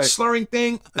speech slurring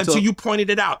thing until you pointed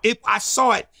it out. I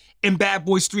saw it in Bad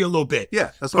Boys 3 a little bit.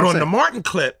 Yeah, that's what I'm saying. But on the Martin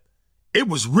clip, it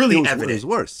was really evident. It was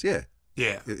worse, yeah.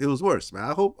 Yeah. It was worse, man.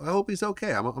 I hope he's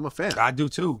okay. I'm a fan. I do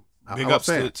too. Big ups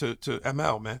to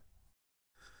ML, man.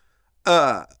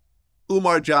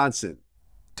 Umar Johnson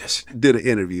did an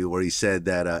interview where he said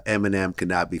that Eminem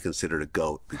cannot be considered a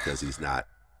GOAT because he's not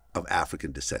of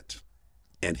African descent.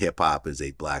 And hip-hop is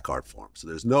a black art form. So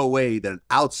there's no way that an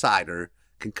outsider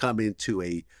can come into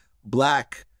a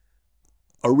black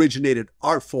originated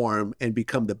art form and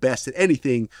become the best at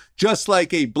anything, just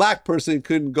like a black person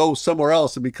couldn't go somewhere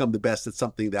else and become the best at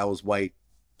something that was white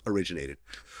originated.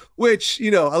 Which, a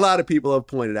lot of people have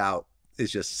pointed out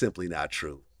is just simply not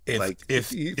true.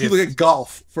 If you look at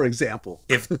golf, for example.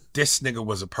 If this nigga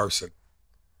was a person,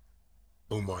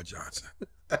 Umar Johnson.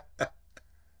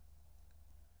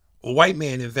 A white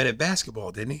man invented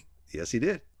basketball, didn't he? Yes, he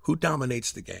did. Who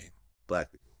dominates the game?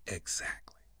 Black people.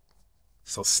 Exactly.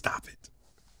 So stop it.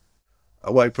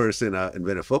 A white person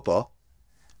invented football.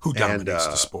 Who dominates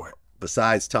the sport?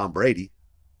 Besides Tom Brady,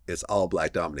 it's all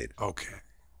black dominated. Okay.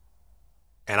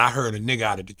 And I heard a nigga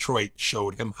out of Detroit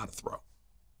showed him how to throw.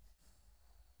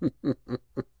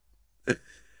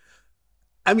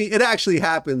 I mean, it actually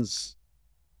happens.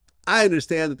 I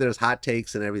understand that there's hot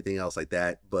takes and everything else like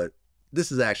that, but this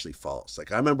is actually false.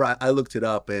 Like, I remember I looked it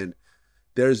up, and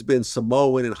there's been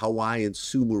Samoan and Hawaiian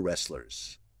sumo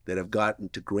wrestlers that have gotten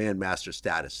to grandmaster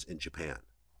status in Japan.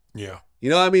 Yeah. You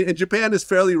know what I mean? And Japan is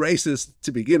fairly racist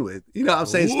to begin with. You know what I'm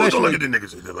saying? Ooh, especially, don't look at the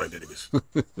niggas. They like the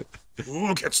niggas.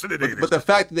 Ooh, catch the niggas. But the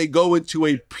fact that they go into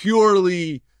a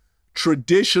purely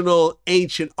traditional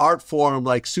ancient art form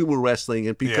like sumo wrestling,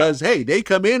 and because, hey, they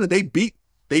come in and they beat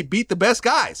the best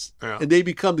guys, and they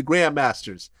become the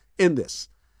grandmasters in this.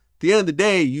 At the end of the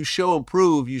day, you show and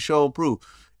prove,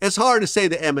 It's hard to say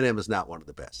that Eminem is not one of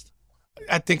the best.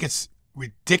 I think it's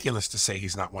ridiculous to say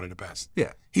he's not one of the best.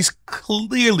 Yeah. He's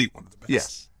clearly one of the best.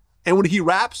 Yes. And when he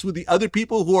raps with the other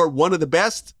people who are one of the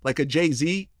best, like a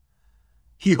Jay-Z,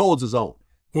 he holds his own.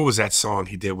 What was that song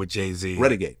he did with Jay-Z?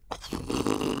 Renegade.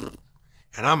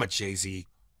 And I'm a Jay-Z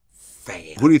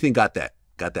fan. Who do you think got that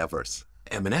verse?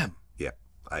 Eminem. Yeah,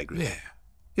 I agree. Yeah.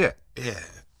 Yeah. Yeah.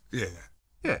 Yeah.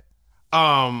 Yeah.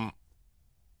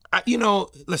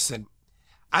 Listen,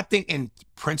 I think in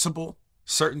principle,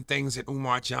 certain things that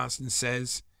Umar Johnson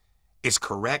says is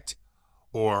correct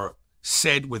or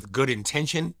said with good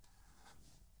intention,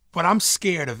 but I'm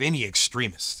scared of any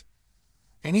extremist.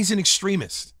 And he's an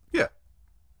extremist. Yeah.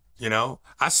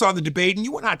 I saw the debate, and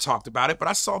you and I talked about it, but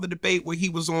I saw the debate where he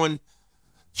was on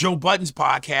Joe Budden's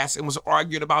podcast and was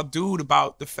arguing about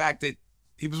the fact that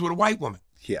he was with a white woman.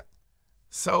 Yeah.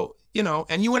 So,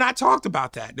 and you and I talked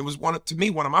about that. It was one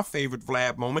of my favorite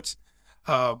Vlad moments.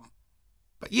 But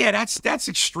yeah, that's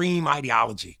extreme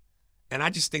ideology. And I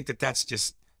just think that that's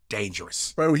just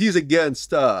dangerous. Right, he's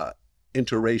against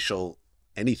interracial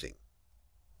anything.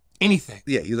 Anything.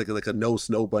 Yeah, he's like a no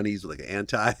snow bunnies with like an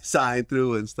anti-sign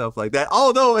through and stuff like that.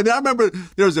 Although, and I remember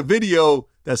there was a video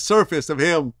that surfaced of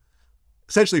him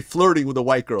essentially flirting with a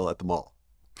white girl at the mall.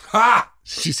 Ha!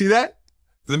 Did you see that?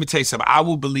 Let me tell you something. I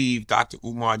will believe Dr.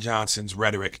 Umar Johnson's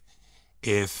rhetoric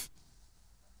if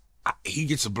he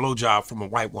gets a blowjob from a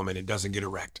white woman and doesn't get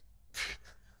erect.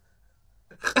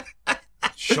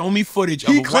 Show me footage of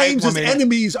a He white claims his woman.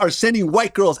 enemies are sending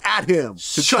white girls at him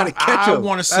to try to catch him. I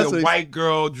want to see a white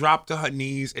girl drop to her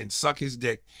knees and suck his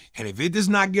dick. And if it does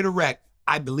not get erect,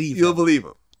 I believe You'll him. believe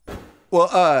him.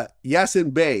 Well,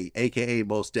 Yasin Bey, a.k.a.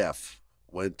 Mos Def,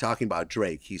 when talking about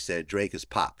Drake, he said Drake is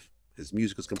pop. His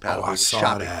music is compatible I with saw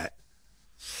shopping. that.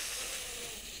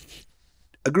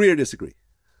 Agree or disagree?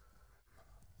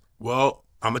 Well,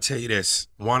 I'm going to tell you this.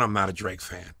 One, I'm not a Drake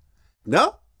fan.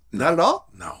 No? Not at all?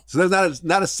 No. So there's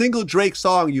not a single Drake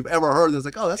song you've ever heard that's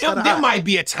like, oh, that's kind of There hot. might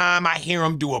be a time I hear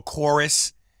him do a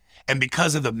chorus, and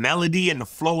because of the melody and the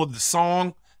flow of the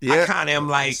song, I kind of am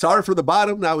like, started from the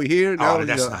bottom, now we here. Now oh,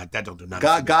 that's not, that don't do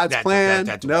nothing. God's plan?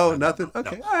 No, nothing. No.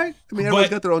 Okay, all right. I mean, everyone's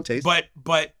got their own taste.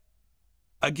 But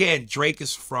again, Drake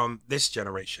is from this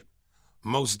generation.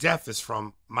 Mos Def is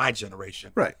from my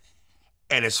generation. Right.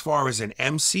 And as far as an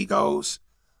MC goes,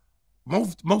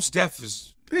 Mos Def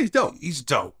is... He's dope. He's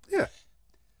dope. Yeah.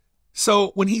 So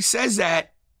when he says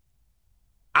that,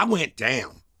 I went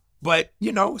down. But,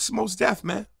 you know, it's Mos Def,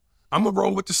 man. I'm going to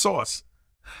roll with the sauce.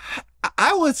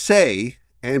 I would say,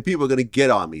 and people are going to get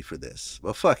on me for this,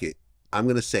 but fuck it. I'm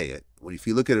going to say it. If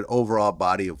you look at an overall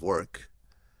body of work,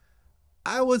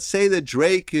 I would say that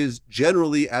Drake is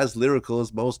generally as lyrical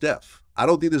as Mos Def. I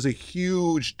don't think there's a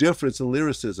huge difference in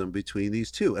lyricism between these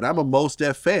two. And I'm a Mos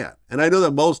Def fan. And I know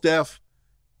that Mos Def,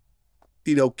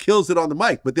 you know, kills it on the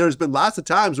mic, but there's been lots of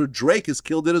times where Drake has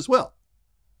killed it as well.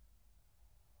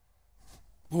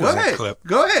 What was that clip?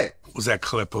 Go ahead. What was that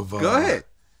clip of Go ahead.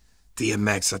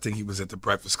 DMX? I think he was at the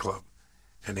Breakfast Club,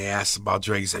 and they asked about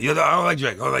Drake. He said, "You know, I don't like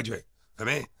Drake. I don't like Drake. I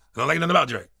mean, I don't like nothing about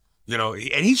Drake." You know,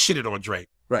 and he shitted on Drake.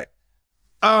 Right.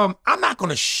 I'm not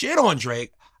gonna shit on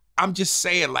Drake. I'm just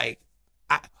saying, like,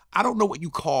 I don't know what you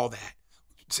call that.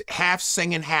 It's half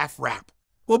singing, half rap.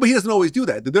 Well, but he doesn't always do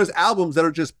that. There's albums that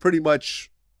are just pretty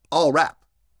much all rap.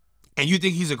 And you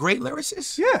think he's a great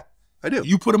lyricist? Yeah, I do.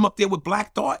 You put him up there with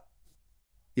Black Thought?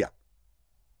 Yeah.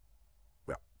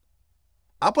 Well,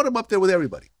 I'll put him up there with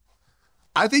everybody.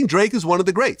 I think Drake is one of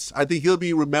the greats. I think he'll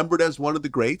be remembered as one of the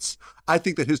greats. I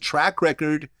think that his track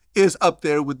record is up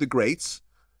there with the greats.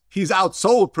 He's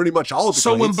outsold pretty much all of the greats.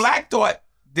 So when Black Thought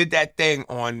did that thing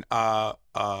on the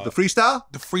freestyle?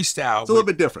 The freestyle. It's a little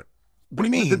bit different. What do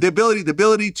you mean? The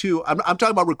ability to, I'm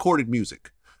talking about recorded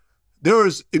music.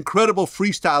 There's incredible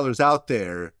freestylers out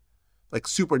there, like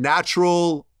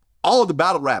Supernatural, all of the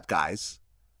battle rap guys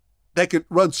that could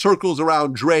run circles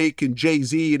around Drake and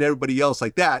Jay-Z and everybody else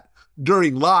like that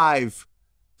during live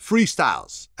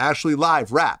freestyles, actually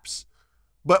live raps.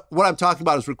 But what I'm talking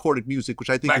about is recorded music, which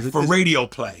I think like for radio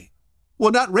play.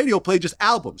 Well, not radio play, just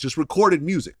albums, just recorded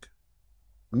music.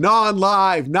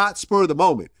 Non-live, not spur of the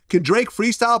moment. Can Drake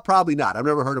freestyle? Probably not. I've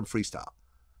never heard him freestyle.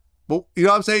 But you know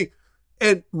what I'm saying?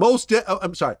 And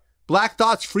Black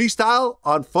Thought's freestyle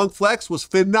on Funk Flex was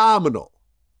phenomenal.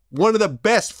 One of the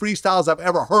best freestyles I've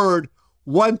ever heard.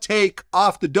 One take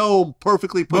off the dome,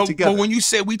 perfectly put together. But when you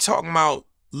say we talking about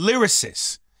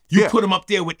lyricists, you put him up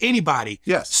there with anybody.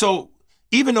 Yes. So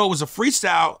even though it was a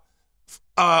freestyle,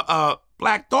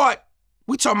 Black Thought,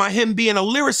 we talking about him being a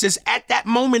lyricist at that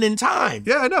moment in time.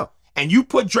 Yeah, I know. And you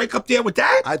put Drake up there with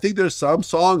that? I think there's some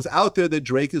songs out there that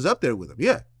Drake is up there with him.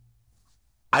 Yeah.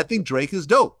 I think Drake is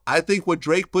dope. I think what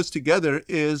Drake puts together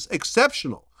is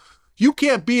exceptional. You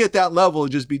can't be at that level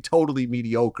and just be totally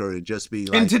mediocre and just be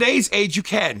like... In today's age, you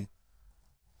can.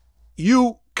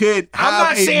 You could have I'm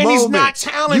not saying moment. He's not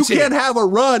talented. You can't have a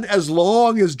run as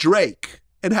long as Drake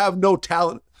and have no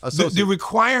talent associated. The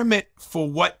requirement for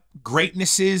what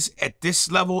greatness is at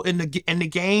this level in the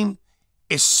game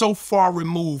is so far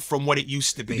removed from what it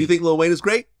used to be. Do you think Lil Wayne is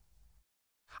great?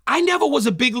 I never was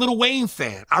a big Lil Wayne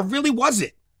fan. I really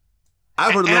wasn't.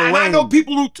 I've heard Lil Wayne. I know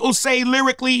people who say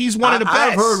lyrically he's one of the best.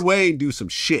 I've heard Wayne do some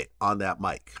shit on that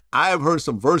mic. I have heard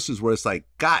some verses where it's like,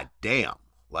 God damn,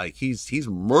 like he's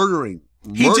murdering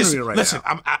right listen,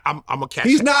 now. I'm a catch.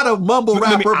 He's not a mumble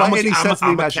rapper by any sense of the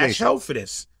imagination. I'm a catch hell for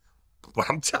this, but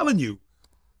I'm telling you,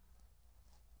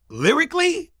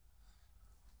 lyrically,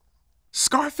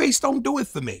 Scarface don't do it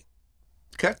for me.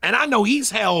 Okay, and I know he's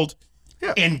held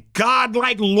in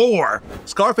godlike lore.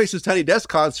 Scarface's Tiny Desk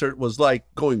concert was like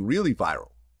going really viral.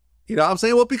 You know what I'm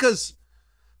saying? Well, because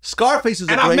Scarface is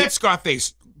I met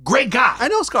Scarface. Great guy. I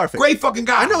know Scarface. Great fucking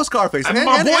guy. I know Scarface. And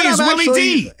my boy is Willie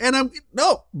D. And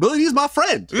Willie D is my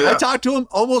friend. Yeah. I talk to him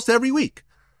almost every week.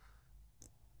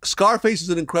 Scarface is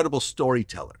an incredible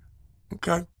storyteller.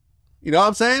 Okay. You know what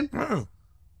I'm saying? Yeah.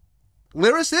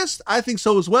 Lyricist, I think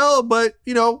so as well, but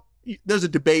you know, there's a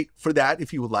debate for that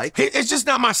if you would like. It's just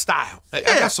not my style.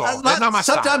 That's all. That's not my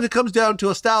style. Sometimes it comes down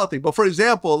to a style thing. But for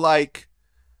example, like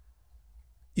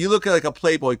you look at like a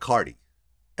Playboy Cardi,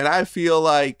 and I feel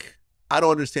like I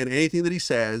don't understand anything that he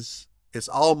says. It's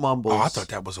all mumbles. Oh, I thought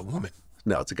that was a woman.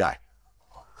 No, it's a guy.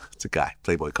 It's a guy.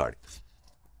 Playboy Cardi.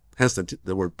 Hence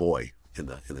the word boy in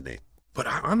the name. But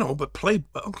I know, but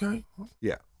okay.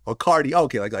 Yeah. Or Cardi.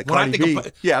 Okay, like when Cardi B.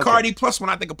 Yeah, okay. Cardi, plus when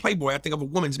I think of Playboy, I think of a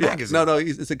woman's magazine. No,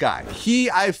 it's a guy. He,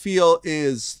 I feel,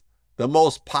 is the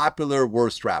most popular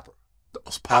worst rapper. The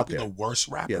most popular worst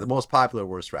rapper? Yeah, the most popular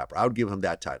worst rapper. I would give him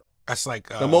that title. That's like...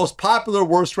 the most popular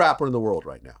worst rapper in the world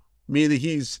right now.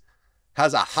 Meaning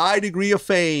has a high degree of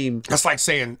fame. That's like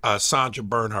saying Sandra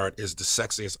Bernhard is the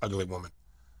sexiest ugly woman.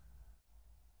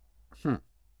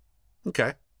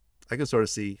 Okay. I can sort of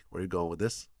see where you're going with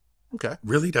this. Okay.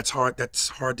 Really? That's hard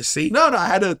to see? No, I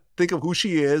had to think of who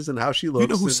she is and how she looks. You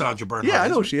know who Sandra Bernhard is? Yeah, I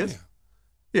know who she is.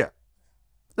 Yeah.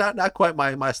 Not quite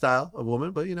my style of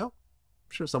woman, but I'm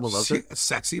sure someone loves her.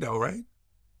 Sexy though, right?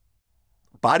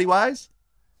 Body-wise?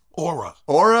 Aura.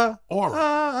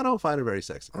 I don't find her very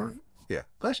sexy. All right. Yeah,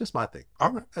 that's just my thing.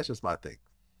 All right. That's just my thing.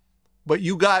 But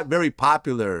you got very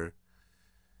popular,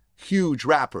 huge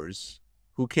rappers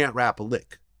who can't rap a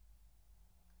lick.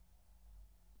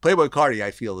 Playboy Cardi,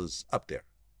 I feel, is up there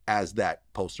as that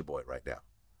poster boy right now.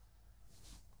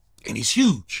 And he's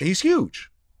huge. He's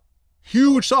huge.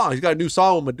 Huge song. He's got a new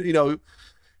song.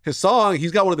 His song,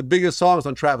 he's got one of the biggest songs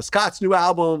on Travis Scott's new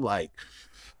album. Like,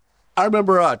 I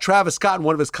remember Travis Scott in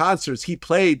one of his concerts, he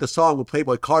played the song with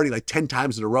Playboy Cardi like 10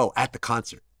 times in a row at the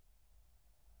concert.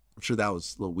 I'm sure that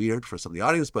was a little weird for some of the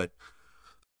audience, but,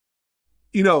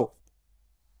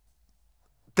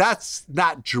 that's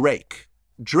not Drake.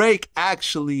 Drake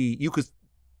actually, you could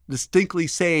distinctly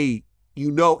say,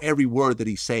 every word that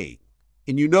he's saying.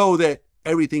 And that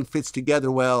everything fits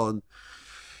together well. And,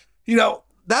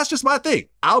 that's just my thing.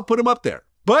 I'll put him up there.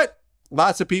 But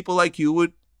lots of people like you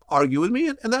would argue with me,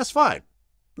 and that's fine.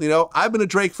 I've been a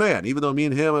Drake fan, even though me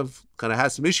and him have kind of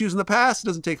had some issues in the past. It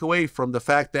doesn't take away from the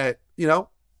fact that,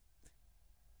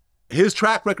 his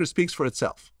track record speaks for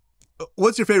itself.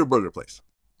 What's your favorite burger place?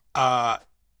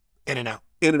 In-N-Out.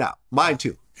 In-N-Out. Mine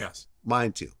too. Yes.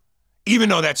 Mine too. Even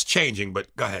though that's changing,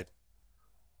 but go ahead.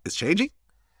 It's changing?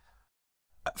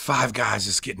 Five Guys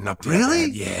is getting up there. Really?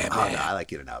 Man. Yeah, man. Oh, no, I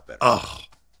like In-N-Out better. Oh.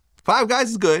 Five Guys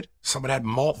is good. Some of that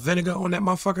malt vinegar on that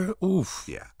motherfucker. Oof.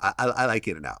 Yeah, I like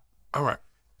In-N-Out. All right.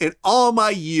 In all my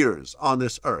years on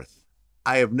this earth,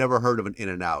 I have never heard of an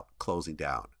In-N-Out closing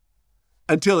down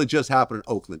until it just happened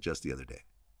in Oakland just the other day.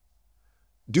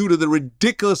 Due to the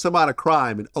ridiculous amount of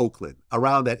crime in Oakland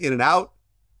around that In-N-Out,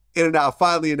 In-N-Out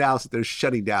finally announced that they're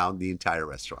shutting down the entire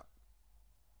restaurant.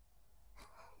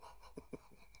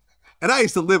 And I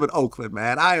used to live in Oakland,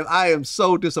 man. I am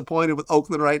so disappointed with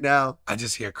Oakland right now. I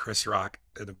just hear Chris Rock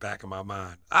in the back of my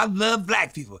mind. I love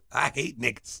black people. I hate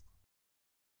niggas.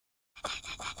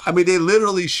 I mean, they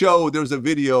literally showed, there's a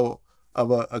video of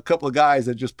a couple of guys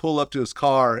that just pull up to his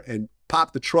car and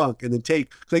pop the trunk and then take,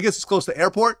 because I guess it's close to the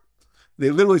airport. They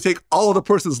literally take all of the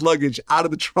person's luggage out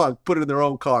of the trunk, put it in their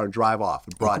own car, and drive off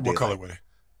in broad daylight. What color were they?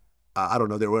 I don't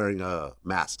know. They're wearing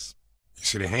masks. You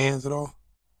see their hands at all?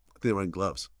 I think they're wearing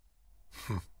gloves.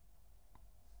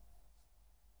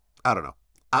 I don't know.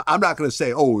 I'm not going to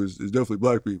say, it's definitely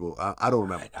black people. I don't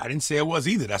remember. I didn't say it was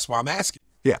either. That's why I'm asking.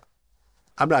 Yeah.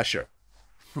 I'm not sure.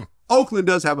 Oakland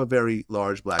does have a very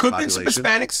large black population. Could be some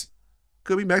Hispanics.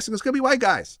 Could be Mexicans. Could be white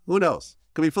guys. Who knows?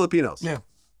 Could be Filipinos. Yeah.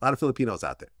 A lot of Filipinos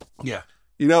out there. Yeah.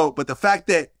 But the fact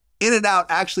that In-N-Out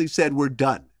actually said, we're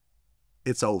done.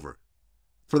 It's over.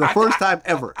 For the first time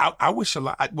ever. I wish a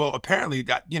lot. Well, apparently,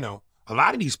 a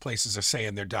lot of these places are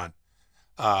saying they're done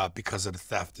because of the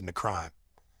theft and the crime.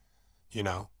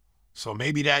 So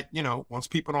maybe that, once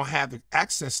people don't have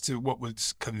access to what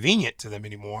was convenient to them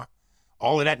anymore,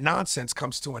 all of that nonsense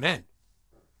comes to an end.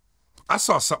 I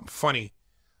saw something funny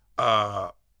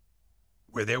where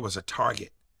there was a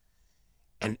Target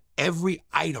and every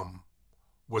item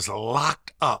was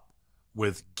locked up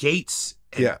with gates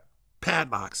and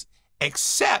padlocks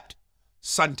except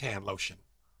suntan lotion.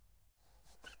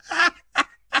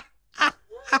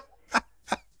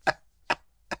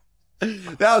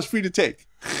 That was free to take.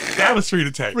 That was free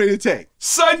to take. Free to take.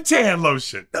 Suntan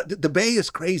lotion. The Bay is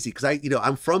crazy because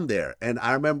I'm from there, and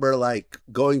I remember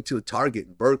going to a Target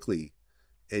in Berkeley,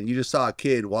 and you just saw a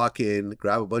kid walk in,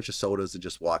 grab a bunch of sodas, and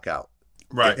just walk out.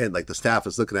 Right. And the staff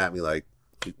is looking at me like,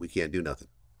 we can't do nothing.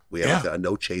 We have a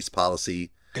no chase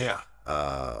policy. Yeah.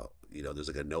 There's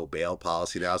a no bail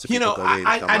policy now. So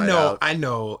I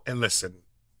know. And listen,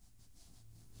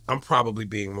 I'm probably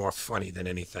being more funny than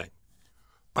anything.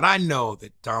 But I know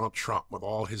that Donald Trump, with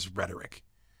all his rhetoric,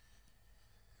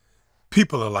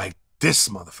 people are like, this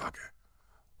motherfucker.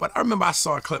 But I remember I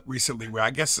saw a clip recently where I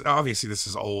guess, obviously this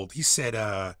is old. He said,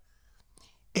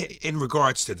 in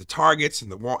regards to the Targets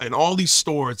and and all these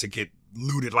stores that get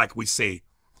looted, like we say,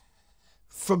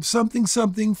 from something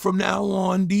from now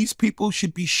on, these people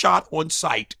should be shot on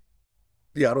sight.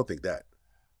 Yeah, I don't think that.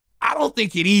 I don't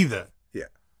think it either. Yeah.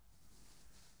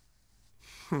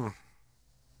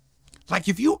 Like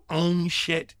if you own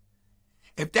shit,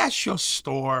 if that's your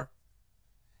store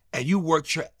and you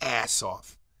worked your ass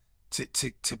off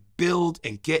to build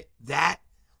and get that,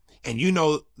 and you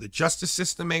know the justice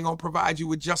system ain't gonna provide you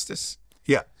with justice.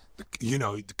 Yeah. You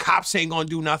know, the cops ain't gonna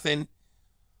do nothing.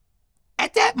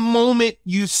 At that moment,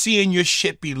 you seeing your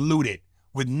shit be looted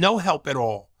with no help at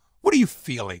all. What are you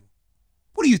feeling?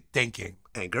 What are you thinking?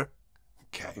 Anger.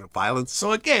 Okay. Violence.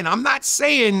 So again, I'm not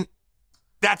saying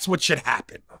that's what should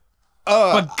happen.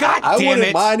 But God I damn wouldn't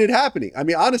it. mind it happening. I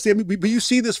mean, honestly, but you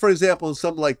see this, for example, in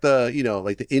some like the, you know,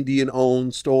 like the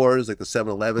Indian-owned stores, like the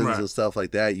 7-Elevens Right. and stuff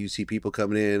like that. You see people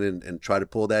coming in and try to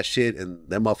pull that shit, and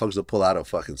them motherfuckers will pull out a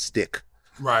fucking stick.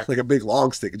 Right. Like a big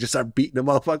long stick, and just start beating the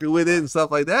motherfucker with it and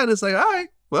stuff like that. And it's like, all right,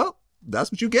 well,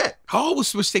 that's what you get. I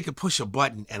always wish they could push a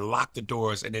button and lock the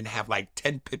doors and then have like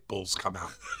 10 pit bulls come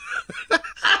out.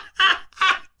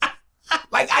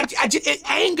 Like, it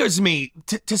angers me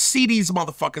to see these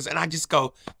motherfuckers, and I just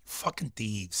go, fucking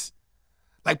thieves.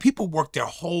 Like, people work their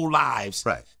whole lives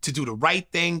Right. to do the right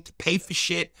thing, to pay for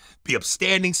shit, be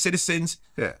upstanding citizens,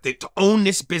 Yeah. to own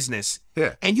this business.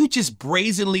 Yeah. And you just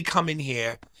brazenly come in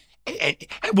here. And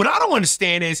what I don't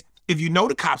understand is, if you know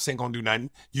the cops ain't gonna do nothing,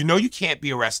 you know you can't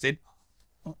be arrested,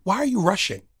 why are you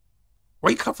rushing? Why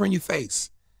are you covering your face?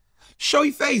 Show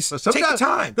your face. Take your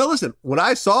time. No, listen, what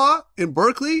I saw in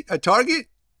Berkeley at Target,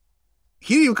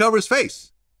 he didn't even cover his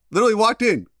face. Literally walked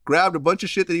in, grabbed a bunch of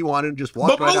shit that he wanted, and just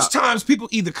walked But right most out. times people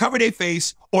either cover their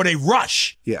face or they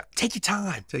rush. Yeah. Take your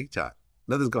time. Take your time.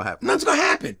 Nothing's going to happen. Nothing's gonna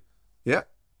happen. Yeah.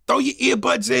 Throw your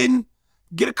earbuds in,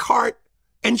 get a cart,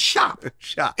 and shop.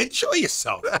 Shot. Enjoy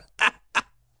yourself.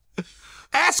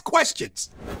 Ask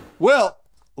questions. Well,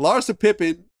 Larsa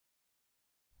Pippen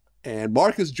and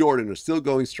Marcus Jordan are still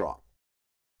going strong.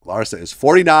 Larsa is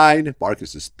 49,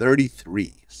 Marcus is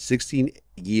 33,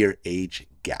 16-year age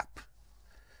gap.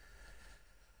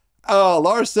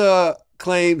 Larsa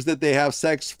claims that they have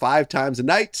sex 5 times a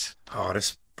night. Oh,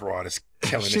 this broad is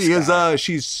killing She this is guy.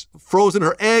 she's frozen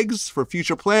her eggs for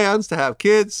future plans to have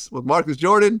kids with Marcus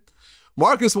Jordan.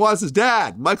 Marcus wants his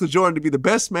dad, Michael Jordan, to be the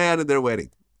best man in their wedding.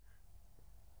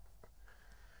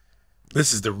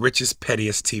 This is the richest,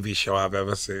 pettiest TV show I've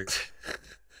ever seen.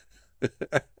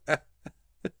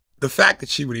 The fact that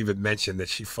she would even mention that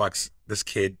she fucks this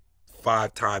kid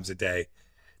 5 times a day,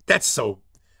 that's so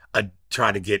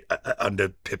trying to get under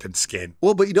Pippen's skin.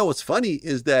 Well, but you know what's funny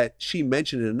is that she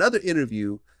mentioned in another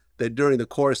interview that during the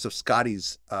course of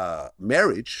Scotty's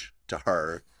marriage to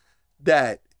her,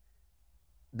 that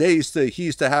he used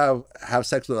to have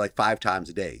sex with her like 5 times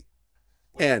a day,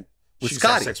 and with She used to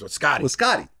have Scotty, sex with Scotty. with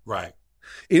Scotty. Right.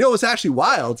 You know what's actually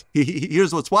wild?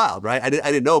 Here's what's wild, right? I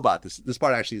didn't know about this. This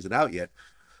part actually isn't out yet,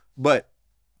 but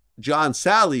John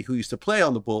Sally, who used to play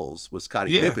on the Bulls with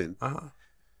Scottie Pippen,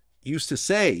 used to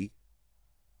say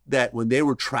that when they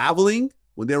were traveling,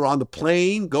 when they were on the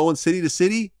plane going city to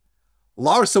city,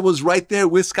 Larsa was right there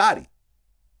with Scotty.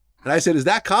 And I said, is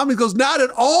that common? He goes, not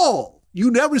at all.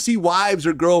 You never see wives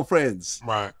or girlfriends,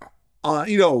 Right.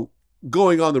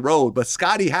 Going on the road. But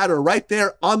Scotty had her right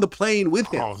there on the plane with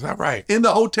him. Oh, is that right? In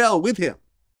the hotel with him.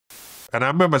 And I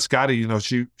remember Scotty, you know,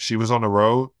 she was on the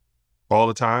road all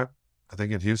the time, I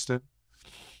think in Houston.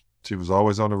 She was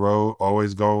always on the road,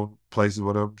 always going places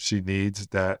with him. She needs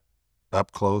that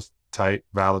up close, tight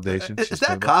validation. Is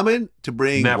that common to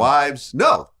bring Never. wives?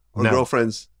 No. Or Never.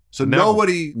 girlfriends? So Never.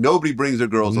 nobody brings their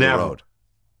girls on the road.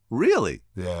 Really?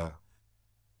 Yeah.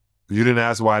 You didn't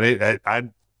ask why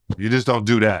you just don't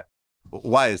do that.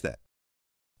 Why is that?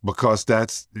 Because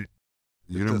you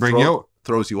didn't bring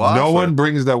throws you off. No one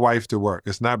brings their wife to work.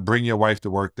 It's not bring your wife to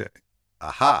work day.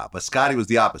 Aha, but Scotty was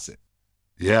the opposite.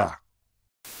 Yeah.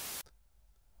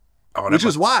 Oh, Which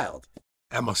is wild.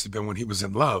 That must have been when he was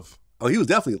in love. Oh, he was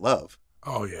definitely in love.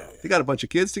 Oh, yeah. They got a bunch of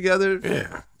kids together.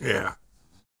 Yeah, yeah.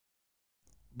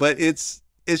 But it's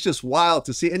just wild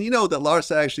to see. And you know that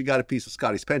Larsa actually got a piece of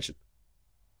Scotty's pension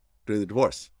during the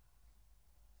divorce.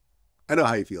 I know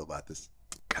how you feel about this.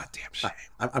 Goddamn shame.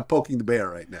 I'm poking the bear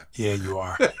right now. Yeah, you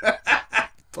are.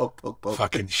 Poke.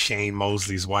 Fucking Shane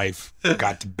Mosley's wife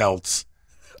got the belts.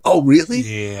 Oh, really?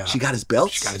 Yeah. She got his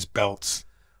belts? She got his belts.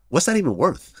 What's that even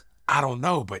worth? I don't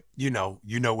know, but you know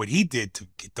what he did to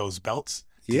get those belts.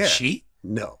 Did Yeah. she?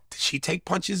 No. Did she take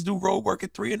punches, do road work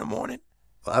at 3 a.m? Well,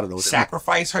 I don't know.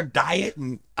 Sacrifice her diet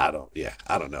and I don't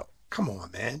know. come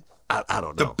on, man. I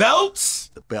don't know. The belts?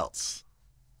 The belts.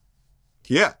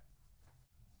 Yeah.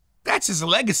 That's his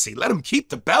legacy. Let him keep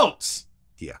the belts.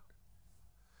 Yeah.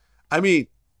 I mean,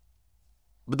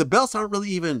 but the belts aren't really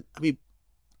even, I mean,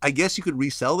 I guess you could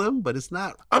resell them, but it's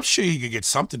not. I'm sure you could get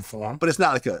something for them. But it's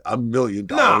not like $1 million a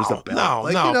belt. No,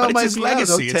 like, no, you know, but it's might his be,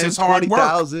 legacy. It's his hard work.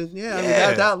 20,000. Yeah, I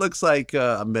mean, that looks like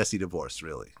a messy divorce,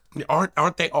 really.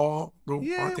 Aren't they all?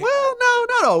 Yeah, Aren't they well, no,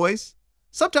 not always.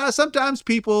 Sometimes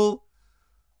people,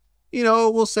 you know,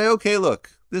 will say, okay,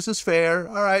 look, this is fair.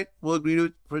 All right, we'll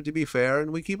agree for it to be fair,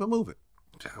 and we keep it moving.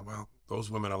 Yeah, well, those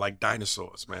women are like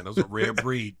dinosaurs, man. Those are a rare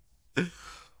breed.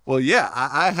 Well, yeah,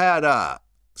 I had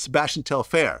Sebastian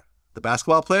Telfair, the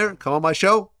basketball player, come on my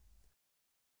show,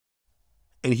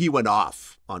 and he went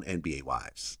off on NBA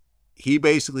wives. He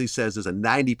basically says there's a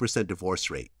 90% divorce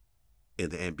rate in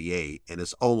the NBA, and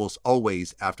it's almost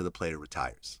always after the player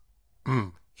retires.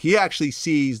 Mm. He actually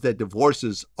sees that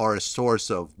divorces are a source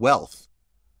of wealth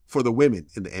for the women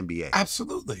in the NBA.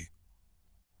 Absolutely.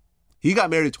 He got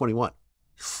married at 21,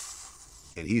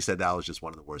 and he said that was just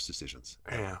one of the worst decisions.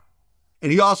 Yeah.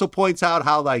 And he also points out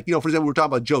how, like, you know, for example, we're talking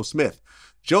about Joe Smith.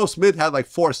 Joe Smith had like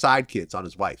 4 side kids on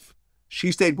his wife.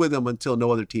 She stayed with him until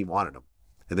no other team wanted him.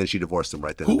 And then she divorced him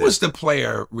right then. Who was the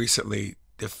player recently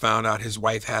that found out his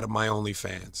wife had My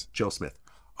OnlyFans? Joe Smith.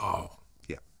 Oh.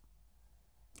 Yeah.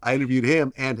 I interviewed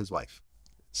him and his wife.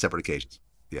 Separate occasions.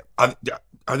 Yeah.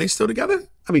 Are they still together?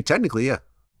 I mean, technically, yeah.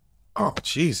 Oh,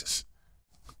 Jesus.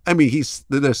 I mean,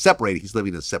 they're separated. He's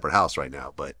living in a separate house right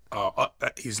now, but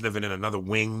he's living in another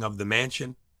wing of the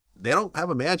mansion. They don't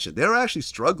have a mansion. They're actually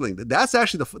struggling. That's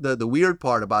actually the weird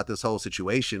part about this whole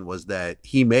situation was that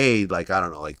he made like, I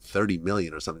don't know, like 30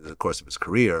 million or something in the course of his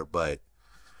career, but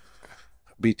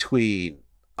between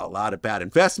a lot of bad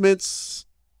investments,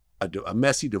 a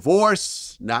messy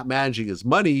divorce, not managing his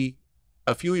money,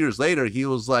 a few years later he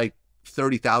was like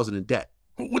 30,000 in debt.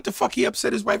 What the fuck he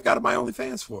upset his wife got on My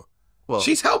OnlyFans for? Well,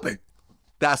 she's helping.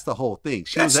 That's the whole thing.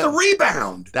 That's the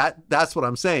rebound. That's what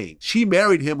I'm saying. She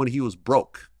married him when he was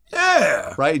broke.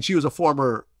 Yeah. Right? And she was a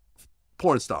former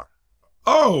porn star.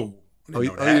 Oh. You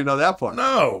didn't know that part?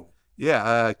 No.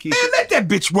 Yeah. Man, let that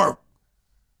bitch work.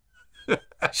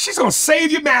 She's going to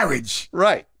save your marriage.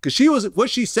 Right. Because what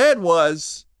she said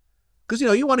was, because, you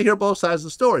know, you want to hear both sides of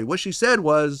the story. What she said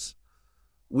was,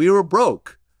 we were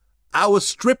broke. I was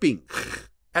stripping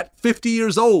at 50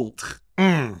 years old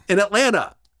in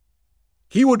Atlanta.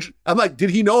 I'm like,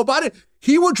 did he know about it?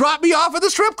 He would drop me off at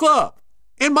the strip club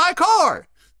in my car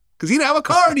because he didn't have a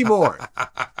car anymore.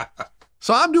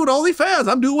 So I'm doing OnlyFans.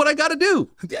 I'm doing what I got to do.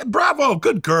 Yeah, bravo.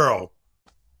 Good girl.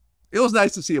 It was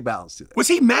nice to see a balance to that. Was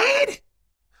he mad?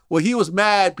 Well, he was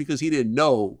mad because he didn't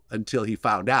know until he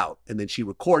found out. And then she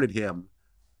recorded him.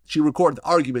 She recorded the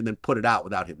argument and then put it out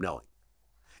without him knowing.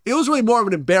 It was really more of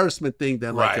an embarrassment thing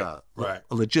than like a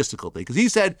logistical thing. Because he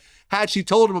said, had she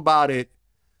told him about it,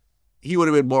 he would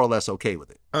have been more or less okay with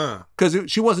it. Because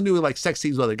she wasn't doing like sex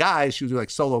scenes with other guys. She was doing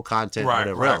like solo content and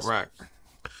whatever else. Right.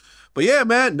 But yeah,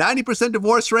 man, 90%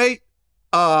 divorce rate.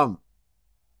 You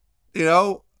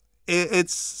know,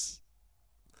 it's,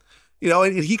 you know,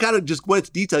 and he kind of just went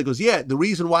into detail. He goes, yeah, the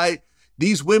reason why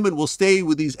these women will stay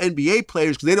with these NBA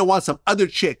players because they don't want some other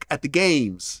chick at the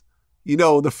games, you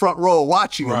know, in the front row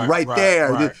watching them right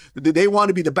there. Right. They want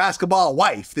to be the basketball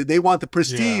wife. They want the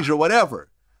prestige or whatever.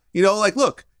 You know, like,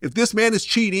 look, if this man is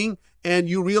cheating and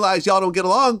you realize y'all don't get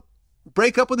along,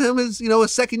 break up with him as, you know, a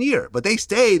second year. But they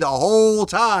stay the whole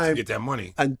time. Get that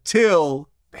money. Until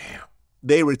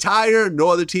they retire, no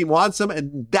other team wants them,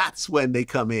 and that's when they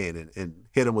come in and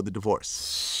hit them with the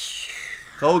divorce.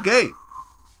 Whole game.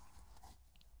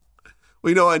 Well,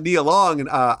 you know, Nia Long and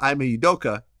Ime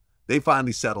Udoka, they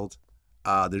finally settled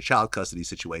their child custody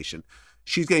situation.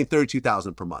 She's getting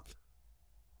 $32,000 per month.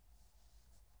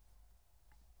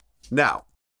 Now,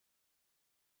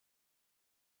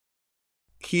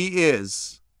 he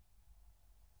is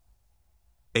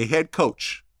a head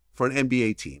coach for an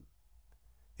NBA team,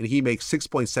 and he makes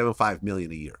 $6.75 million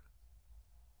a year.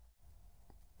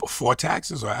 Before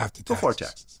taxes or after taxes? Before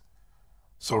taxes.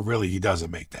 So really, he doesn't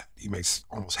make that. He makes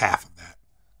almost half of that.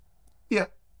 Yeah.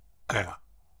 Yeah.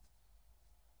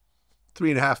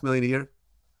 $3.5 million a year.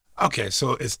 Okay,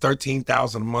 so is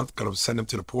 $13,000 a month going to send him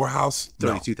to the poorhouse?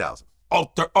 $32,000.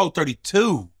 Oh,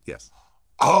 32. Yes.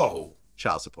 Oh.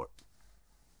 Child support.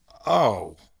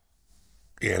 Oh.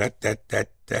 Yeah, that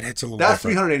hits a little. That's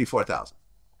different. $384,000.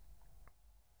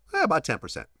 About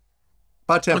 10%.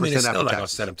 About 10% I mean, it's after still not going to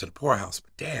taxes. send him to the poorhouse,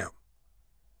 but damn.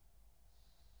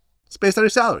 It's based on your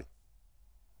salary.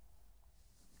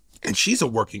 And she's a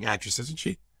working actress, isn't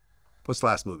she? What's the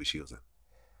last movie she was in?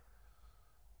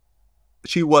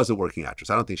 She was a working actress.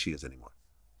 I don't think she is anymore.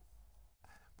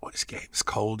 Boy, this game is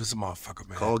cold as a motherfucker,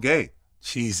 man. Cold game.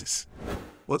 Jesus.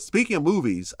 Well, speaking of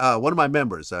movies, one of my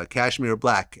members, Kashmir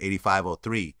Black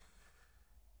 8503,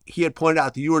 he had pointed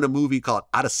out that you were in a movie called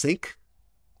Out of Sync.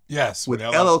 Yes, with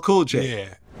LL Cool J.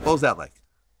 Yeah. What was that like?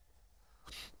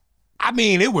 I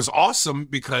mean, it was awesome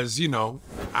because, you know,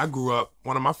 I grew up,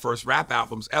 one of my first rap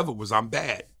albums ever was I'm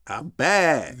Bad. I'm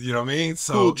Bad. You know what I mean?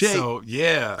 So, Cool J. So,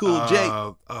 yeah. Cool J.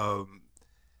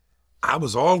 I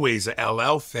was always an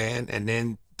LL fan. And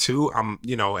then, too, I'm,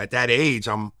 you know, at that age,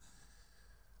 was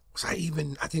I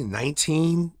even, I think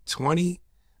 19, 20?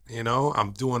 You know,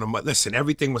 I'm doing listen,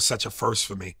 everything was such a first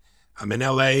for me. I'm in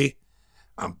LA.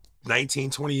 I'm 19,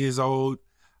 20 years old.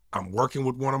 I'm working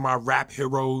with one of my rap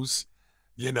heroes.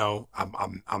 You know,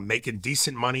 I'm making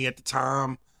decent money at the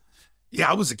time.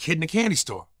 Yeah, I was a kid in a candy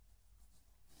store.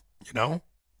 You know?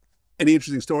 Any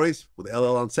interesting stories with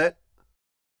LL on set?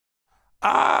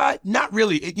 Not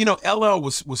really. You know, LL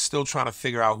was still trying to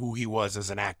figure out who he was as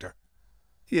an actor.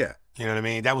 Yeah. You know what I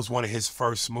mean? That was one of his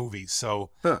first movies. So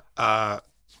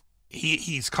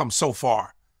he's come so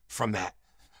far from that.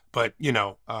 But, you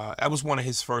know, that was one of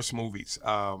his first movies.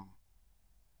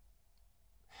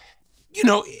 You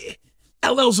know,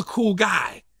 LL's a cool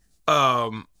guy.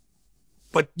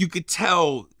 But you could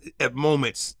tell at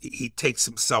moments he takes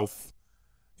himself,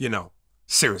 you know,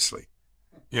 seriously.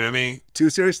 You know what I mean? Too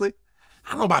seriously? I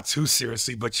don't know about too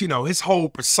seriously, but, you know, his whole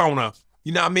persona,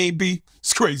 you know what I mean, B?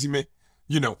 It's crazy, man.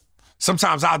 You know,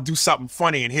 sometimes I'll do something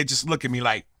funny and he'll just look at me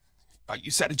like,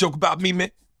 you said a joke about me,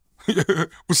 man?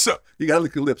 What's up? You gotta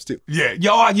lick your lips, too. Yeah.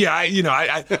 Yeah, I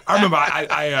remember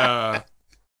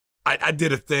I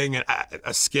did a thing,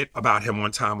 a skit about him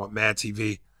one time on Mad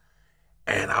TV,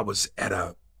 and I was at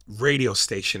a radio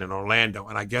station in Orlando,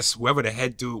 and I guess whoever the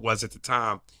head dude was at the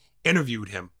time interviewed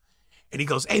him, and he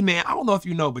goes, "Hey man, I don't know if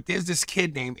you know, but there's this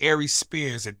kid named Aries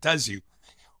Spears that does you.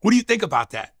 What do you think about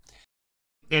that?"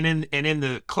 And in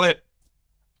the clip,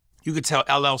 you could tell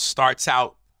LL starts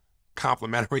out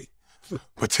complimentary,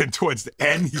 but then towards the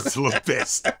end, he's a little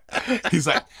pissed. He's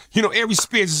like, you know, Aries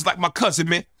Spears is like my cousin,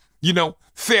 man. You know,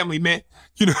 family, man.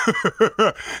 You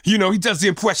know, he does the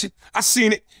impression. I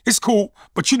seen it. It's cool.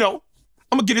 But you know,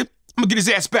 I'm gonna get his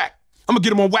ass back. I'm gonna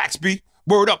get him on wax, B.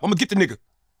 Word up. I'm gonna get the nigga.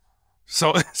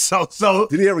 So.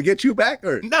 Did he ever get you back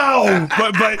or? No,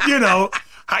 but you know,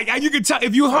 you could tell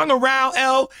if you hung around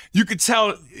L, you could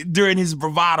tell during his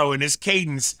bravado and his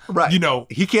cadence. Right. You know,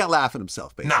 he can't laugh at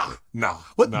himself, basically. No.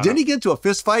 What? Didn't he get into a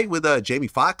fist fight with Jamie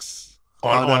Foxx?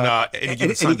 On Any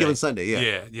Given Sunday,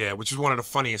 yeah. Yeah, which was one of the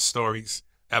funniest stories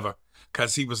ever.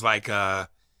 Because he was like, LL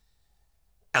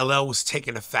was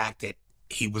taking the fact that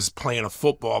he was playing a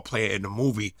football player in the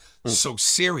movie so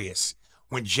serious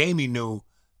when Jamie knew,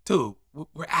 dude,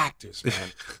 we're actors, man.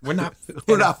 We're not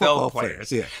football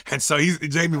players. Yeah. And so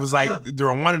Jamie was like,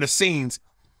 during one of the scenes,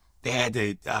 they had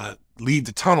to leave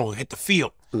the tunnel and hit the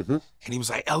field. Mm-hmm. And he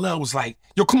was like, LL was like,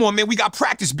 yo, come on, man, we got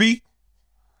practice, B.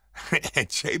 And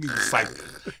Jamie was like,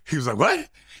 what?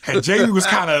 And Jamie was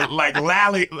kind of like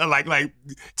like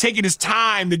taking his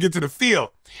time to get to the field.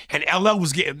 And LL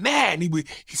was getting mad. And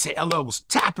he said LL was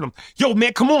tapping him. Yo,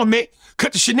 man, come on, man.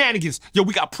 Cut the shenanigans. Yo,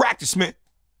 we got practice, man.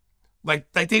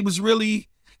 Like they was really,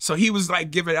 so he was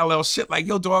like giving LL shit like,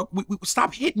 yo, dog, we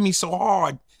stop hitting me so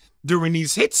hard during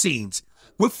these hit scenes.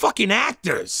 We're fucking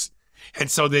actors. And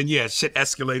so then, yeah, shit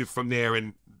escalated from there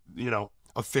and, you know,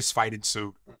 a fist fight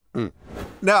ensued.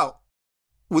 Now,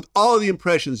 with all the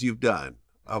impressions you've done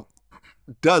of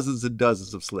dozens and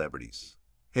dozens of celebrities,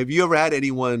 have you ever had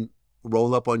anyone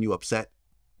roll up on you upset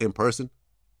in person?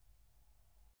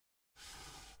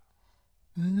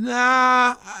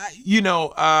 Nah, you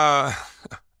know,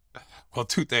 well,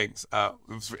 two things.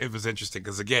 It was interesting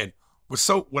because, again,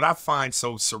 what I find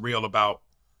so surreal about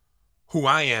who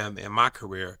I am in my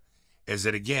career is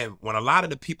that, again, when a lot of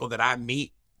the people that I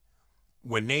meet,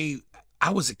 I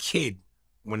was a kid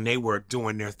when they were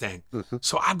doing their thing. Mm-hmm.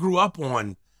 So I grew up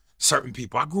on certain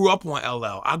people. I grew up on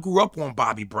LL. I grew up on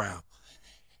Bobby Brown.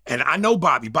 And I know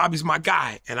Bobby. Bobby's my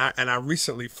guy. And I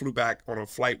recently flew back on a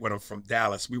flight with him from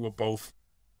Dallas. We were both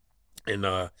in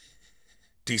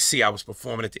DC. I was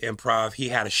performing at the Improv. He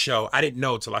had a show. I didn't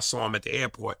know till I saw him at the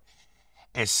airport.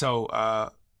 And so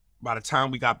by the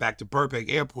time we got back to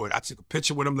Burbank Airport, I took a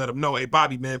picture with him, let him know, hey,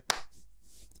 Bobby, man,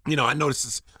 you know, I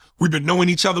noticed we've been knowing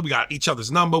each other. We got each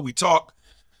other's number. We talk.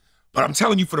 But I'm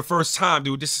telling you for the first time,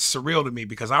 dude, this is surreal to me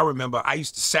because I remember I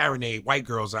used to serenade white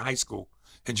girls in high school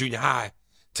and junior high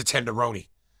to Tenderoni.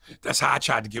 That's how I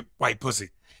tried to get white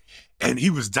pussy. And he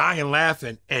was dying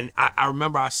laughing. And I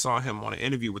remember I saw him on an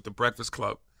interview with The Breakfast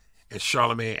Club. And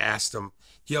Charlamagne asked him,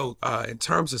 yo, in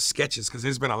terms of sketches, because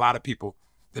there's been a lot of people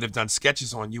that have done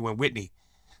sketches on you and Whitney.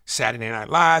 Saturday Night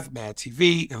Live, Mad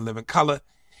TV, and Living Color.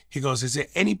 He goes, has there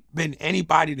been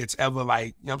anybody that's ever like,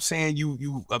 you know what I'm saying,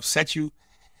 you upset you?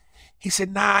 He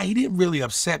said, nah, he didn't really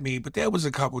upset me, but there was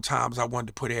a couple times I wanted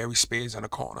to put Aries Spears in a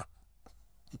corner.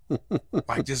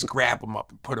 Like just grab him up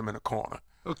and put him in a corner.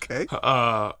 Okay.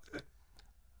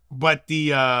 But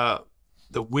the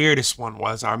weirdest one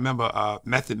was, I remember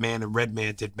Method Man and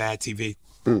Redman did VladTV.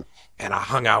 And I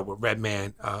hung out with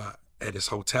Redman at his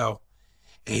hotel.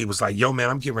 And he was like, yo, man,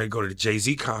 I'm getting ready to go to the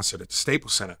Jay-Z concert at the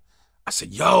Staples Center. I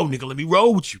said, yo, nigga, let me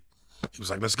roll with you. He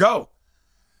was like, let's go.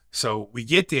 So we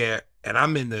get there, and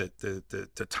I'm in the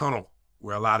tunnel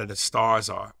where a lot of the stars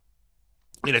are.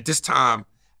 And at this time,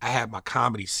 I had my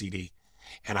comedy CD,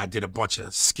 and I did a bunch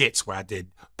of skits where I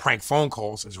did prank phone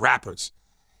calls as rappers.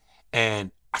 And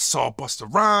I saw Busta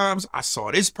Rhymes. I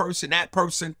saw this person, that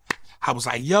person. I was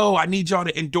like, yo, I need y'all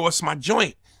to endorse my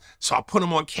joint. So I put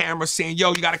him on camera saying,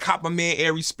 yo, you got to cop my man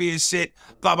Aries Spears shit,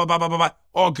 blah, blah, blah, blah, blah, blah.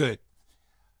 All good.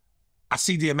 I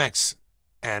see DMX,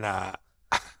 and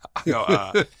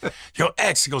yo,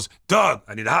 X, he goes, Doug,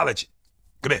 I need to holler at you.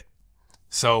 Come here.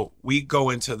 So we go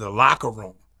into the locker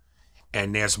room,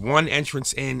 and there's one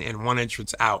entrance in and one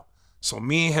entrance out. So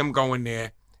me and him go in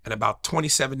there, and about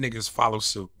 27 niggas follow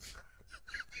suit.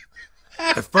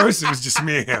 At first, it was just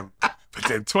me and him. But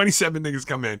then 27 niggas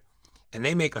come in, and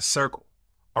they make a circle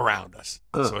around us.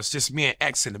 So it's just me and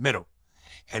X in the middle.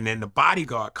 And then the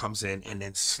bodyguard comes in and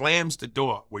then slams the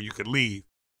door where you could leave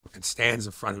and stands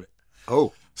in front of it.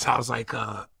 Oh. So I was like,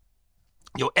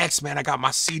 yo, X, man, I got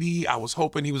my CD. I was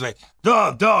hoping. He was like,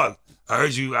 Doug, I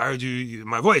heard you,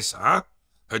 my voice, huh?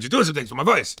 Heard you doing some things with my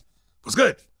voice. What's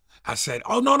good? I said,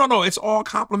 oh, no, it's all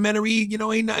complimentary. You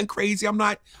know, ain't nothing crazy. I'm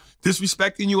not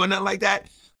disrespecting you or nothing like that.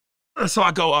 So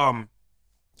I go,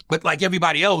 but like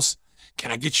everybody else, can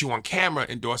I get you on camera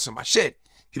endorsing my shit?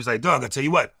 He was like, Doug, I tell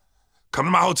you what, come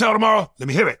to my hotel tomorrow. Let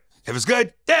me hear it. If it's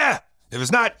good, yeah. If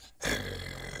it's not.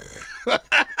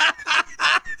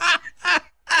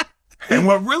 And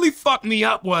what really fucked me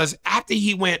up was after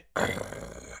he went,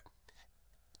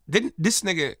 this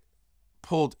nigga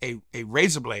pulled a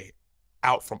razor blade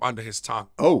out from under his tongue.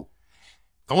 Oh.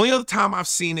 The only other time I've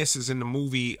seen this is in the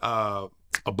movie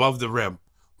Above the Rim,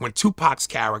 when Tupac's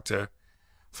character,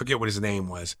 forget what his name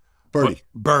was.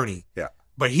 Bernie. Yeah.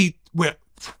 But he went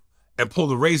and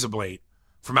pulled a razor blade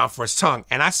from out for his tongue.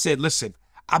 And I said, listen,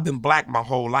 I've been black my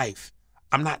whole life.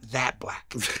 I'm not that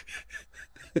black.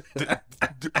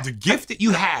 the gift that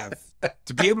you have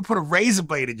to be able to put a razor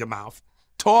blade in your mouth,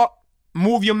 talk,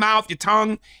 move your mouth, your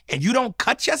tongue, and you don't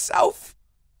cut yourself,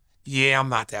 yeah, I'm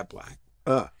not that black.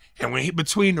 And when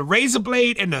between the razor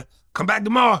blade and the come back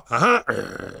tomorrow,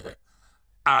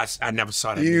 I never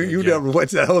saw that. You never went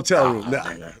to that hotel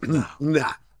room.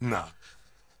 Nah.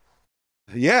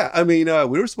 Yeah, I mean,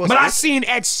 we were supposed to. But I seen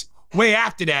X way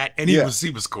after that, and he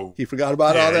was cool. He forgot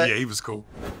about all that? Yeah, he was cool.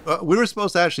 We were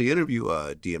supposed to actually interview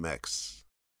DMX,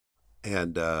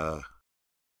 and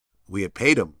we had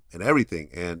paid him and everything,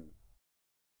 and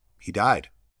he died.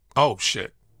 Oh,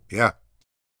 shit. Yeah.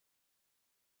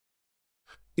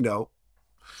 You know,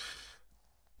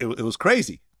 it was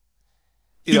crazy.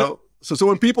 You know, so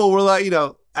when people were like, you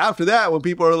know, after that, when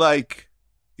people are like,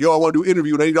 yo, I want to do an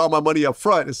interview and I need all my money up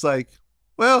front, it's like,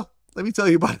 well, let me tell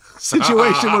you about a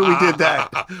situation when we did that,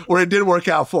 where it didn't work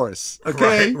out for us.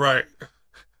 Okay? Right.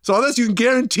 So unless you can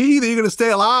guarantee that you're going to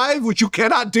stay alive, which you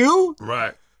cannot do,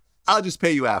 right, I'll just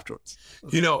pay you afterwards.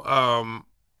 You know,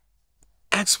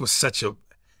 X was such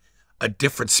a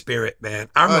different spirit, man.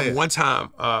 I remember one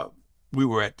time we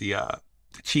were at the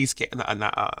cheesecake.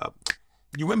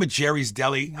 You remember Jerry's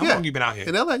Deli? How long you been out here?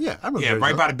 In LA, yeah. I remember. Yeah,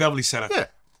 right by the Beverly Center.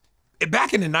 Yeah.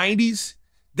 Back in the 90s,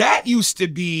 that used to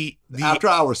be the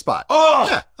after-hour spot. Oh,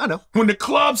 yeah, I know. When the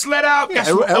clubs let out,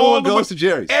 everyone goes to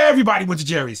Jerry's. Everybody went to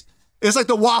Jerry's. It's like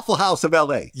the Waffle House of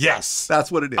LA. Yes.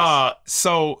 That's what it is.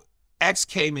 So X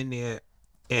came in there,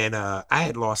 and I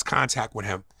had lost contact with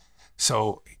him.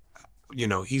 So, you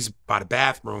know, he's by the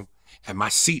bathroom, and my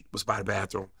seat was by the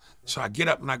bathroom. So I get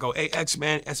up and I go, hey, X,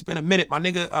 man, it's been a minute. My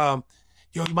nigga,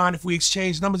 yo, you mind if we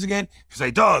exchange numbers again? He's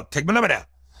like, dog, take my number down.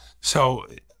 So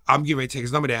I'm getting ready to take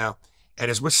his number down.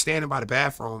 And as we're standing by the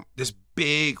bathroom, this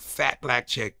big, fat black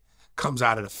chick comes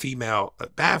out of the female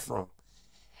bathroom.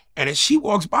 And as she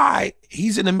walks by,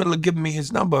 he's in the middle of giving me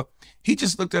his number. He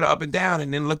just looked at her up and down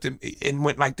and then looked at me and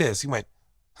went like this. He went,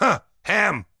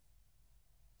 ham.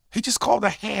 He just called her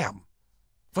ham.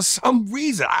 For some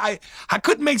reason, I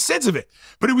couldn't make sense of it.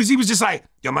 But he was just like,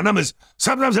 yo, my number's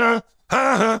sometimes,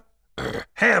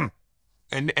 ham.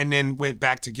 And then went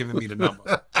back to giving me the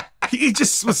number. He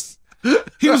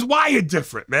was wired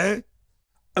different, man.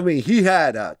 I mean, he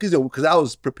had, because I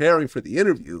was preparing for the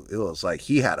interview, it was like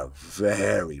he had a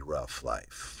very rough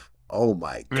life. Oh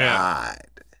my God.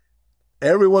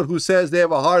 Everyone who says they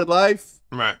have a hard life.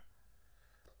 Right.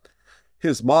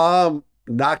 His mom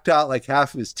knocked out like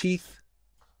half of his teeth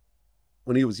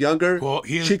when he was younger. Well,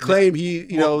 she claimed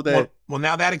Well,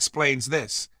 now that explains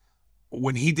this.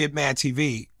 When he did Mad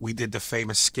TV, we did the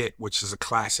famous skit, which is a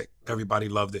classic. Everybody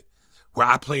loved it, where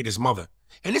I played his mother.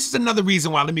 And this is another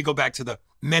reason why, let me go back to the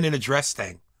men in a dress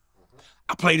thing.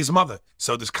 I played his mother.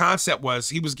 So this concept was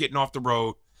he was getting off the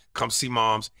road, come see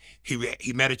moms.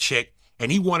 He met a chick, and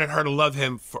he wanted her to love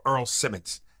him for Earl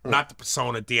Simmons, not the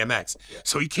persona DMX. Yeah.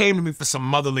 So he came to me for some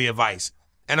motherly advice.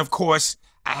 And of course,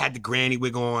 I had the granny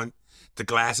wig on, the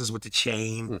glasses with the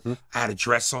chain. I had a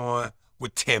dress on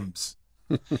with Tim's.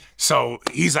 So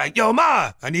he's like, yo,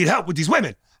 Ma, I need help with these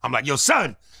women. I'm like, yo,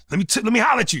 son, let me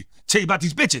holler at you, tell you about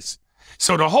these bitches.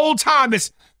 So the whole time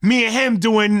it's me and him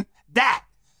doing that.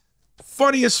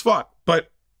 Funny as fuck.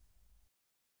 But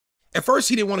at first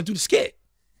he didn't want to do the skit.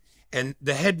 And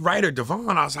the head writer,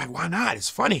 Devon, I was like, why not? It's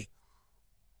funny.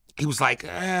 He was like,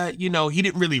 he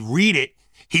didn't really read it.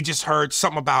 He just heard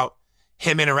something about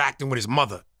him interacting with his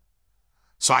mother.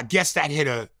 So I guess that hit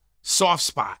a soft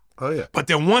spot. Oh, yeah. But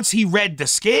then once he read the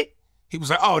skit, he was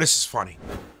like, oh, this is funny.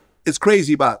 It's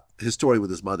crazy about his story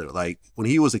with his mother. Like, when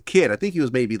he was a kid, I think he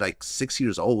was maybe like 6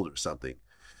 years old or something.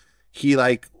 He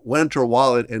like went into her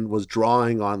wallet and was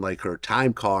drawing on like her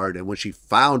time card. And when she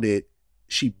found it,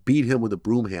 she beat him with a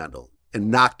broom handle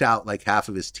and knocked out like half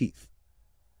of his teeth.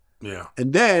 Yeah.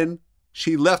 And then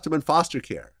she left him in foster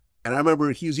care. And I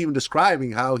remember he was even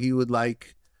describing how he would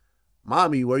like,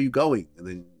 Mommy, where are you going? And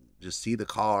then just see the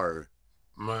car.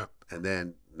 Right. And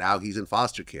then now he's in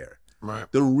foster care.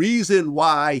 Right. The reason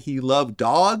why he loved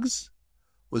dogs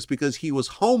was because he was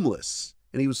homeless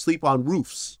and he would sleep on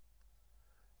roofs.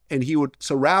 And he would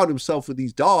surround himself with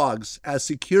these dogs as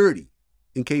security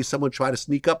in case someone tried to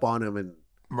sneak up on him and,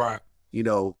 right,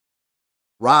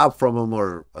 rob from him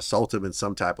or assault him in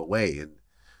some type of way. And,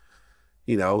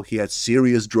 he had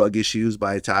serious drug issues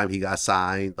by the time he got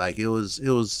signed. Like it was,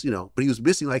 but he was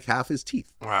missing like half his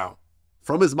teeth. Wow.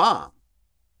 From his mom.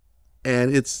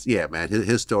 And it's, man,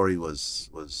 his story was,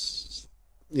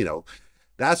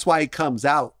 that's why it comes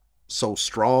out so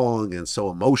strong and so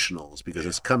emotional, is because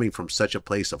it's coming from such a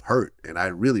place of hurt. And I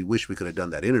really wish we could have done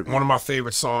that interview. One of my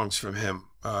favorite songs from him,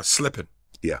 Slippin'.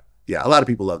 Yeah. Yeah. A lot of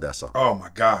people love that song. Oh my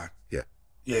God. Yeah.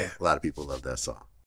 Yeah. A lot of people love that song.